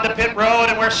car on to pit road,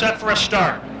 and we're set for a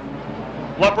start.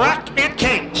 LeBrecq and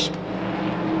Cates.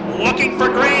 Looking for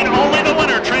green, only the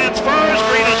winner transfers.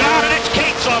 Green is out, and it's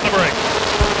Cates on the brake.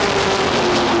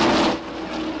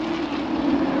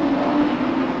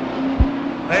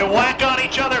 They whack on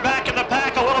each other back in the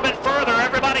pack a little bit further.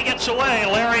 Everybody gets away.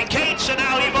 Larry Cates, and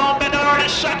now Yvonne Bedard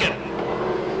is 2nd.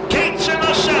 Cates in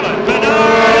the 7.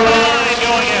 Bedard in the 9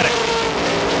 going at it.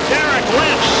 Derek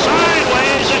Lynch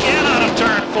sideways again out of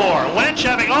turn 4. Lynch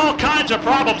having all kinds of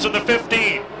problems in the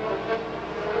 15.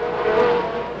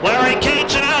 Larry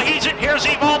Cates, and now here's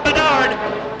Yvonne Bedard.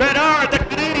 Bedard, the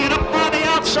Canadian, up on the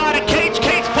outside of Cates.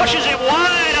 Cates pushes him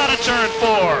wide out of turn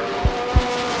 4.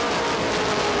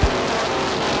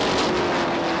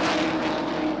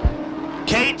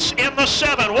 Cates in the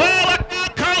 7. Well, look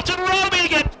out, Carlton Roby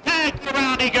gets tagged,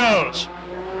 around he goes.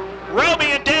 Roby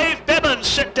and Dave Bibbins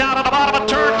sit down at the bottom of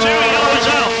turn 2. Yellow is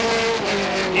out.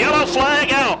 Yellow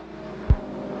flag out.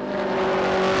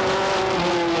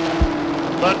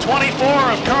 The 24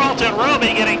 of Carlton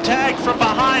Roby getting tagged from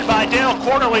behind by Dale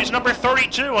Quarterly's number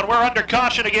 32, and we're under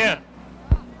caution again.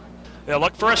 They'll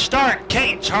look for a start.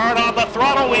 Cates hard on the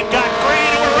throttle. We've got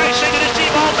green, and we're racing, and it's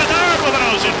Yvonne Bedard with a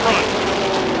nose in front.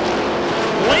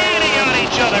 Leaning on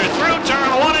each other through turn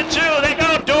 1 and 2. They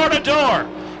go door to door.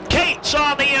 Cates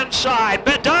on the inside,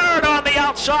 Bedard on the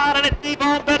outside, and it's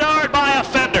Yvonne Bedard by a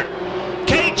fender.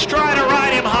 Cates trying to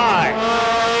ride him high.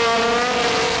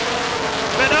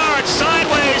 Bedard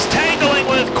sideways, tangling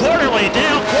with Quarterly.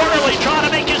 Dale Quarterly trying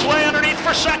to make his way underneath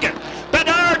for second.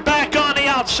 Bedard back on the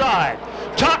outside.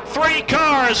 Top 3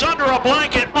 cars under a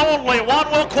blanket, only one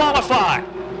will qualify.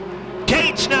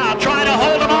 Cates now trying to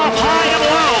hold him off high and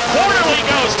low. Quarterly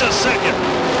goes to second.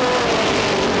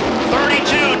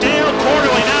 32, Dale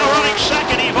Quarterly now running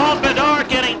second. Yvonne Bedard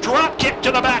getting drop kicked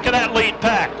to the back of that lead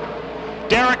pack.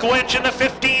 Derek Lynch in the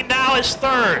 15 now is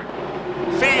third.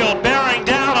 Field bearing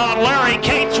down on Larry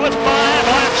Cates with 5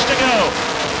 laps to go.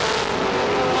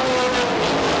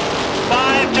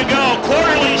 5 to go.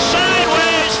 Quarterly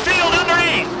sideways, Field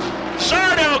underneath.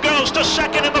 Zardo goes to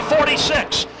second in the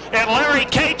 46. And Larry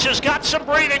Cates has got some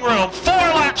breathing room. 4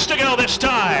 laps to go this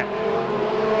time.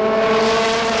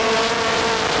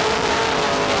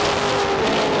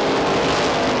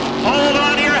 Hold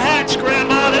on to your hats,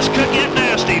 Grandma. This could get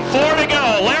nasty. 4 to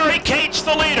go. Larry Cates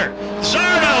the leader.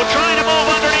 Zardo trying to move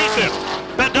underneath him.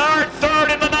 Bedard third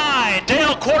in the 9.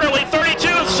 Dale Quarterly 32.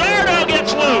 Zardo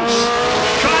gets loose.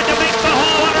 Tried to make the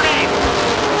hole underneath.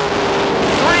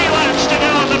 3 laps to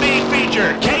go in the B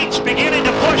feature. Cates beginning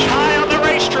to push high on the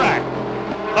racetrack.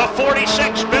 The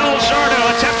 46, Bill Zardo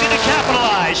attempting to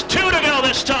capitalize. 2 to go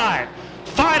this time.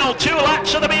 Final 2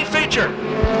 laps of the B feature.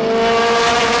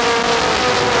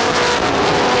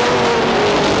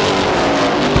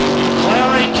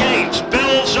 Larry Cates,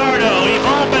 Bill Zardo,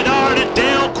 Yvonne Bedard, and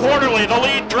Dale Quarterly, the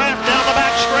lead draft down the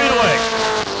back straightaway.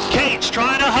 Cates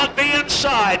trying to hug the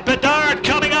inside. Bedard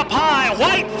coming up high.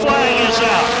 White flag is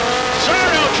out.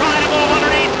 Zardo trying to move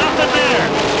underneath. Nothing there.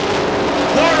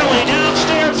 Quarterly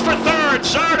downstairs for third.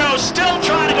 Zardo still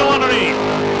trying to go underneath.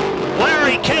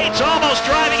 Larry Cates almost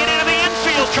driving it into the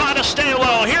infield, trying to stay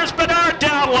low. Here's Bedard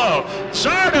down low.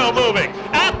 Zardo moving.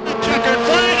 At the checkered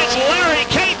flag, it's Larry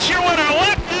Cates, your winner.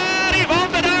 Look at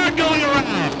Yvonne Bedard going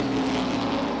around.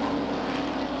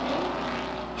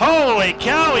 Holy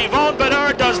cow, Yvonne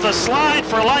Bedard does the slide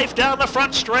for life down the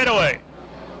front straightaway.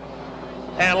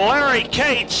 And Larry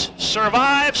Cates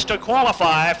survives to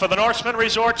qualify for the Norseman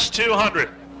Resorts 200.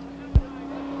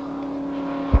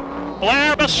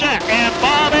 Blair Beech and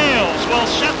Bob Ailes will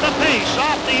set the pace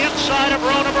off the inside of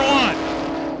row number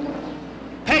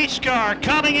 1. Pace car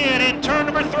coming in turn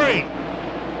number 3.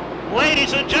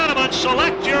 Ladies and gentlemen,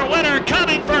 select your winner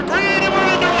coming for green, and we're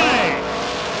underway.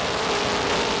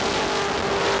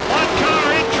 One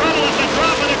car in trouble at the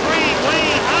drop of the green,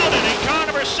 Wayne Howden in car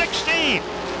number 16.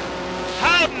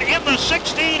 Howden in the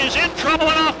 16 is in trouble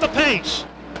and off the pace.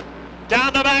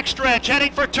 Down the backstretch,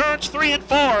 heading for turns 3 and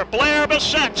 4. Blair Beech,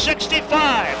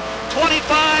 65.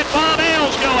 25, Bob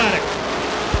Ailes go at it.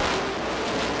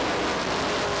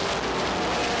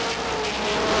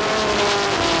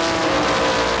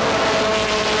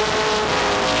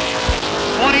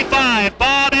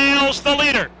 Bob Ailes the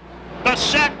leader.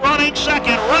 Beech running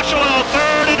second. Rushello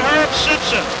third, and Herb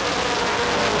Simpson.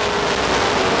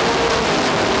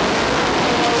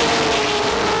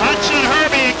 Hudson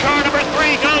Herbie in car number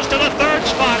 3 goes to the 3rd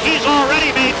spot. He's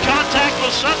already made contact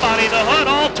with somebody. The hood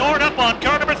all torn up on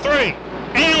car number 3.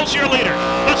 Ailes your leader.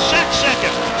 Beech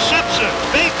second. Simpson,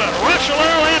 Bateman,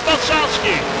 Rushello, and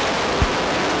Bolsowski.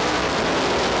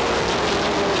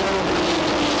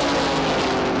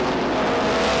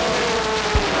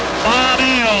 Bob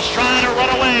Ailes trying to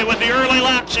run away with the early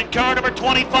laps in car number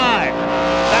 25.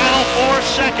 Battle for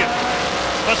second.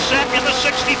 Beech in the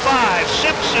 65,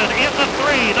 Simpson in the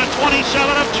 3, the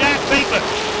 27 of Jack Bateman.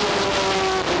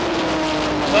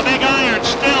 The Big Iron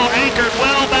still anchored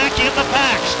well back in the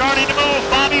pack. Starting to move,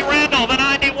 Bobby Randall, the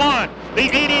 91.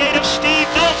 The 88 of Steve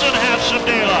Knowlton have some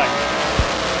daylight.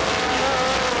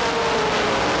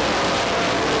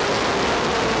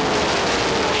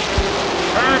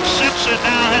 Herb Simpson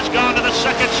now has gone to the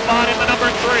 2nd spot in the number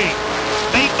 3.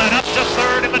 Bateman up to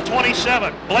 3rd in the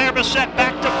 27. Blair Beech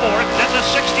back to 4th, then the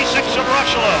 66 of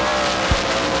Rushello.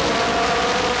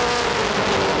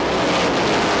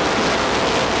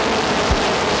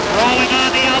 Rolling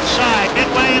on the outside,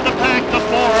 midway in the pack, the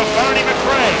 4 of Bernie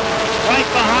McRae. Right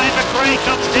behind McRae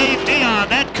comes Dave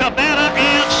Dion, then Cabana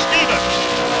and Stevens.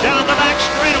 Down the back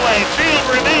straightaway, field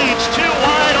remains too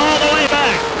wide all the way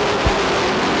back.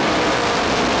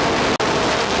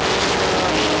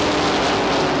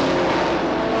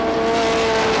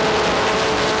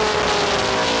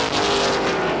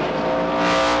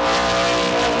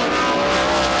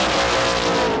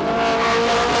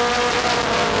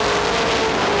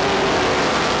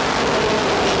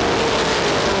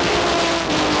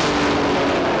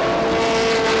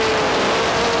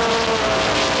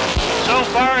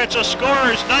 It's a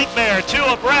scorer's nightmare. 2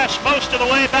 abreast most of the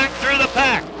way back through the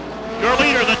pack. Your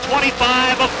leader, the 25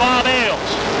 of Bob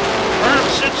Ailes. Herb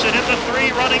Simpson in the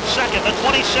 3 running second. The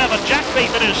 27, Jack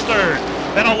Bateman is third.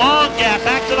 Then a long gap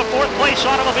back to the 4th place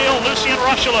automobile, Lucien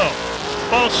Ruchelot.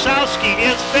 Bosowski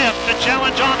is 5th. The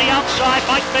challenge on the outside,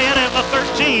 Mike Mayetta in the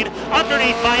 13.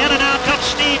 Underneath Mayetta now comes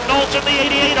Steve Knowlton, the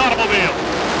 88 automobile.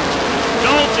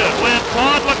 Knowlton with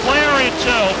Claude Leclerc in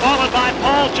tow, followed by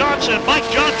Paul Johnson, Mike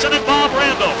Johnson, and Bob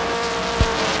Randall.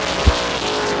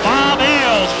 Bob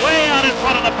Ailes way out in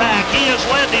front of the pack. He has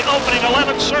led the opening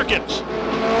 11 circuits.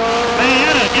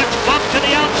 Mayetta gets bumped to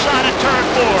the outside of turn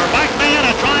 4. Mike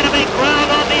Mayetta trying to make ground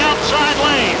on the outside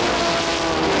lane.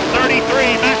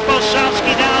 33, Mac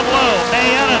Bosowski down low.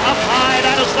 Mayetta up high.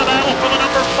 That is the battle for the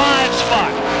number 5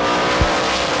 spot.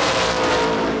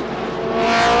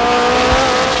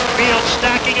 Field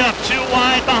stacking up, 2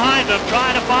 wide behind them,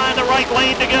 trying to find the right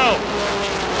lane to go.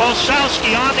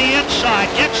 Bosowski on the inside,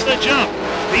 gets the jump.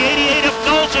 The 88 of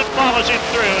Knowlton follows him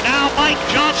through. Now Mike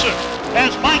Johnson,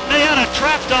 as Mike Mayetta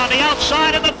trapped on the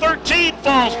outside, and the 13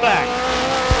 falls back.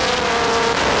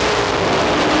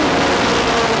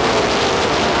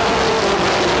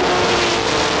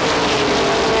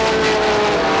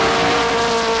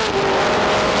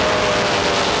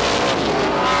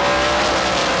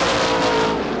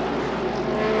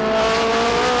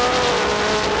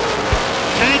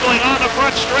 On the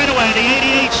front straightaway, the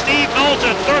 88 Steve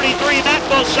Knowlton, 33 Matt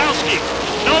Bosowski.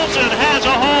 Knowlton has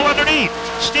a hole underneath.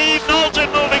 Steve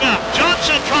Knowlton moving up.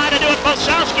 Johnson trying to do it.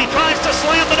 Bosowski tries to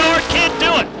slam the door, can't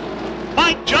do it.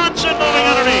 Mike Johnson moving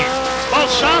underneath.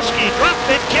 Bosowski dropped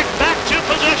it, kicked back 2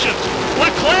 positions.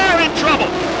 Leclerc in trouble.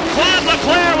 Claude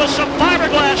Leclerc with some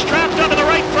fiberglass trapped under the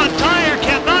right front tire,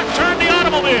 cannot turn the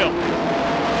automobile.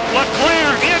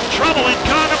 Leclerc in trouble in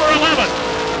car number 11.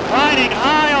 Riding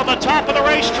high on the top of the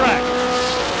racetrack.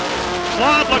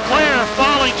 Claude Leclerc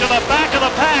falling to the back of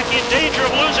the pack, in danger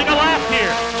of losing a lap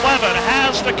here. Levin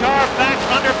has the car back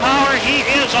under power. He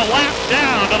is a lap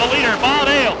down to the leader, Bob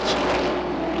Ailes.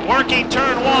 Working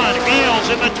turn 1, Ailes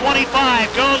in the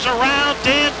 25 goes around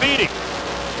Dan Beatty.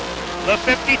 The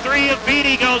 53 of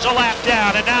Beatty goes a lap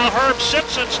down, and now Herb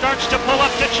Simpson starts to pull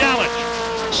up to challenge.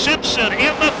 Simpson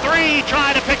in the 3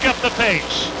 trying to pick up the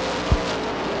pace.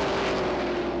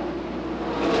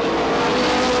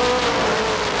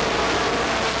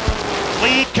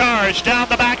 Lead cars down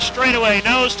the back straightaway,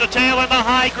 nose to tail in the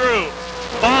high groove.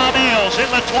 Bob Ailes in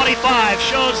the 25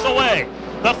 shows the way.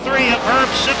 The 3 of Herb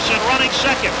Simpson running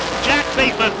second. Jack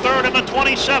Bateman third in the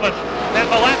 27. And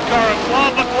the lap car of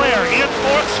Claude Leclerc in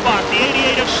 4th spot. The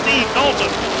 88 of Steve Knowlton.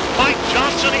 Mike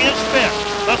Johnson is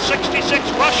 5th. The 66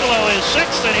 Ruchelot is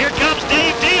 6th. And here comes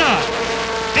Dave Dion.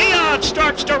 Dion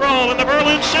starts to roll in the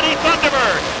Berlin City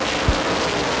Thunderbird.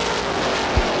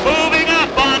 Moving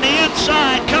up on the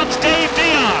inside comes Dave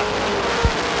Dion.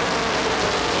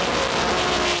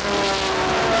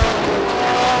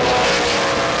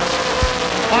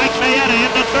 Mike Mayetta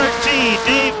in the 13,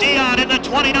 Dave Dion in the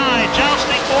 29,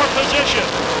 jousting for position.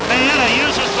 Mayetta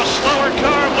uses the slower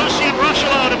car of Lucien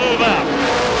Ruchelot to move up.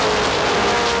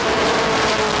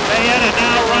 Mayetta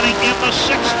now running in the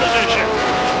 6th position.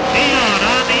 Dion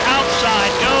on the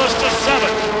outside goes to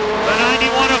 7th. The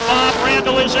 91 of Bob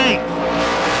Randall is 8th.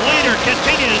 Leader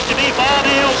continues to be Bob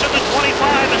Ailes in the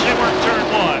 25 as they work turn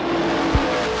 1.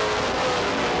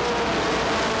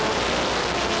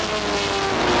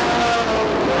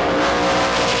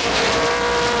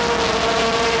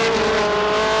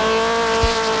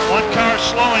 One car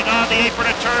slowing on the apron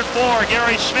at turn 4.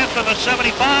 Gary Smith in the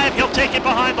 75. He'll take it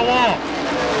behind the wall.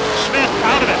 Smith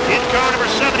out of it in car number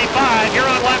 75 here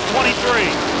on lap 23.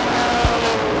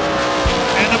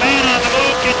 And the man on the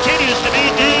move continues to be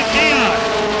Dave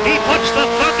Dion. He puts the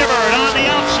Thunderbird on the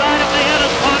outside of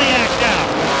Mayetta's Pontiac down.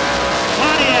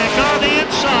 Pontiac on the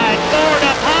inside. Ford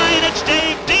up high, and it's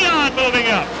Dave Dion moving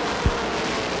up.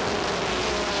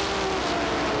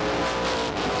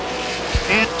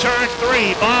 In turn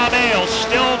 3, Bob Ailes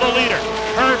still the leader.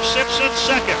 Herb Simpson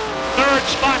second. 3rd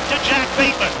spot to Jack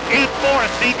Bateman. In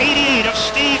 4th, the 88 of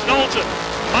Steve Knowlton.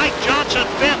 Mike Johnson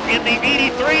 5th in the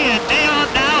 83, and Dion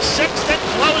now 6th at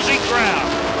closing ground.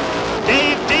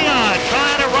 Dave Dion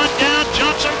trying to run down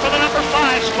Johnson for the number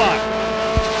 5 spot.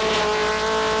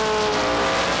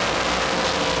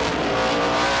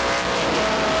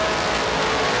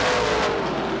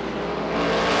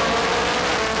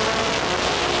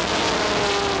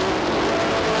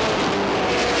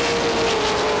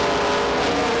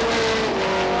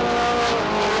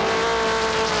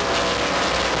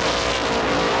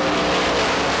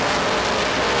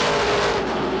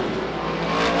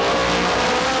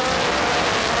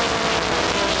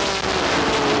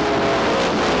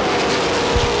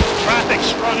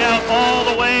 out all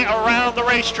the way around the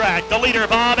racetrack. The leader,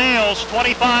 Bob Ailes,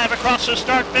 25 across the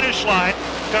start-finish line,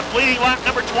 completing lap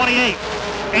number 28.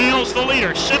 Ailes the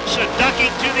leader. Simpson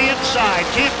ducking to the inside.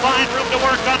 Can't find room to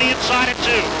work on the inside at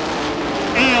 2.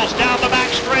 Ailes down the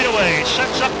back straightaway.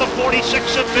 Sets up the 46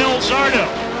 of Bill Zardo.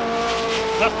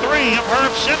 The 3 of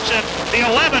Herb Simpson. The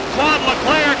 11, Claude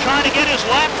Leclerc, trying to get his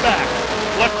lap back.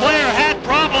 Leclerc had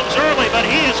problems early, but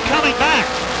he is coming back.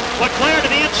 Leclerc to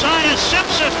the inside as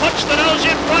Simpson puts the nose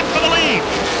in front for the lead.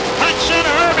 Hudson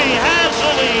Herbie has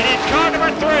the lead in car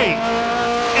number 3.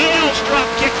 Ailes drop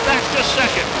kick back to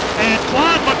second. And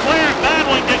Claude Leclerc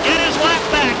battling to get his lap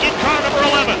back in car number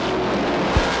 11.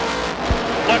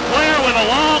 Leclerc with a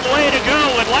long way to go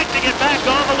would like to get back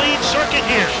on the lead circuit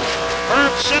here.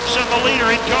 Herb Simpson the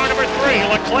leader in car number 3.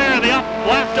 Leclerc the up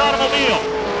left automobile.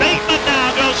 Bateman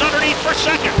now goes underneath for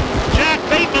second. Jack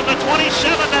Bateman, the 27,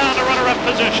 now in the runner-up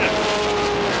position.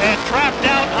 And trapped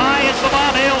out high is the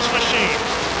Bob Ailes machine.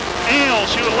 Ailes,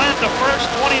 who led the first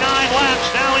 29 laps,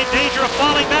 now in danger of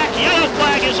falling back. Yellow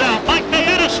flag is out. Mike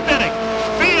Mayetta spinning.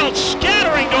 Field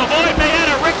scattering to avoid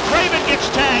Mayetta. Rick Craven gets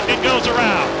tagged and goes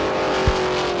around.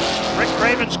 Rick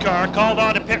Craven's car called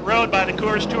on to pit road by the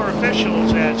Coors Tour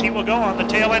officials, as he will go on the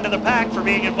tail end of the pack for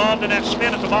being involved in that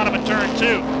spin at the bottom of turn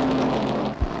 2.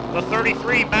 The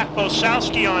 33, Matt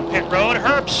Bosowski on pit road.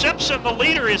 Herb Simpson, the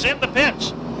leader, is in the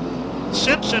pits.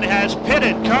 Simpson has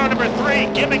pitted car number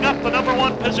 3, giving up the number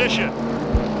 1 position.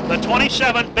 The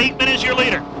 27, Bateman, is your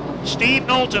leader. Steve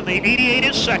Knowlton, the 88,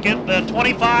 is second. The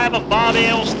 25 of Bob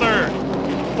Ailes, third.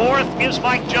 Fourth is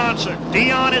Mike Johnson.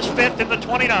 Dion is fifth in the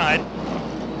 29.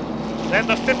 Then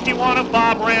the 51 of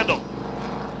Bob Randall.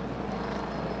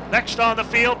 Next on the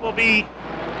field will be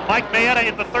Mike Mayetta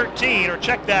in the 13, or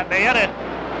check that, Mayetta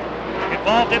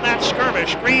involved in that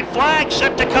skirmish. Green flag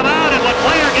set to come out, and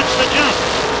Leclerc gets the jump.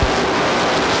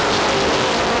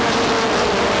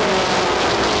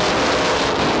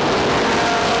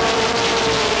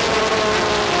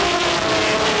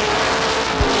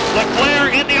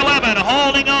 Leclerc in the 11,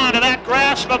 holding on to that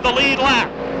grasp of the lead lap.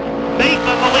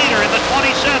 Bateman the leader in the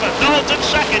 27. Knowlton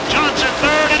second, Johnson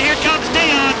third, and here comes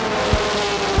Dion.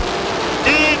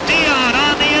 Dave Dion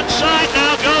on the inside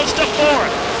now goes to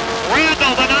fourth.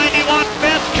 Randall, the 91,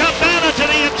 fifth. Cabana to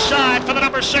the inside for the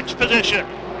number 6 position.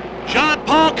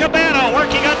 Jean-Paul Cabana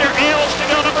working under Ailes to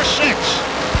go number 6.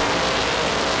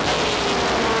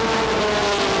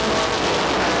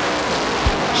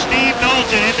 Steve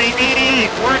Knowlton in the 88,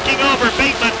 working over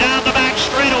Bateman down the back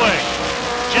straightaway.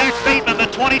 Jack Bateman, the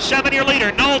 27-year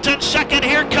leader. Knowlton second.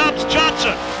 Here comes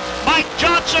Johnson. Mike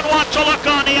Johnson wants a look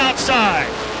on the outside.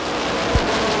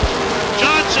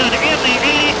 Johnson in the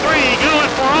 83,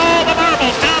 going for all the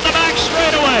marbles down the back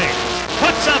straightaway.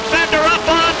 Puts a fender up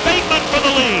on Bateman for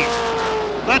the lead.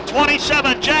 The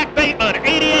 27, Jack Bateman.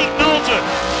 88, Knowlton.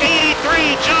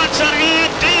 83, Johnson,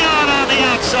 and Dion on the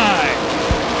outside.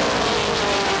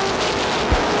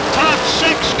 Top 6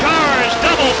 cars,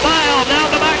 double file down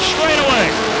the back straightaway.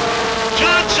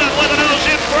 Johnson with a nose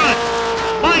in front.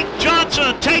 Mike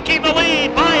Johnson taking the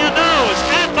lead by a nose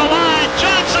at the line.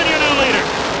 Johnson, your new leader.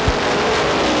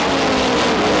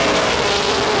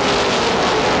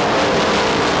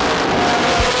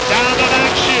 Down the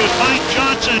back chute, Mike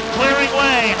Johnson clearing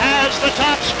way, has the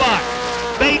top spot.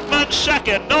 Bateman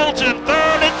second, Knowlton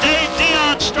third, and Dave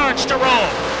Dion starts to roll.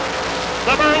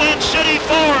 The Berlin City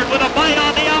Ford with a bite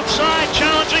on the outside,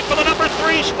 challenging for the number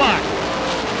 3 spot.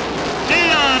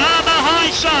 Dion on the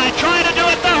high side, trying to do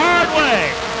it the hard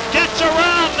way. Gets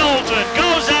around Knowlton,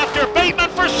 goes after Bateman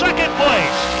for second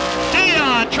place.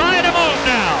 Dion trying to move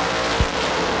now.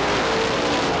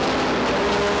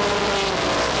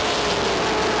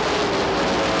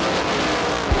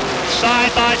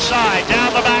 Side by side, down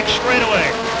the back straightaway.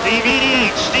 The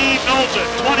 88, Steve Knowlton.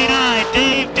 29,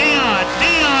 Dave Dion.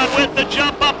 Dion with the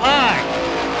jump up high.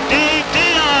 Dave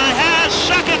Dion has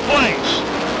second place.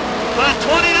 The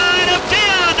 29 of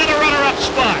Dion to the runner-up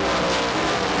spot.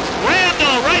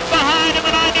 Randall right behind in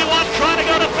the 91, trying to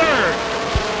go to third.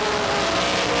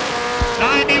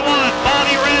 91,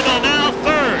 Bobby Randall now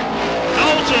third.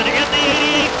 Knowlton in the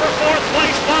 88 for fourth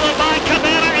place, followed by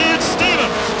Cabana and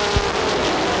Stevens.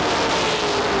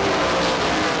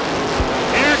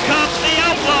 Here comes the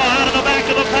outlaw out of the back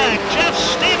of the pack. Jeff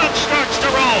Stevens starts to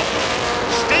roll.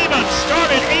 Stevens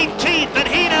started 18th, and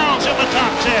he now's in the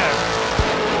top 10.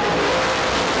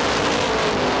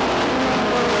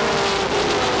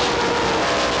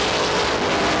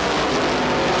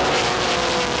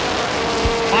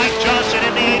 Mike Johnson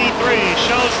in the 83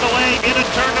 shows the way into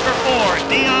turn number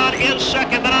 4. Dion is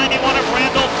second, the 91 of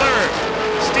Randall third.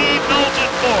 Steve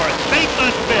Knowlton fourth.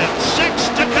 Bateman fifth. Sixth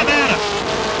to Cabana.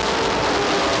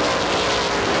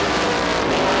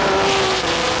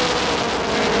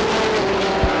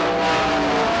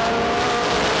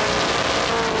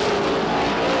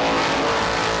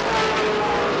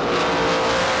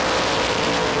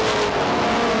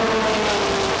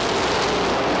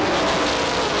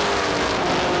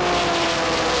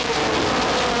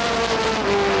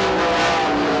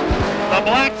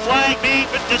 being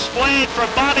displayed for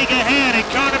Bobby Gahan in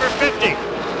car number 50.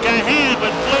 Gahan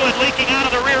with fluid leaking out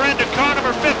of the rear end of car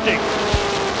number 50.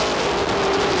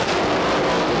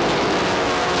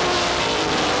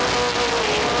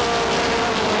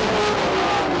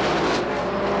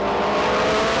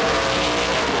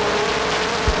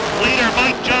 Leader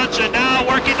Mike Johnson now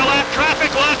working the lap. Traffic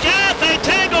lock. Yeah, they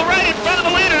tangle right in front of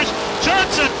the leaders.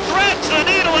 Johnson threads the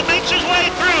needle and makes his way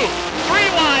through. 3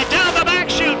 wide down the back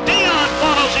chute. Dion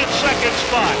follows in second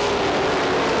spot.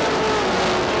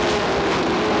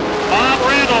 Bob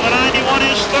Randall, the 91,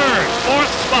 is third.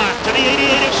 Fourth spot to the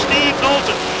 88 of Steve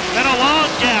Knowlton. Then a long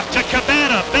gap to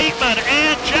Cabana, Bateman,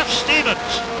 and Jeff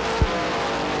Stevens.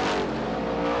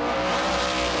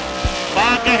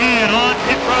 Bob Gahan on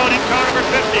pit road in car number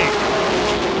 50.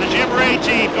 The Jim Ray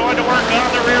team going to work on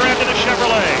the rear end of the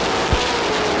Chevrolet.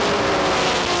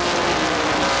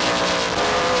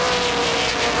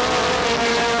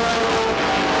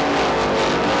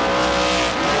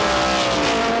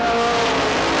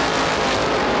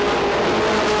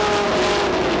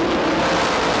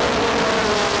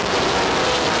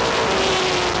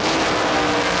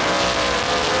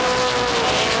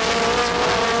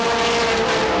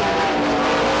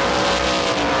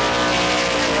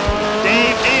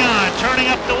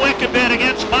 A bit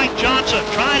against Mike Johnson,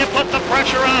 trying to put the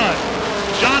pressure on.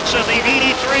 Johnson, the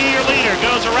 83-year leader,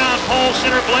 goes around pole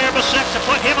sitter Blair Bissett to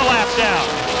put him a lap down.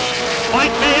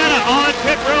 Mike Mayetta on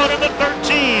pit road in the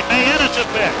 13. Mayetta to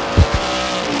pit.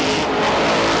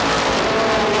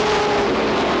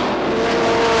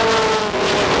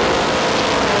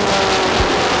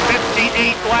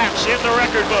 58 laps in the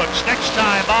record books. Next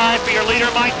time by for your leader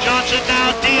Mike Johnson.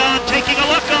 Now Dion taking a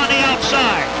look on the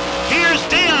outside. Here's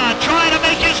Dion trying to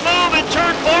make his move in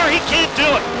turn 4. He can't do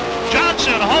it.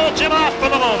 Johnson holds him off for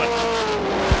the moment.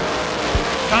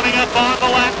 Coming up on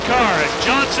the lap car,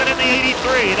 Johnson in the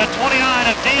 83, the 29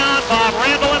 of Dion, Bob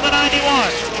Randall in the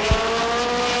 91.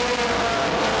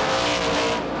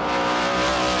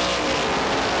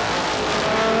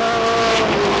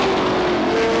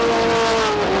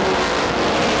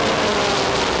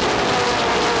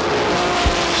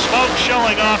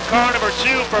 Showing off car number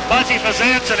 2 for Buzzy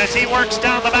Bazanson as he works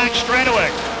down the back straightaway.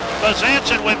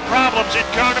 Bazanson with problems in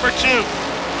car number 2.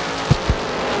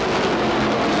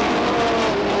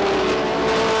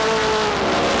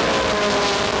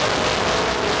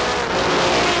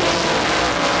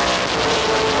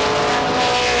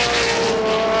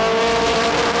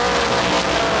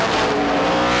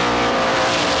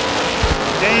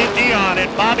 Dave Dion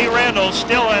and Bobby Randall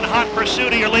still in hot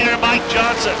pursuit of your leader Mike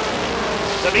Johnson.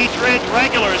 The Beech Ridge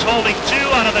regulars holding 2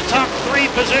 out of the top 3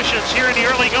 positions here in the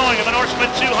early going of the Norseman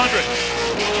 200.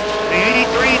 The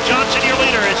 83 Johnson, your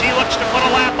leader, as he looks to put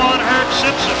a lap on Herb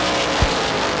Simpson.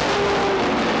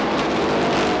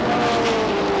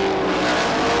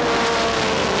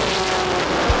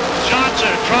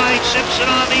 Johnson trying Simpson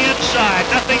on the inside.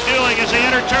 Nothing doing as they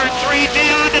enter turn 3.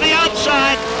 Dion to the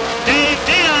outside. Dave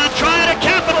Dion trying to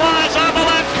capitalize on the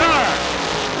lap car.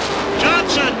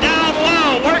 Johnson down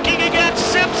low, working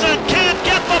against Simpson, can't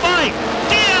get the bite.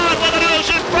 Dion with a nose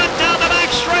in front down the back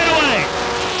straightaway.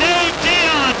 Dave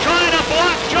Dion trying to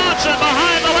block Johnson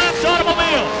behind the left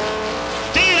automobile.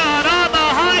 Dion on the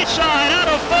high side, out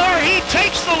of 4, he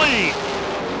takes the lead.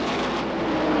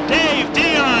 Dave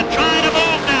Dion trying to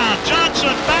move now.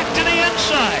 Johnson back to the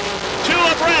inside. 2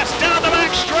 abreast down the back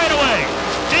straightaway.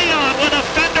 Dion with a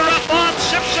fender up on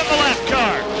Simpson, the left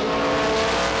car.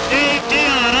 Dave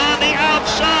Dion on the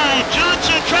outside.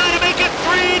 Johnson trying to make it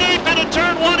 3 deep into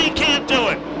turn 1. He can't do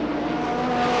it.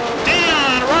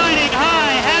 Dion riding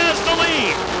high has the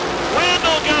lead.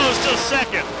 Randall goes to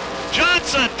second.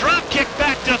 Johnson drop kick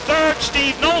back to third.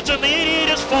 Steve Knowlton, the 88,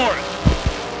 is fourth.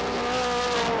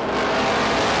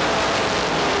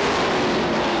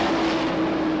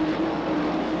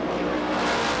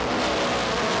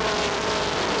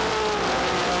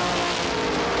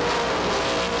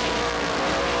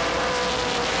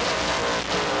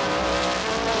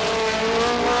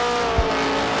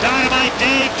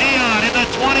 Dave Dion in the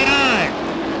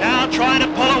 29. Now trying to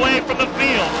pull away from the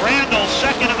field. Randall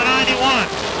second in the 91.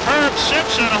 Herb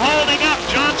Simpson holding up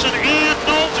Johnson and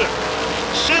Knowlton.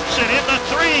 Simpson in the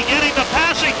 3 getting the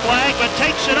passing flag but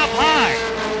takes it up high.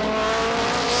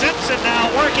 Simpson now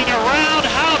working around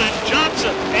Howden,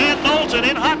 Johnson, and Knowlton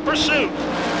in hot pursuit.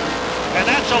 And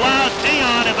that's allowed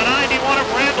Dion in the 91 of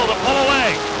Randall to pull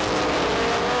away.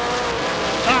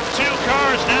 Top 2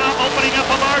 cars now opening up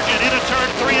a margin into turn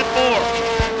 3 and 4.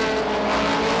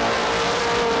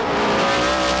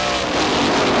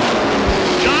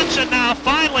 Johnson now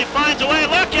finally finds a way.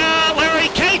 Look out! Larry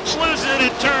Cates loses it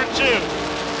in turn 2.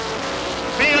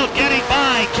 Field getting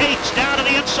by. Cates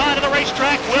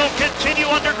racetrack will continue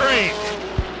under green.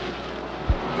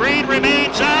 Green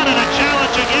remains out, and a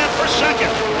challenge again for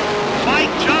second.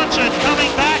 Mike Johnson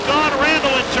coming back on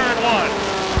Randall in turn 1.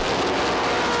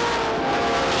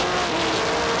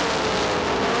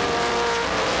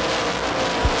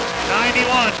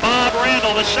 91, Bob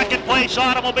Randall, the second place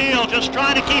automobile, just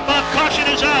trying to keep up. Caution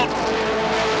is out.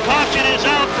 Caution is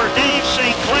out for Dave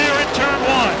St. Clair in turn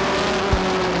 1.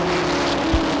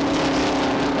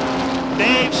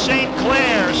 Dave St.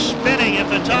 Clair spinning at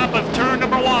the top of turn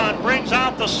number 1 brings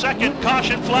out the second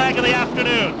caution flag of the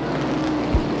afternoon.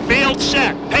 Field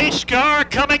set, pace car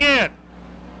coming in.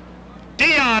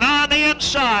 Dion on the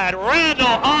inside, Randall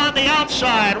on the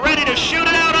outside, ready to shoot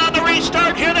it out on the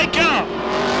restart. Here they come.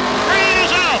 Green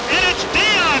is out, and it's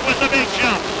Dion with the big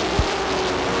jump.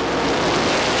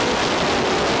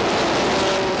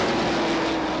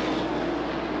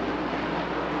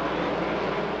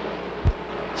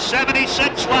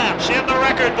 .76 laps in the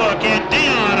record book, and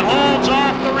Dion holds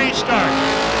off the restart.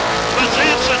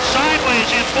 Bezanson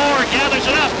sideways in 4, gathers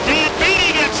it up. Dan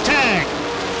Beatty gets tagged.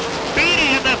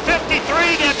 Beatty in the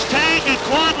 53 gets tagged, and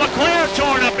Claude Leclerc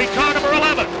torn up in car number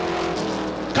 11.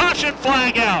 Caution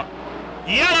flag out.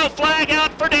 Yellow flag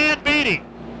out for Dan Beatty.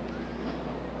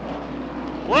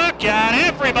 Look at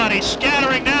everybody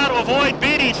scattering now to avoid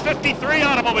Beatty's 53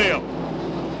 automobile.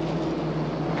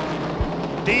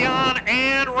 Dion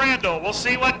and Randall. We'll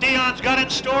see what Dion's got in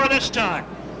store this time.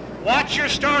 Watch your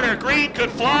starter. Green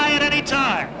could fly at any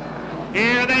time.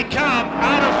 Here they come.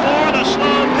 Out of 4, the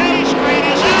slow pace. Green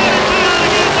is out, and Dion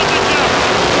again with the jump.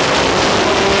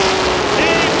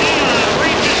 Dave Dion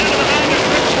reaches into the bag of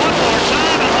tricks one more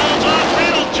time and holds off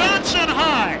Randall. Johnson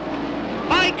high.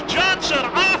 Mike Johnson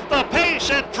off the pace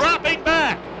and dropping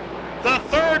back. The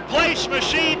third place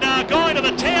machine now going to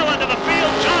the tail end of the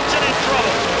field. Johnson in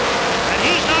trouble.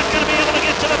 He's not going to be able to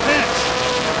get to the pits.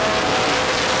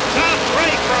 Tough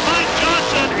break for Mike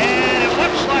Johnson, and it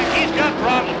looks like he's got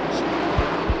problems.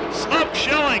 Smoke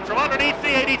showing from underneath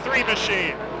the 83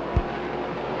 machine.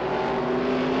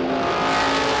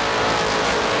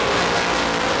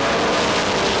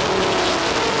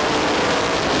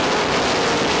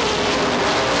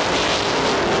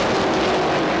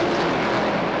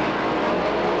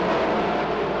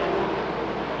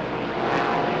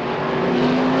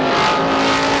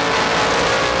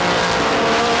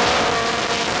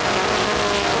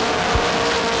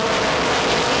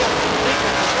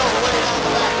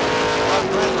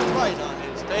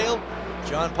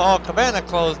 Paul Cabana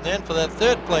closing in for that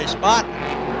third place spot.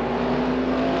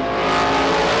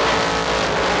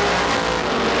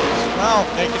 Ralph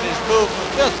making his move for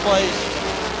fifth place.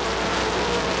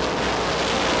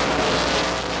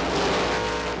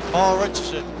 Paul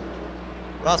Richardson,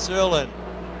 Russ Erlin,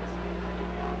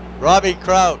 Robbie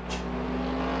Crouch,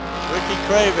 Ricky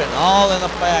Craven, all in the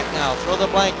back now. Throw the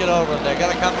blanket over it. They're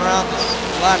going to come around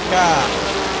this black car.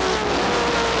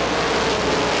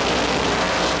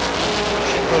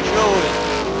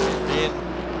 Being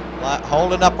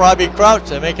holding up Robbie Crouch.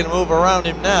 They're making a move around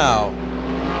him now.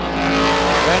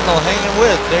 Randall hanging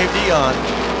with Dave Dion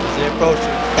as they approach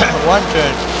one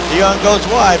turn. Dion goes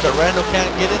wide, but Randall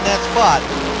can't get in that spot.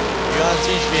 Dion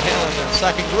seems to be handling the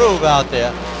second groove out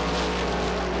there.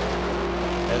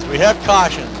 As we have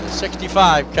caution, the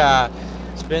 65 car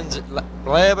spins,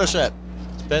 Blair Bissett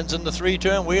spins in the 3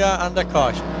 turn. We are under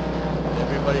caution.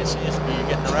 Everybody seems to be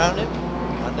getting around him.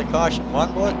 Under caution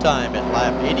one more time at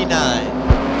lap 89.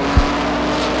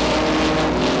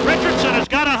 Richardson has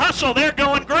got to hustle. They're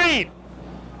going green.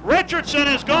 Richardson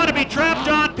is going to be trapped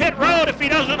on pit road if he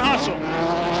doesn't hustle.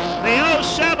 The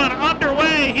 07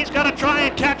 underway. He's got to try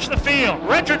and catch the field.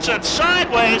 Richardson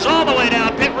sideways all the way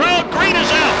down pit road. Green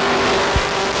is out.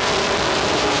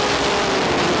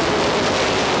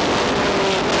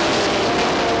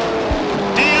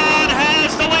 Dion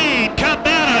has the lead.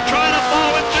 Cabana trying to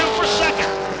follow him through for second.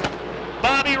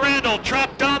 Bobby Randall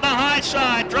trapped on the high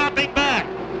side, dropping back.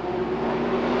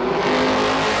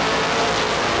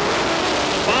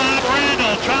 Bob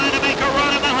Randall trying to make a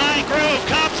run in the high groove,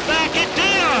 comes back at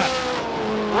Dion.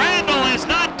 Randall is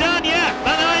not done yet.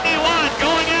 The 91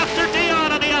 going after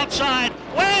Dion on the outside.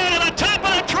 Way to the top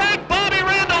of the track, Bobby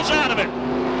Randall's out of it.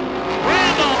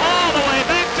 Randall all the way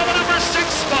back to the number 6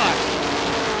 spot.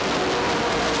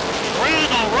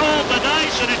 Randall rolled the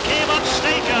dice and it came up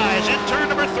snake eyes in turn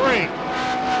number 3.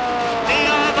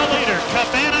 Dion the leader,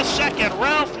 Cabana second,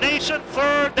 Ralph Nason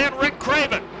third, then Rick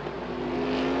Craven.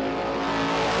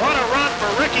 What a run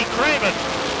for Ricky Craven.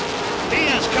 He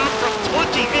has come from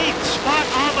 28th spot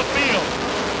on the field.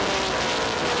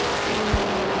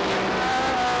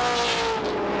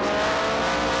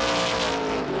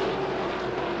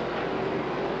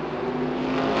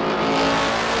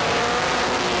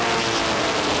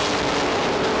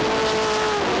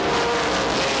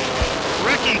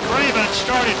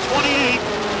 started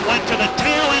 28th, went to the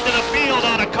tail end of the field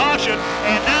on a caution,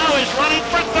 and now is running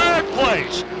for third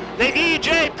place. The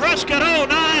E.J. Prescott 09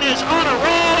 is on a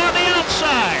roll on the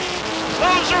outside.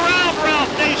 Goes around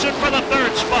Ralph Nason for the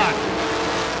third spot.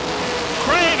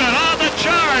 Craven on the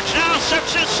charge, now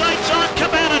sets his sights on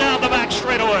Cabana down the back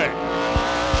straightaway.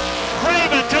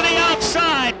 Craven to the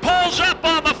outside, pulls up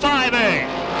on the 5A.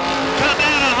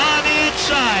 Cabana on the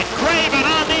inside, Craven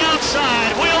on the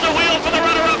outside, wheel to wheel for the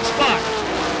runner-up spot.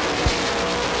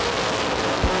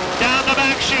 Down the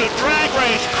back chute, drag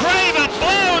race, Craven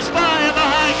blows by in the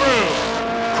high groove.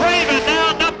 Craven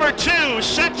now number 2,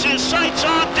 sets his sights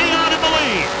on Dion in the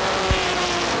lead.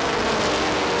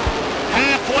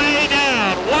 Halfway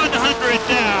down, 100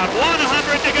 down,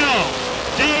 100 to go.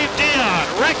 Dave Dion,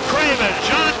 Rick Craven,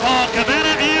 Jean-Paul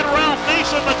Cabana, and Ralph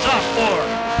Nason, the top 4.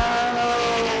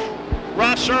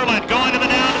 Russ Erlin going to the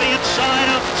down to the inside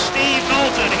of Steve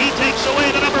Knowlton. He takes away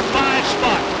the number 5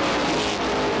 spot.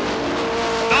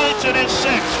 Knowlton is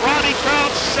 6th, Ronnie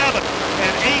Crouch 7th,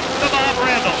 and 8th to Bob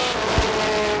Randall.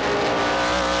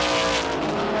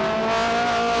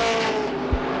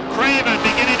 Craven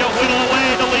beginning to whittle away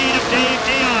the lead of Dave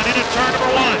Dion into turn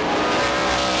number 1.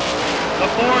 The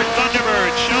Ford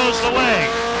Thunderbird shows the way.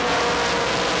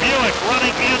 Buick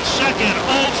running in 2nd,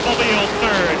 Oldsmobile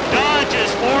 3rd, Dodge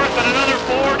is 4th, and another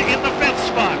Ford in the 5th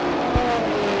spot.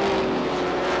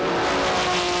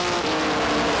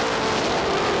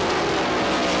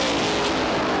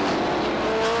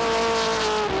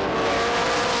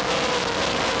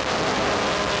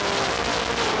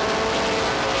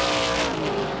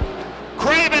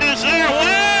 Craven is there.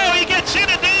 Whoa, he gets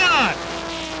into Dion.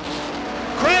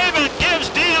 Craven gives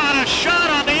Dion a shot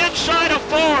on the inside of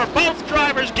 4. Both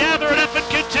drivers gather it up and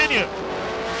continue.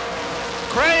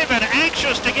 Craven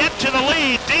anxious to get to the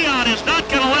lead. Dion is not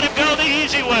going to let him go the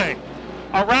easy way.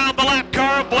 Around the lap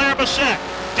car of Blair Bissett.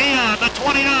 Dion, the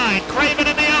 29. Craven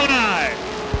in the 09.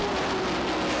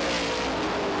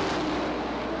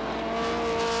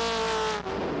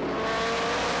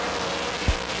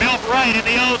 Milt Wright in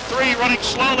the 03, running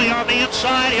slowly on the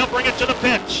inside. He'll bring it to the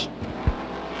pits.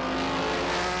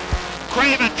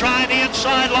 Craven trying the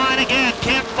inside line again.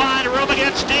 Can't find room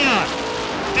against Dion.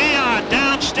 Dion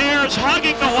downstairs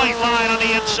hugging the white line on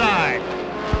the inside.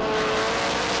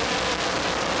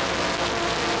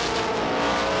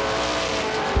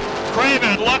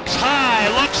 Craven looks high,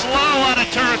 looks low on a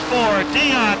turn 4.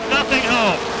 Dion, nothing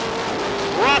home.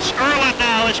 Russ Erlin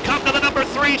now has come to the number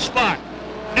 3 spot.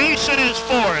 Nason is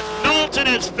 4th, Knowlton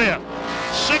is 5th.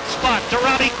 6th spot to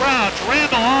Robbie Crouch,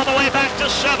 Randall all the way back to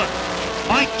 7th.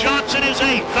 Mike Johnson is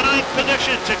 8th, the 9th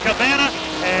position to Cabana,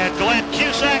 and Glenn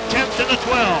Cusack 10th to the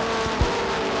 12.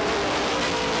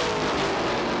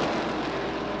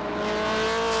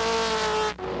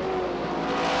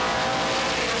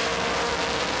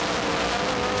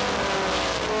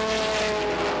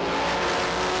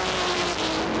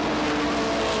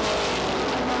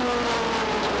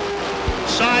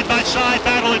 Side-by-side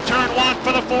battle in turn 1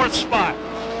 for the 4th spot.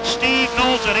 Steve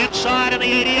Knowlton inside in the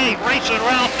 88, racing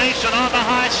Ralph Nason on the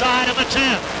high side of the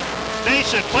 10.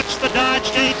 Nason puts the Dodge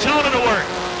Daytona to work.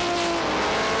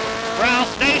 Ralph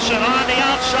Nason on the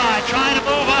outside, trying to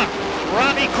move up.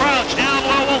 Robbie Crouch down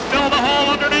low will fill the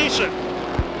hole under Nason.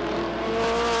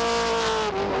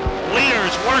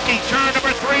 Leaders working turn number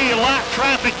 3, lap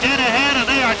traffic dead ahead, and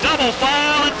they are double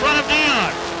file in front of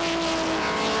Dion.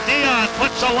 Dion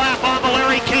puts a lap on the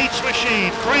Larry Cates machine.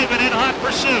 Craven in hot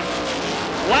pursuit.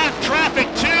 Lap traffic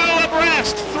 2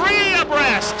 abreast, 3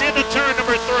 abreast into turn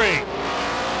number 3.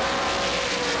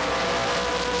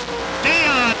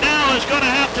 Dion now is going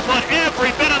to have to put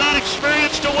every bit of that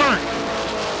experience to work.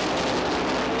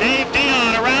 Dave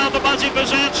Dion around the Buzzy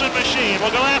Bazanson machine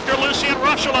will go after Lucien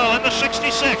Rochelot in the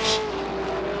 66.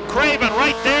 Craven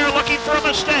right there looking for a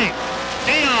mistake.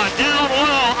 Dion down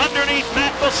low underneath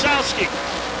Matt Bosowski.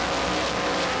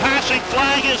 Passing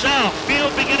flag is out.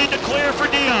 Field beginning to clear for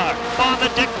Dion on the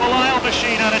Dick Belisle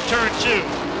machine out of turn 2.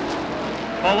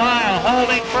 Belisle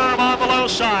holding firm on the low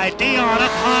side. Dion up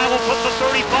high will put the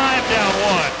 35 down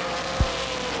 1.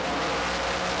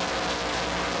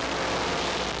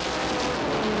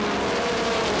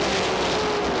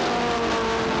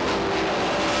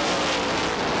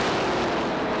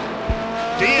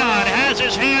 Dion has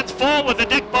his hands full with the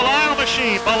Dick Belisle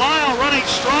machine. Belisle running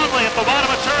strongly at the bottom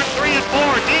of turn 3 and 4.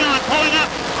 Dion pulling up.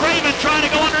 Craven trying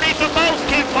to go underneath them both.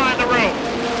 Can't find the room.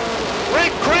 Rick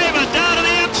Craven down to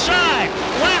the inside.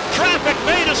 Lap traffic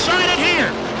may decide it here.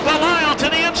 Belisle to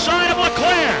the inside of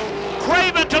Leclerc.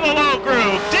 Craven to the low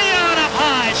groove. Dion up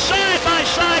high. Side by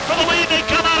side for the lead. They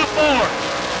come out of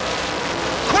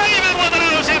 4. Craven with the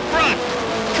nose in front.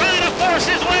 Trying to force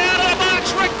his way out of the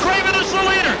box. Rick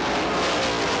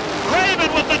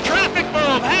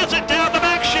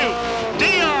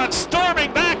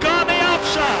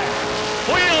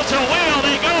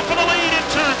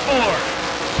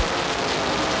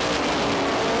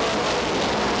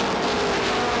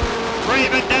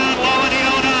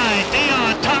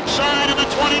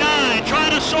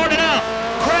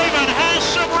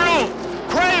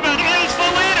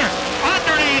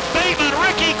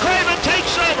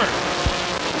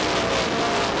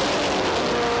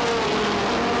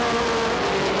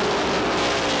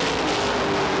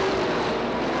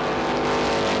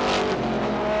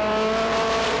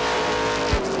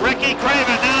Ricky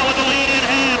Craven now with the lead in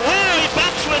hand. Well, he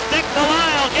bumps with Dick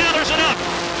Delisle, gathers it up.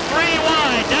 3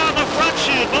 wide, down the front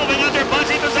chute, moving under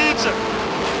Buzzy Bezanson.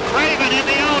 Craven in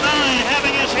the 09,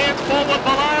 having his hands full with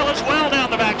Delisle as well down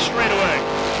the back straightaway.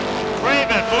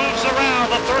 Craven moves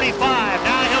around the 35.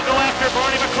 Now he'll go after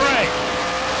Barney McRae.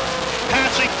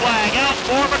 Passing flag out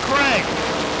for McRae.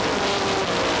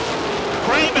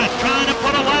 Craven trying to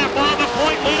put a lap on the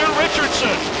point leader,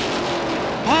 Richardson.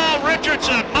 Paul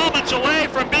Richardson moments away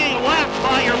from being lapped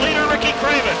by your leader, Ricky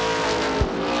Craven.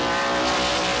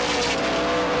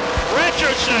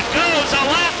 Richardson goes a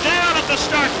lap down at the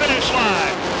start-finish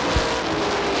line.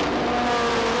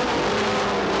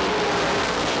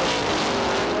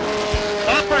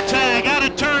 Upper tag out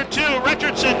of turn 2.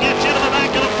 Richardson gets into the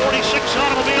back of the 46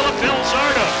 automobile of Bill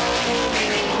Zarda.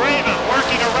 Craven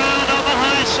working around on the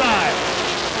high side.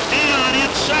 Dion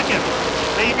in second.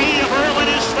 The E of Erlin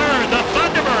is third. The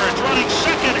Thunderbirds running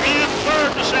second and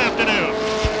third this afternoon.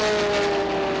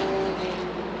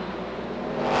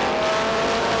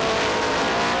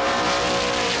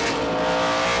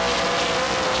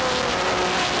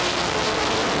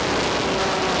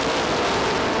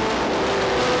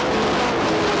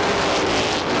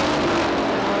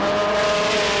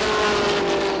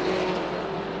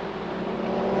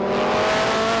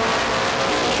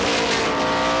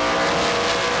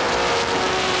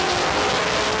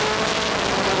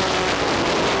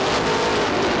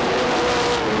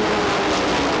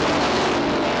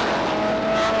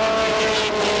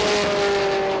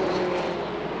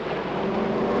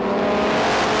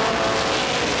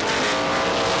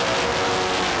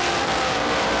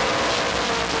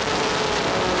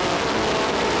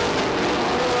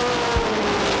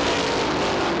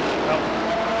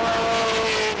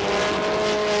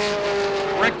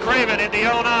 In the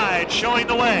 09, showing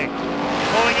the way.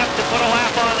 Going up to put a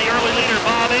lap on the early leader,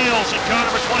 Bob Ailes, in car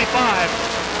number 25.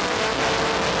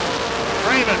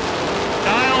 Craven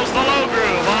dials the low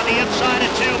groove on the inside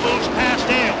of 2, moves past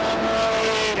Ailes.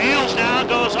 Ailes now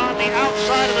goes on the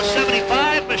outside of the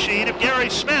 75 machine of Gary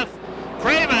Smith.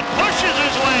 Craven pushes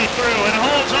his way through and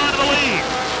holds on to the lead.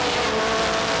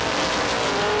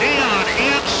 Dion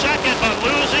in second, but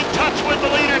losing touch with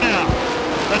the leader now.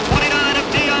 The 29 of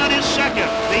Dion is second.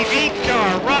 The 8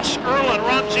 car, Russ Erlin,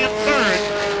 runs in third.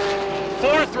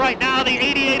 Fourth right now, the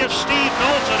 88 of Steve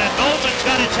Knowlton, and Knowlton's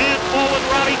got his hand full with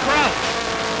Robbie Crouch.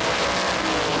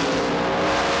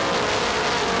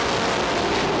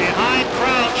 Behind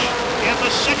Crouch, in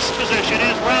the 6th position,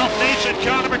 is Ralph Mason,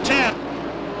 car number 10.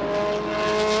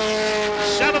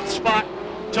 7th spot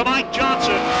to Mike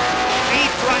Johnson.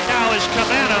 8th right now is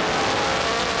Cabana.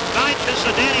 9th is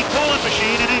the Danny Pullen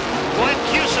machine, and Glenn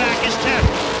Cusack is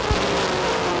 10th.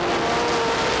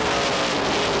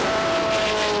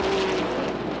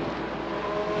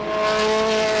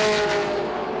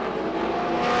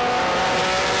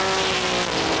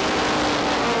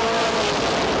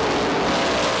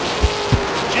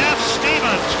 Jeff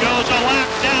Stevens goes a lap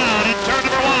down in turn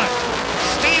number 1.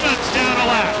 Stevens down a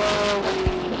lap.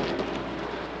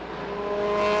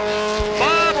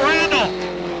 Bob Randall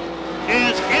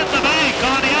is in the bank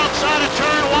on the outside of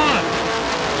turn 1.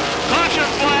 Caution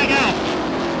flag out.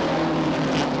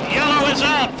 Yellow is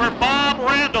out for Bob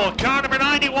Randall, car number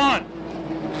 91.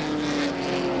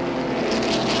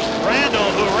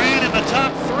 Randall, who ran in the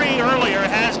top 3 earlier,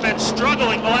 has been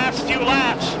struggling the last few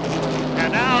laps.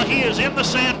 And now he is in the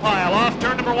sand pile off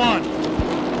turn number 1.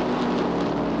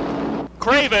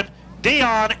 Craven,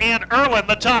 Dion, and Erwin,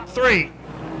 the top 3.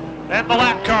 Then the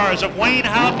lap cars of Wayne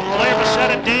Houghton, Blair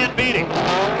Bissett, and Dan Beating.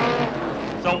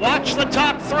 So watch the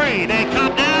top 3. They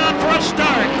come down for a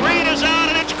start. Green is out,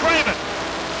 and it's Craven.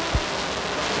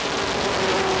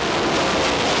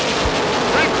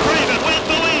 Rick Craven with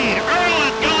the lead.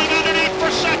 Erwin going underneath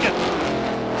for second.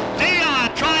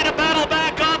 Dion trying to battle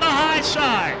back on the high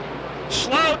side.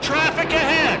 Slow traffic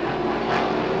ahead.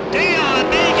 Dion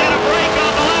may get a break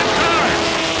on the lap cars.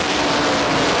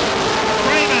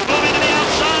 Craven moving to the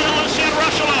outside of Lucien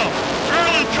Rushelo.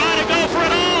 Erwin trying to go for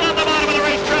it all on the bottom of the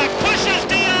racetrack. Pushes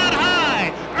Dion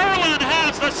high. Erwin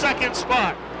has the second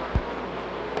spot.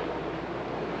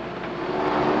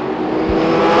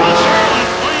 Russ Erwin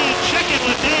playing chicken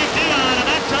with Dave Dion, and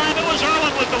that time it was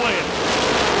Erwin with the win.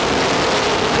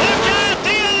 Look out,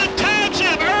 Dion tags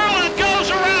him. Erwin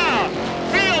goes around.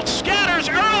 Field scatters.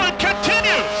 Erwin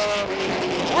continues.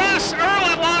 Russ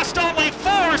Erwin lost only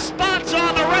 4 spots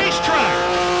on the racetrack.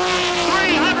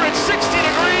 360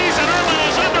 degrees, and Erwin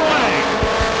is underway.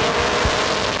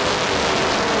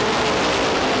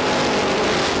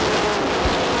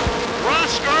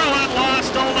 Russ Erwin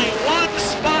lost only 1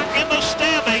 spot in the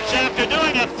standings after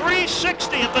doing a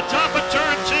 360 at the top of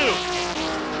turn 2.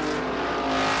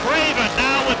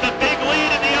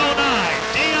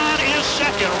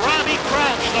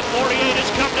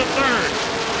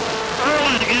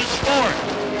 is fourth.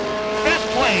 Fifth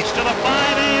place to the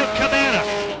 5A of Cabana.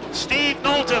 Steve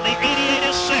Knowlton, the 88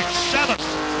 is sixth. Seventh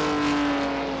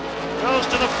goes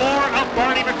to the 4 of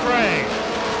Barney McRae.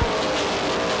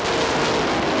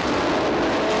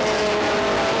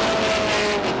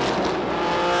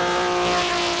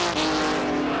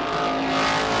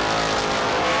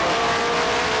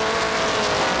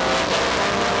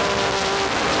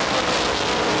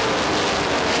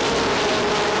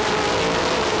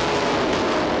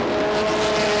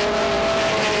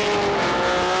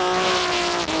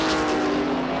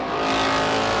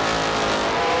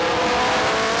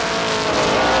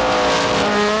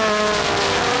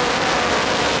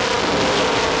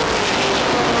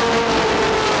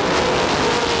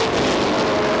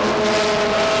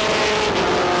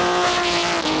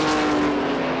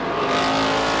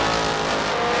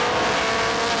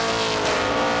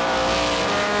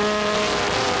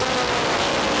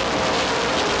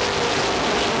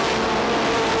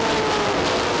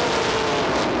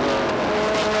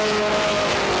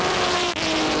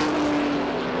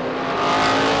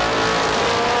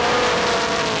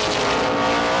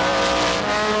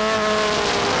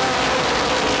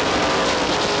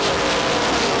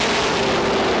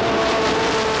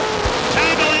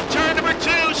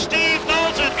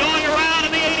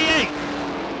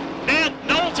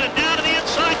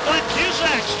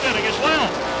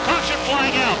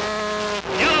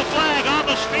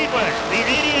 Speedway, the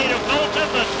 88 of Knowlton,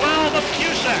 the 12 of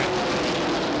Cusack.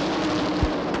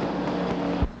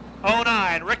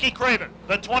 09, Ricky Craven,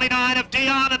 the 29 of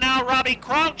Dion, and now Robbie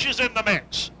Crouch is in the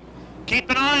mix. Keep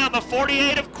an eye on the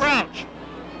 48 of Crouch.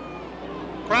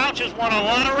 Crouch has won a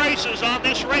lot of races on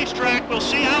this racetrack. We'll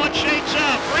see how it shakes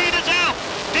out. Green is out.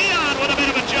 Dion with a bit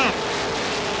of a jump.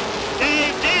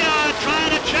 Dave Dion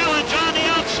trying to challenge on the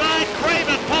outside.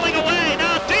 Craven pulling away.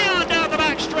 Now Dion down the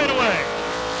back straightaway.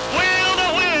 Wheel to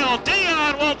wheel.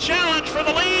 Dion will challenge for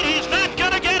the lead. He's not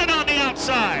going to get it on the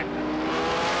outside.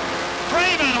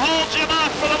 Craven holds him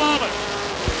off for the moment.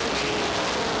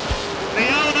 The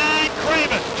 09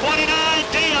 Craven, 29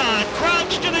 Dion.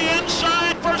 Crouch to the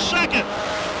inside for second.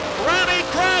 Robbie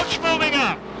Crouch moving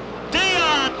up.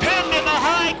 Dion pinned in the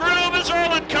high groove as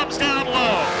Erlin comes down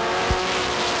low.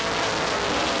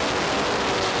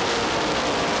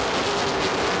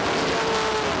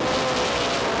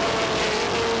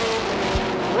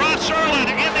 Ross Erlin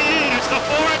in the 8 as the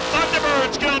Ford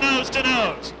Thunderbirds go nose to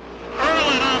nose.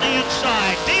 Erlin on the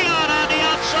inside, Dion on the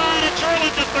outside, it's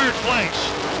Erlin to third place.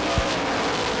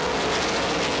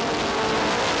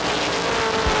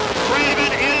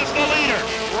 Craven is the leader.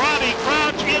 Robbie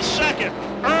Crouch is second.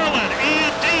 Erlin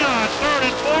and Dion third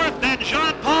and fourth, then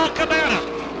Jean-Paul Cabana.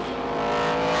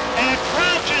 And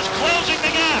Crouch is closing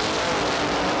the gap.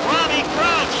 Robbie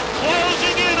Crouch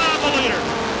closing in on the leader.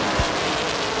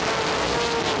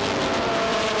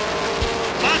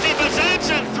 Monty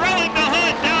Bezanson throwing the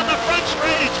hood down the front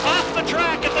straight. It's off the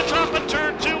track at the top of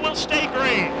turn 2, will stay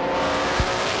green.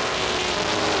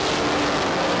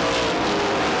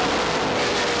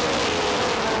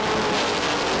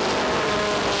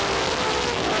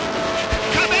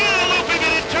 Cabana looping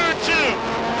it in turn 2.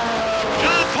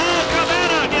 Jean-Paul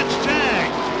Cabana gets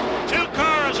tagged. 2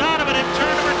 cars out of it in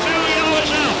turn number 2. Yellow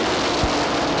is out.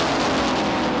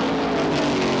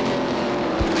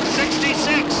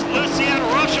 66, Lucien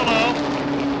Rochelot,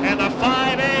 and the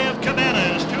 5A of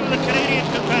Cabanas. 2 of the Canadian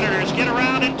competitors get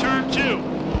around in turn 2.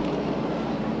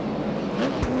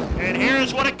 And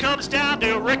here's what it comes down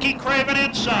to. Ricky Craven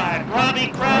inside,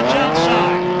 Robbie Crouch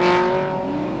outside.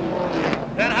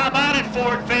 Then how about it,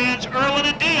 Ford fans? Erlin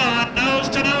and Dion nose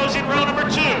to nose in row number 2.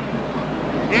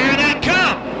 Here they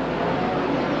come.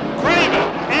 Craven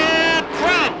and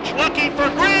Crouch looking for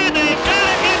green. They've got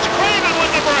it. It's Craven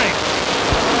with the break.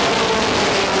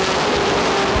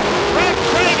 Rick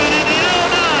Craven in the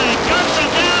 09 comes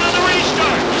him down on the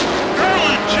restart.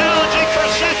 Erlin challenging for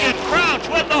second. Crouch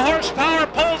with the horsepower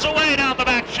pulls away down the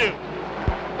back chute.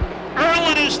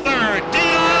 Erlin is third.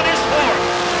 Dion is fourth.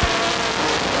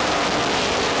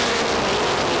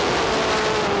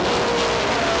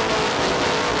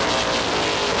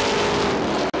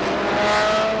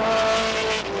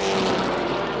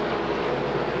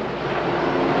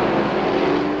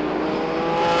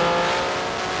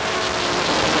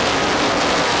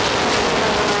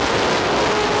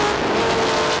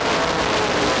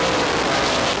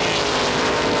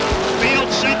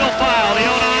 Single file, the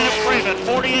 09 of Craven,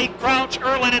 48 Crouch,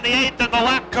 Erlin in the 8th, and the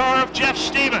lap car of Jeff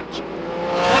Stevens. 29,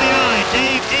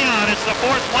 Dave Dion is the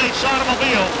 4th place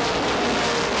automobile,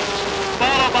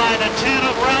 followed by the 10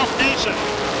 of Ralph Nason,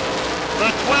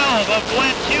 the 12 of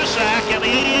Glenn Cusack, and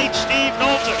the 88 Steve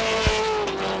Knowlton.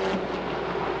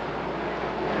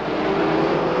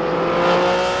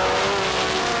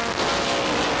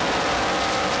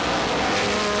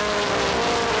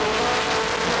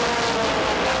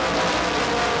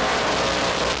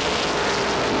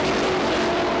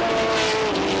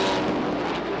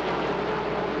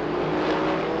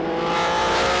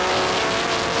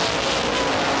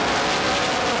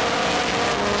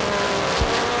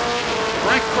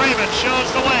 Craven shows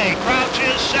the way. Crouch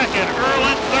is second.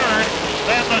 Erlin third.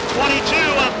 Then the 22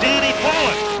 of Danny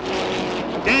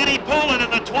Pullen. Danny Pullen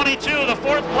in the 22, the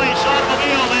fourth place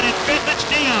automobile. Then in fifth, it's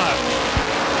Dion.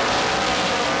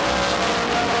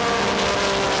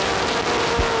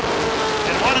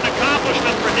 And what an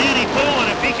accomplishment for Danny Pullen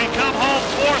if he can come home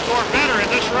fourth or better in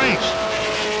this race.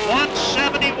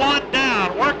 171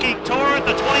 down, working toward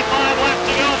the 25 left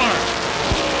to go mark.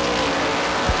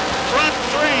 Front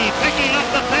three picking up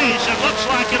the pace. It looks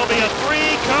like it'll be a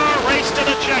three-car race to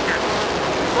the checker.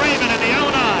 Craven in the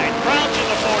 09, Crouch in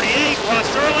the 48,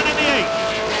 Russ Erlin in the 8.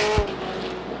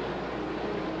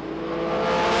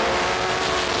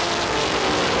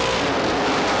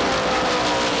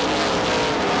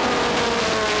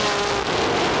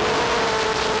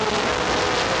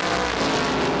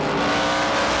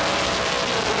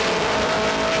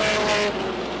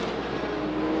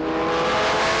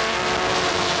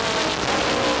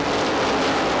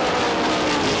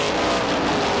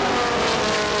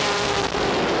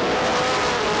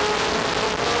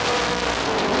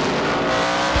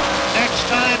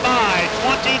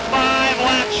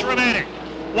 Remaining.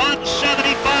 175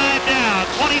 down,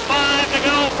 25 to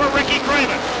go for Ricky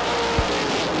Craven.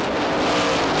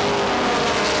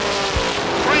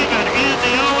 Craven in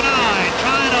the 09,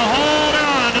 trying to hold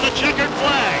on to the checkered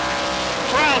flag.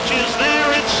 Crouch is there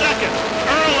in second.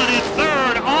 Erlin in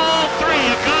third. All three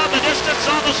have gone the distance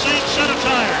on the same set of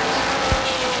tires.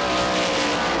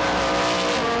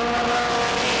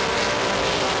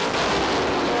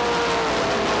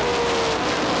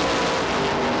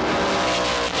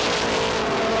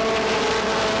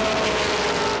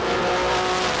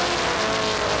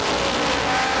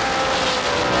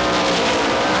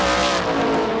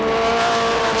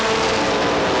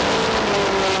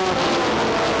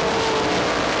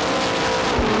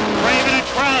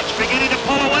 Beginning to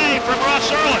pull away from Russ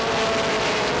Erlin.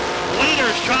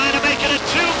 Leaders trying to make it a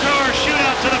two-car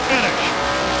shootout to the finish.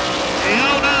 The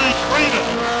 09 Craven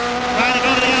trying to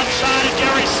go to the outside of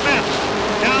Gary Smith.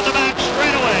 Down the back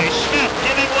straightaway. Smith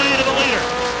giving way to the leader.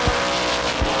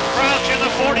 Crouch in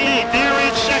the 48. There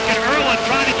in second. Erlin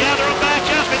trying to gather him back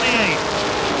up in the 8.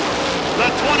 The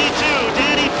 22,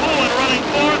 Danny Pullen running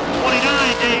fourth.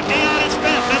 29, Dave Dion is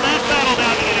fifth. And that battle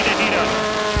now beginning to heat up.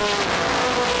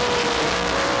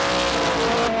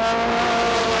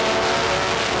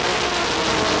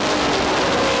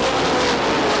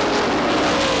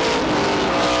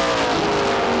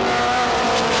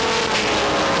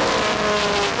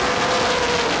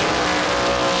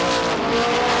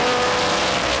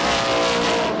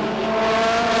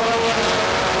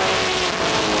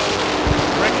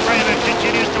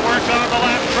 On the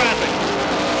lap traffic.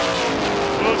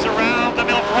 Moves around the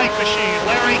milk brake machine.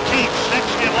 Larry Keats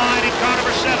next in line in car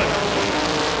number 7.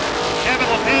 Kevin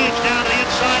LePage down to the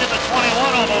inside of the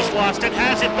 21, almost lost it,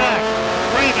 has it back.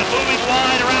 Craven moving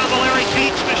wide around the Larry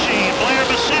Keats machine. Blair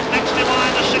Bassett next in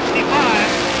line, the 65.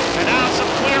 And now some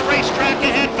clear racetrack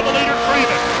ahead for the leader,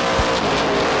 Craven.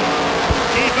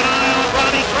 Keep an eye on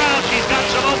Robbie Crouch. He's got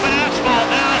some open asphalt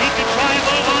now. He can try and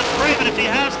move on Craven if he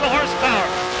has the horsepower.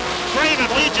 Craven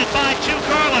leads it by 2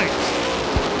 car lengths.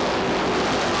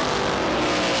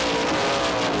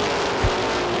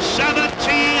 17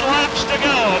 laps to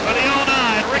go for the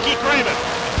 09, Ricky Craven.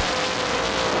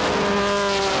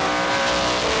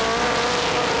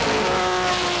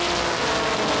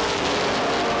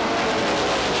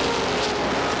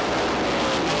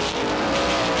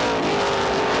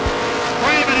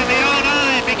 Craven in the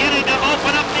 09 beginning to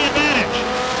open up the advantage.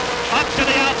 Up to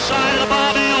the outside of the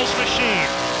Bob Ailes machine.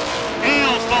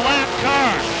 Ailes, the lap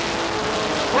car.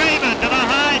 Craven to the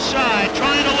high side,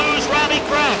 trying to lose Robbie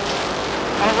Crouch.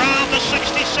 Around the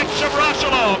 66 of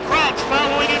Russell. Crouch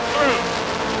following him through.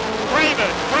 Craven,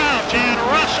 Crouch, and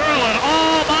Russ Erlin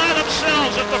all by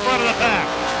themselves at the front of the pack.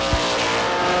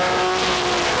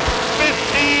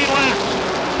 15 laps.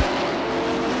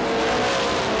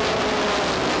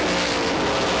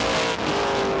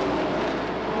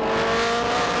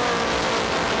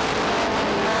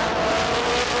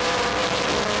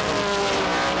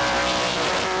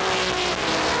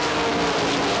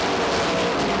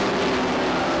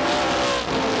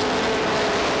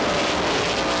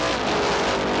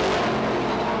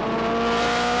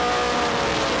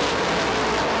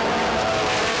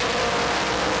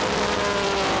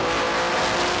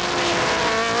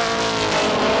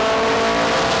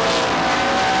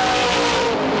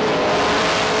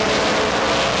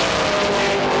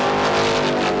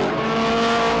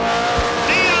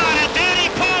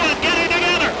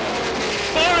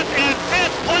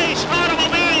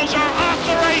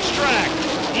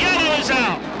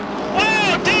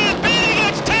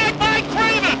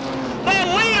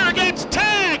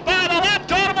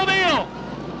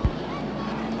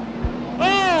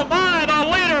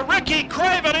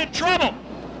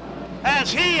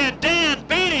 He and Dan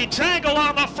Beatty tangle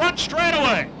on the front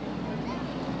straightaway.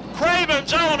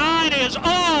 Craven's 09 is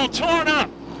all torn up.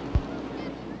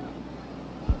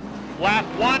 Lap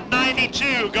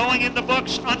 192 going in the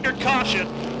books under caution.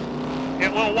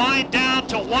 It will wind down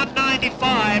to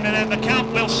 195 and then the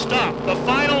count will stop. The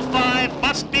final 5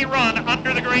 must be run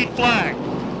under the green flag.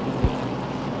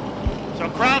 So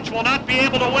Crouch will not be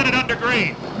able to win it under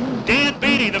green. Dan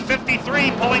Beatty, the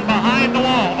 53, pulling behind the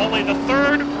wall. Only the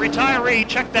 3rd retiree,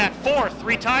 check that, 4th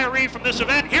retiree from this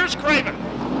event. Here's Craven.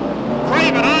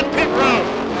 Craven on pit road.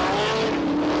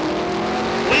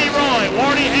 Leroy,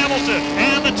 Wardy Hamilton,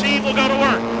 and the team will go to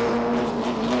work.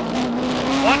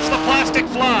 Watch the plastic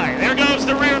fly. There goes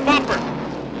the rear bumper.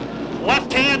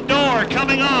 Left-hand door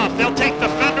coming off. They'll take the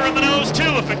fender in the nose too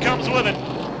if it comes with it.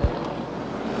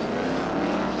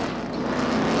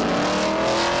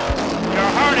 Your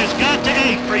heart has got to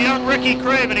ache for young Ricky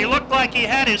Craven. He looked like he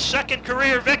had his 2nd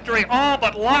career victory all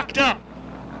but locked up.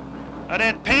 And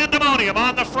then pandemonium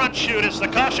on the front chute as the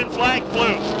caution flag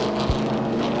flew.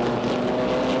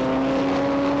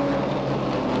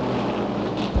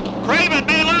 Craven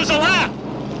may lose a lap.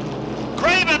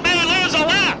 Craven may lose a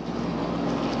lap.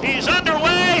 He's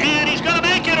underway and he's going to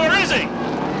make it, or is he?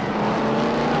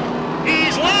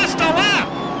 He's lost a lap.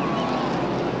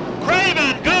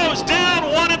 Craven goes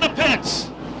down 1 in the pits.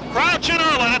 Crouch and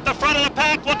Erlin at the front of the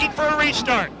pack looking for a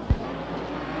restart.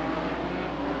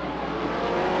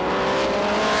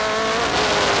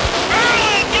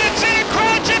 Erlin gets in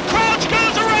Crouch and Crouch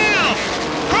goes around.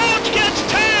 Crouch gets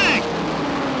tagged.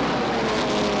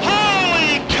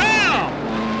 Holy cow!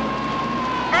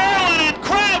 Erlin and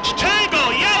Crouch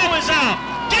tangle. Yellow is out.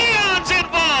 Dion's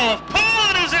involved.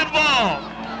 Pullen is involved.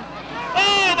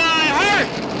 Oh, my heart!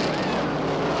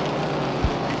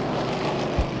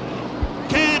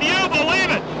 Can you believe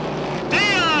it?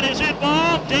 Dion is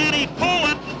involved. Danny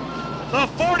Pullen, the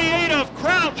 48 of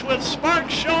Crouch with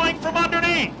sparks showing from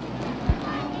underneath.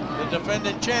 The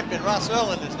defending champion, Ross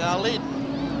Erlin, is now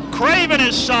leading. Craven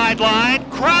is sidelined.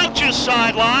 Crouch is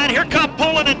sidelined. Here come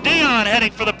Pullen and Dion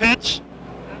heading for the pits.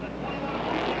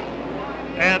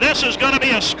 And this is going to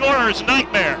be a scorer's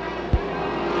nightmare.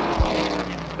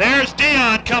 There's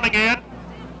Dion coming in.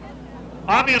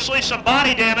 Obviously some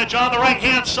body damage on the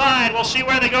right-hand side. We'll see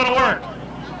where they go to work.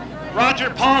 Roger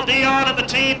Paul Dion and the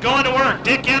team going to work.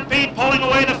 Dick Empey pulling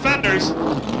away the fenders.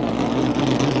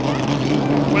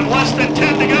 With less than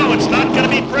 10 to go, it's not going to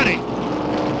be pretty.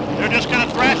 They're just going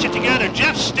to thrash it together.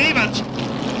 Jeff Stevens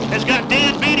has got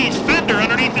Dan Beatty's fender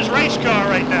underneath his race car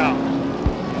right now.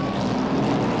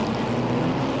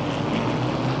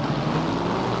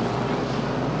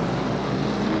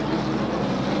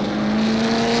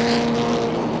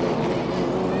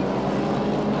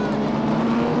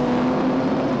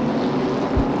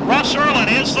 Russ Erlin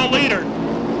is the leader.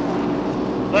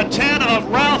 The 10 of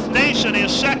Ralph Nason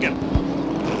is second.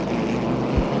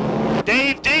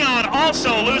 Dave Dion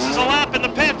also loses a lap in the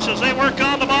pits as they work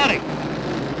on the body.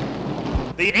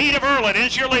 The 8 of Erlin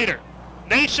is your leader.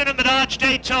 Nason in the Dodge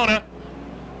Daytona.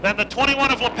 Then the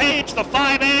 21 of LePage, the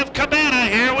 5A of Cabana.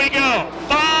 Here we go.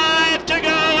 5 to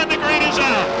go and the green is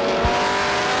out.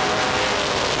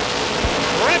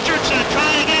 Richardson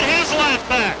trying to get his lap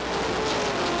back.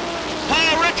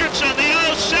 Paul Richardson,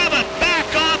 the 07, back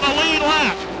on the lead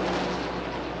lap.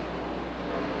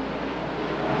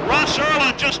 Russ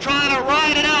Erlin just trying to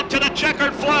ride it out to the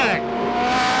checkered flag.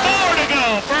 4 to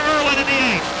go for Erlin in the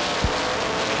 8th.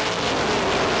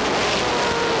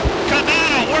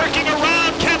 Cabana working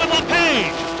around Kevin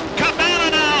LePage. Cabana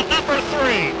now number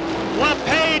 3.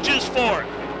 LePage is 4th.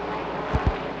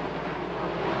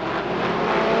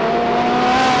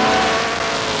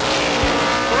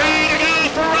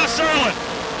 Erlin.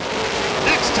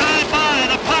 Next time by,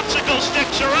 the popsicle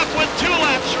sticks are up with 2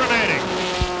 laps remaining.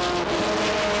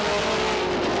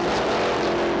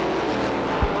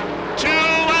 2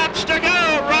 laps to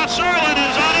go. Russ Erlin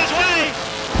is on his way.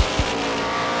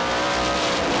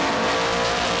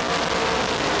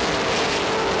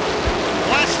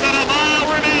 Less than a mile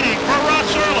remaining for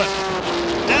Russ Erlin.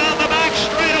 Down the back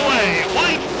straightaway.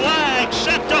 White flag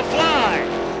set to fly.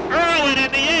 Erlin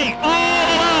in the 8, all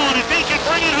alone if he can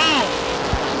bring it home.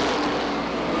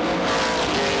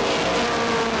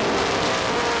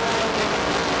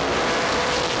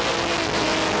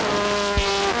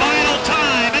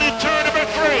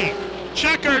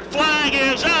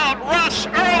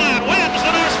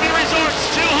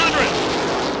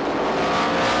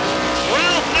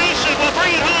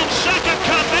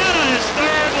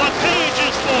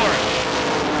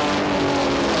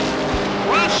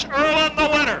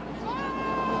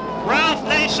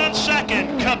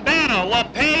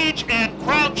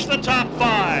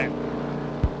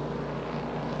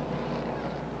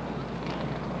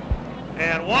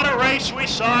 And what a race we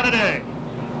saw today.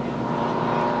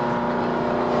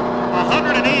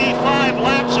 185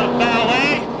 laps of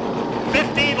ballet,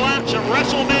 15 laps of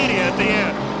WrestleMania at the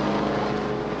end.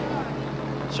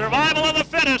 Survival of the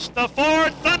fittest, the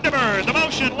Ford Thunderbird, the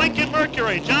Motion Lincoln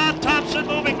Mercury, John Thompson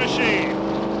Moving Machine,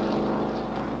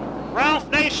 Ralph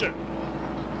Nason.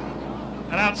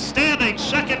 An outstanding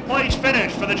second place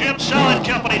finish for the Jim Salad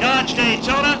Company Dodge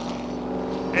Daytona.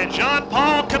 And John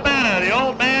Paul Cabana, the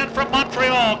old man from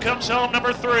Montreal, comes home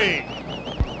number 3.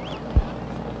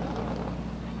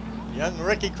 Young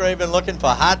Ricky Craven looking for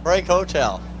Heartbreak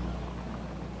Hotel.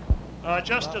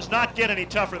 Just does not get any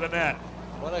tougher than that.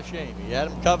 What a shame. He had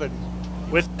him covered.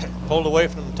 With pulled away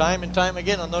from him time and time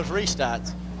again on those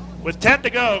restarts. With 10 to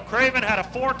go, Craven had a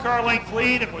 4-car length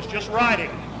lead and was just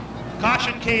riding.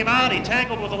 Caution came out, he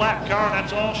tangled with the lap car, and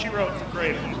that's all she wrote for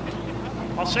Craven.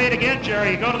 I'll say it again,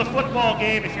 Jerry, you go to the football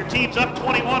game, if your team's up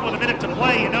 21 with a minute to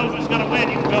play, you know who's going to win,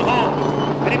 you can go home.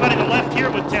 Anybody that left here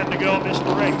with 10 to go missed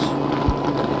the race.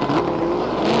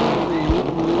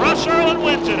 Russ Erlin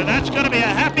wins it, and that's going to be a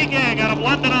happy gang out of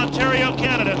London, Ontario,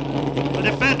 Canada. The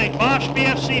defending Bosch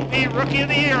BFCP Rookie of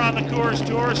the Year on the Coors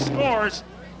Tour scores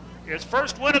his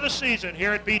first win of the season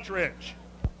here at Beech Ridge.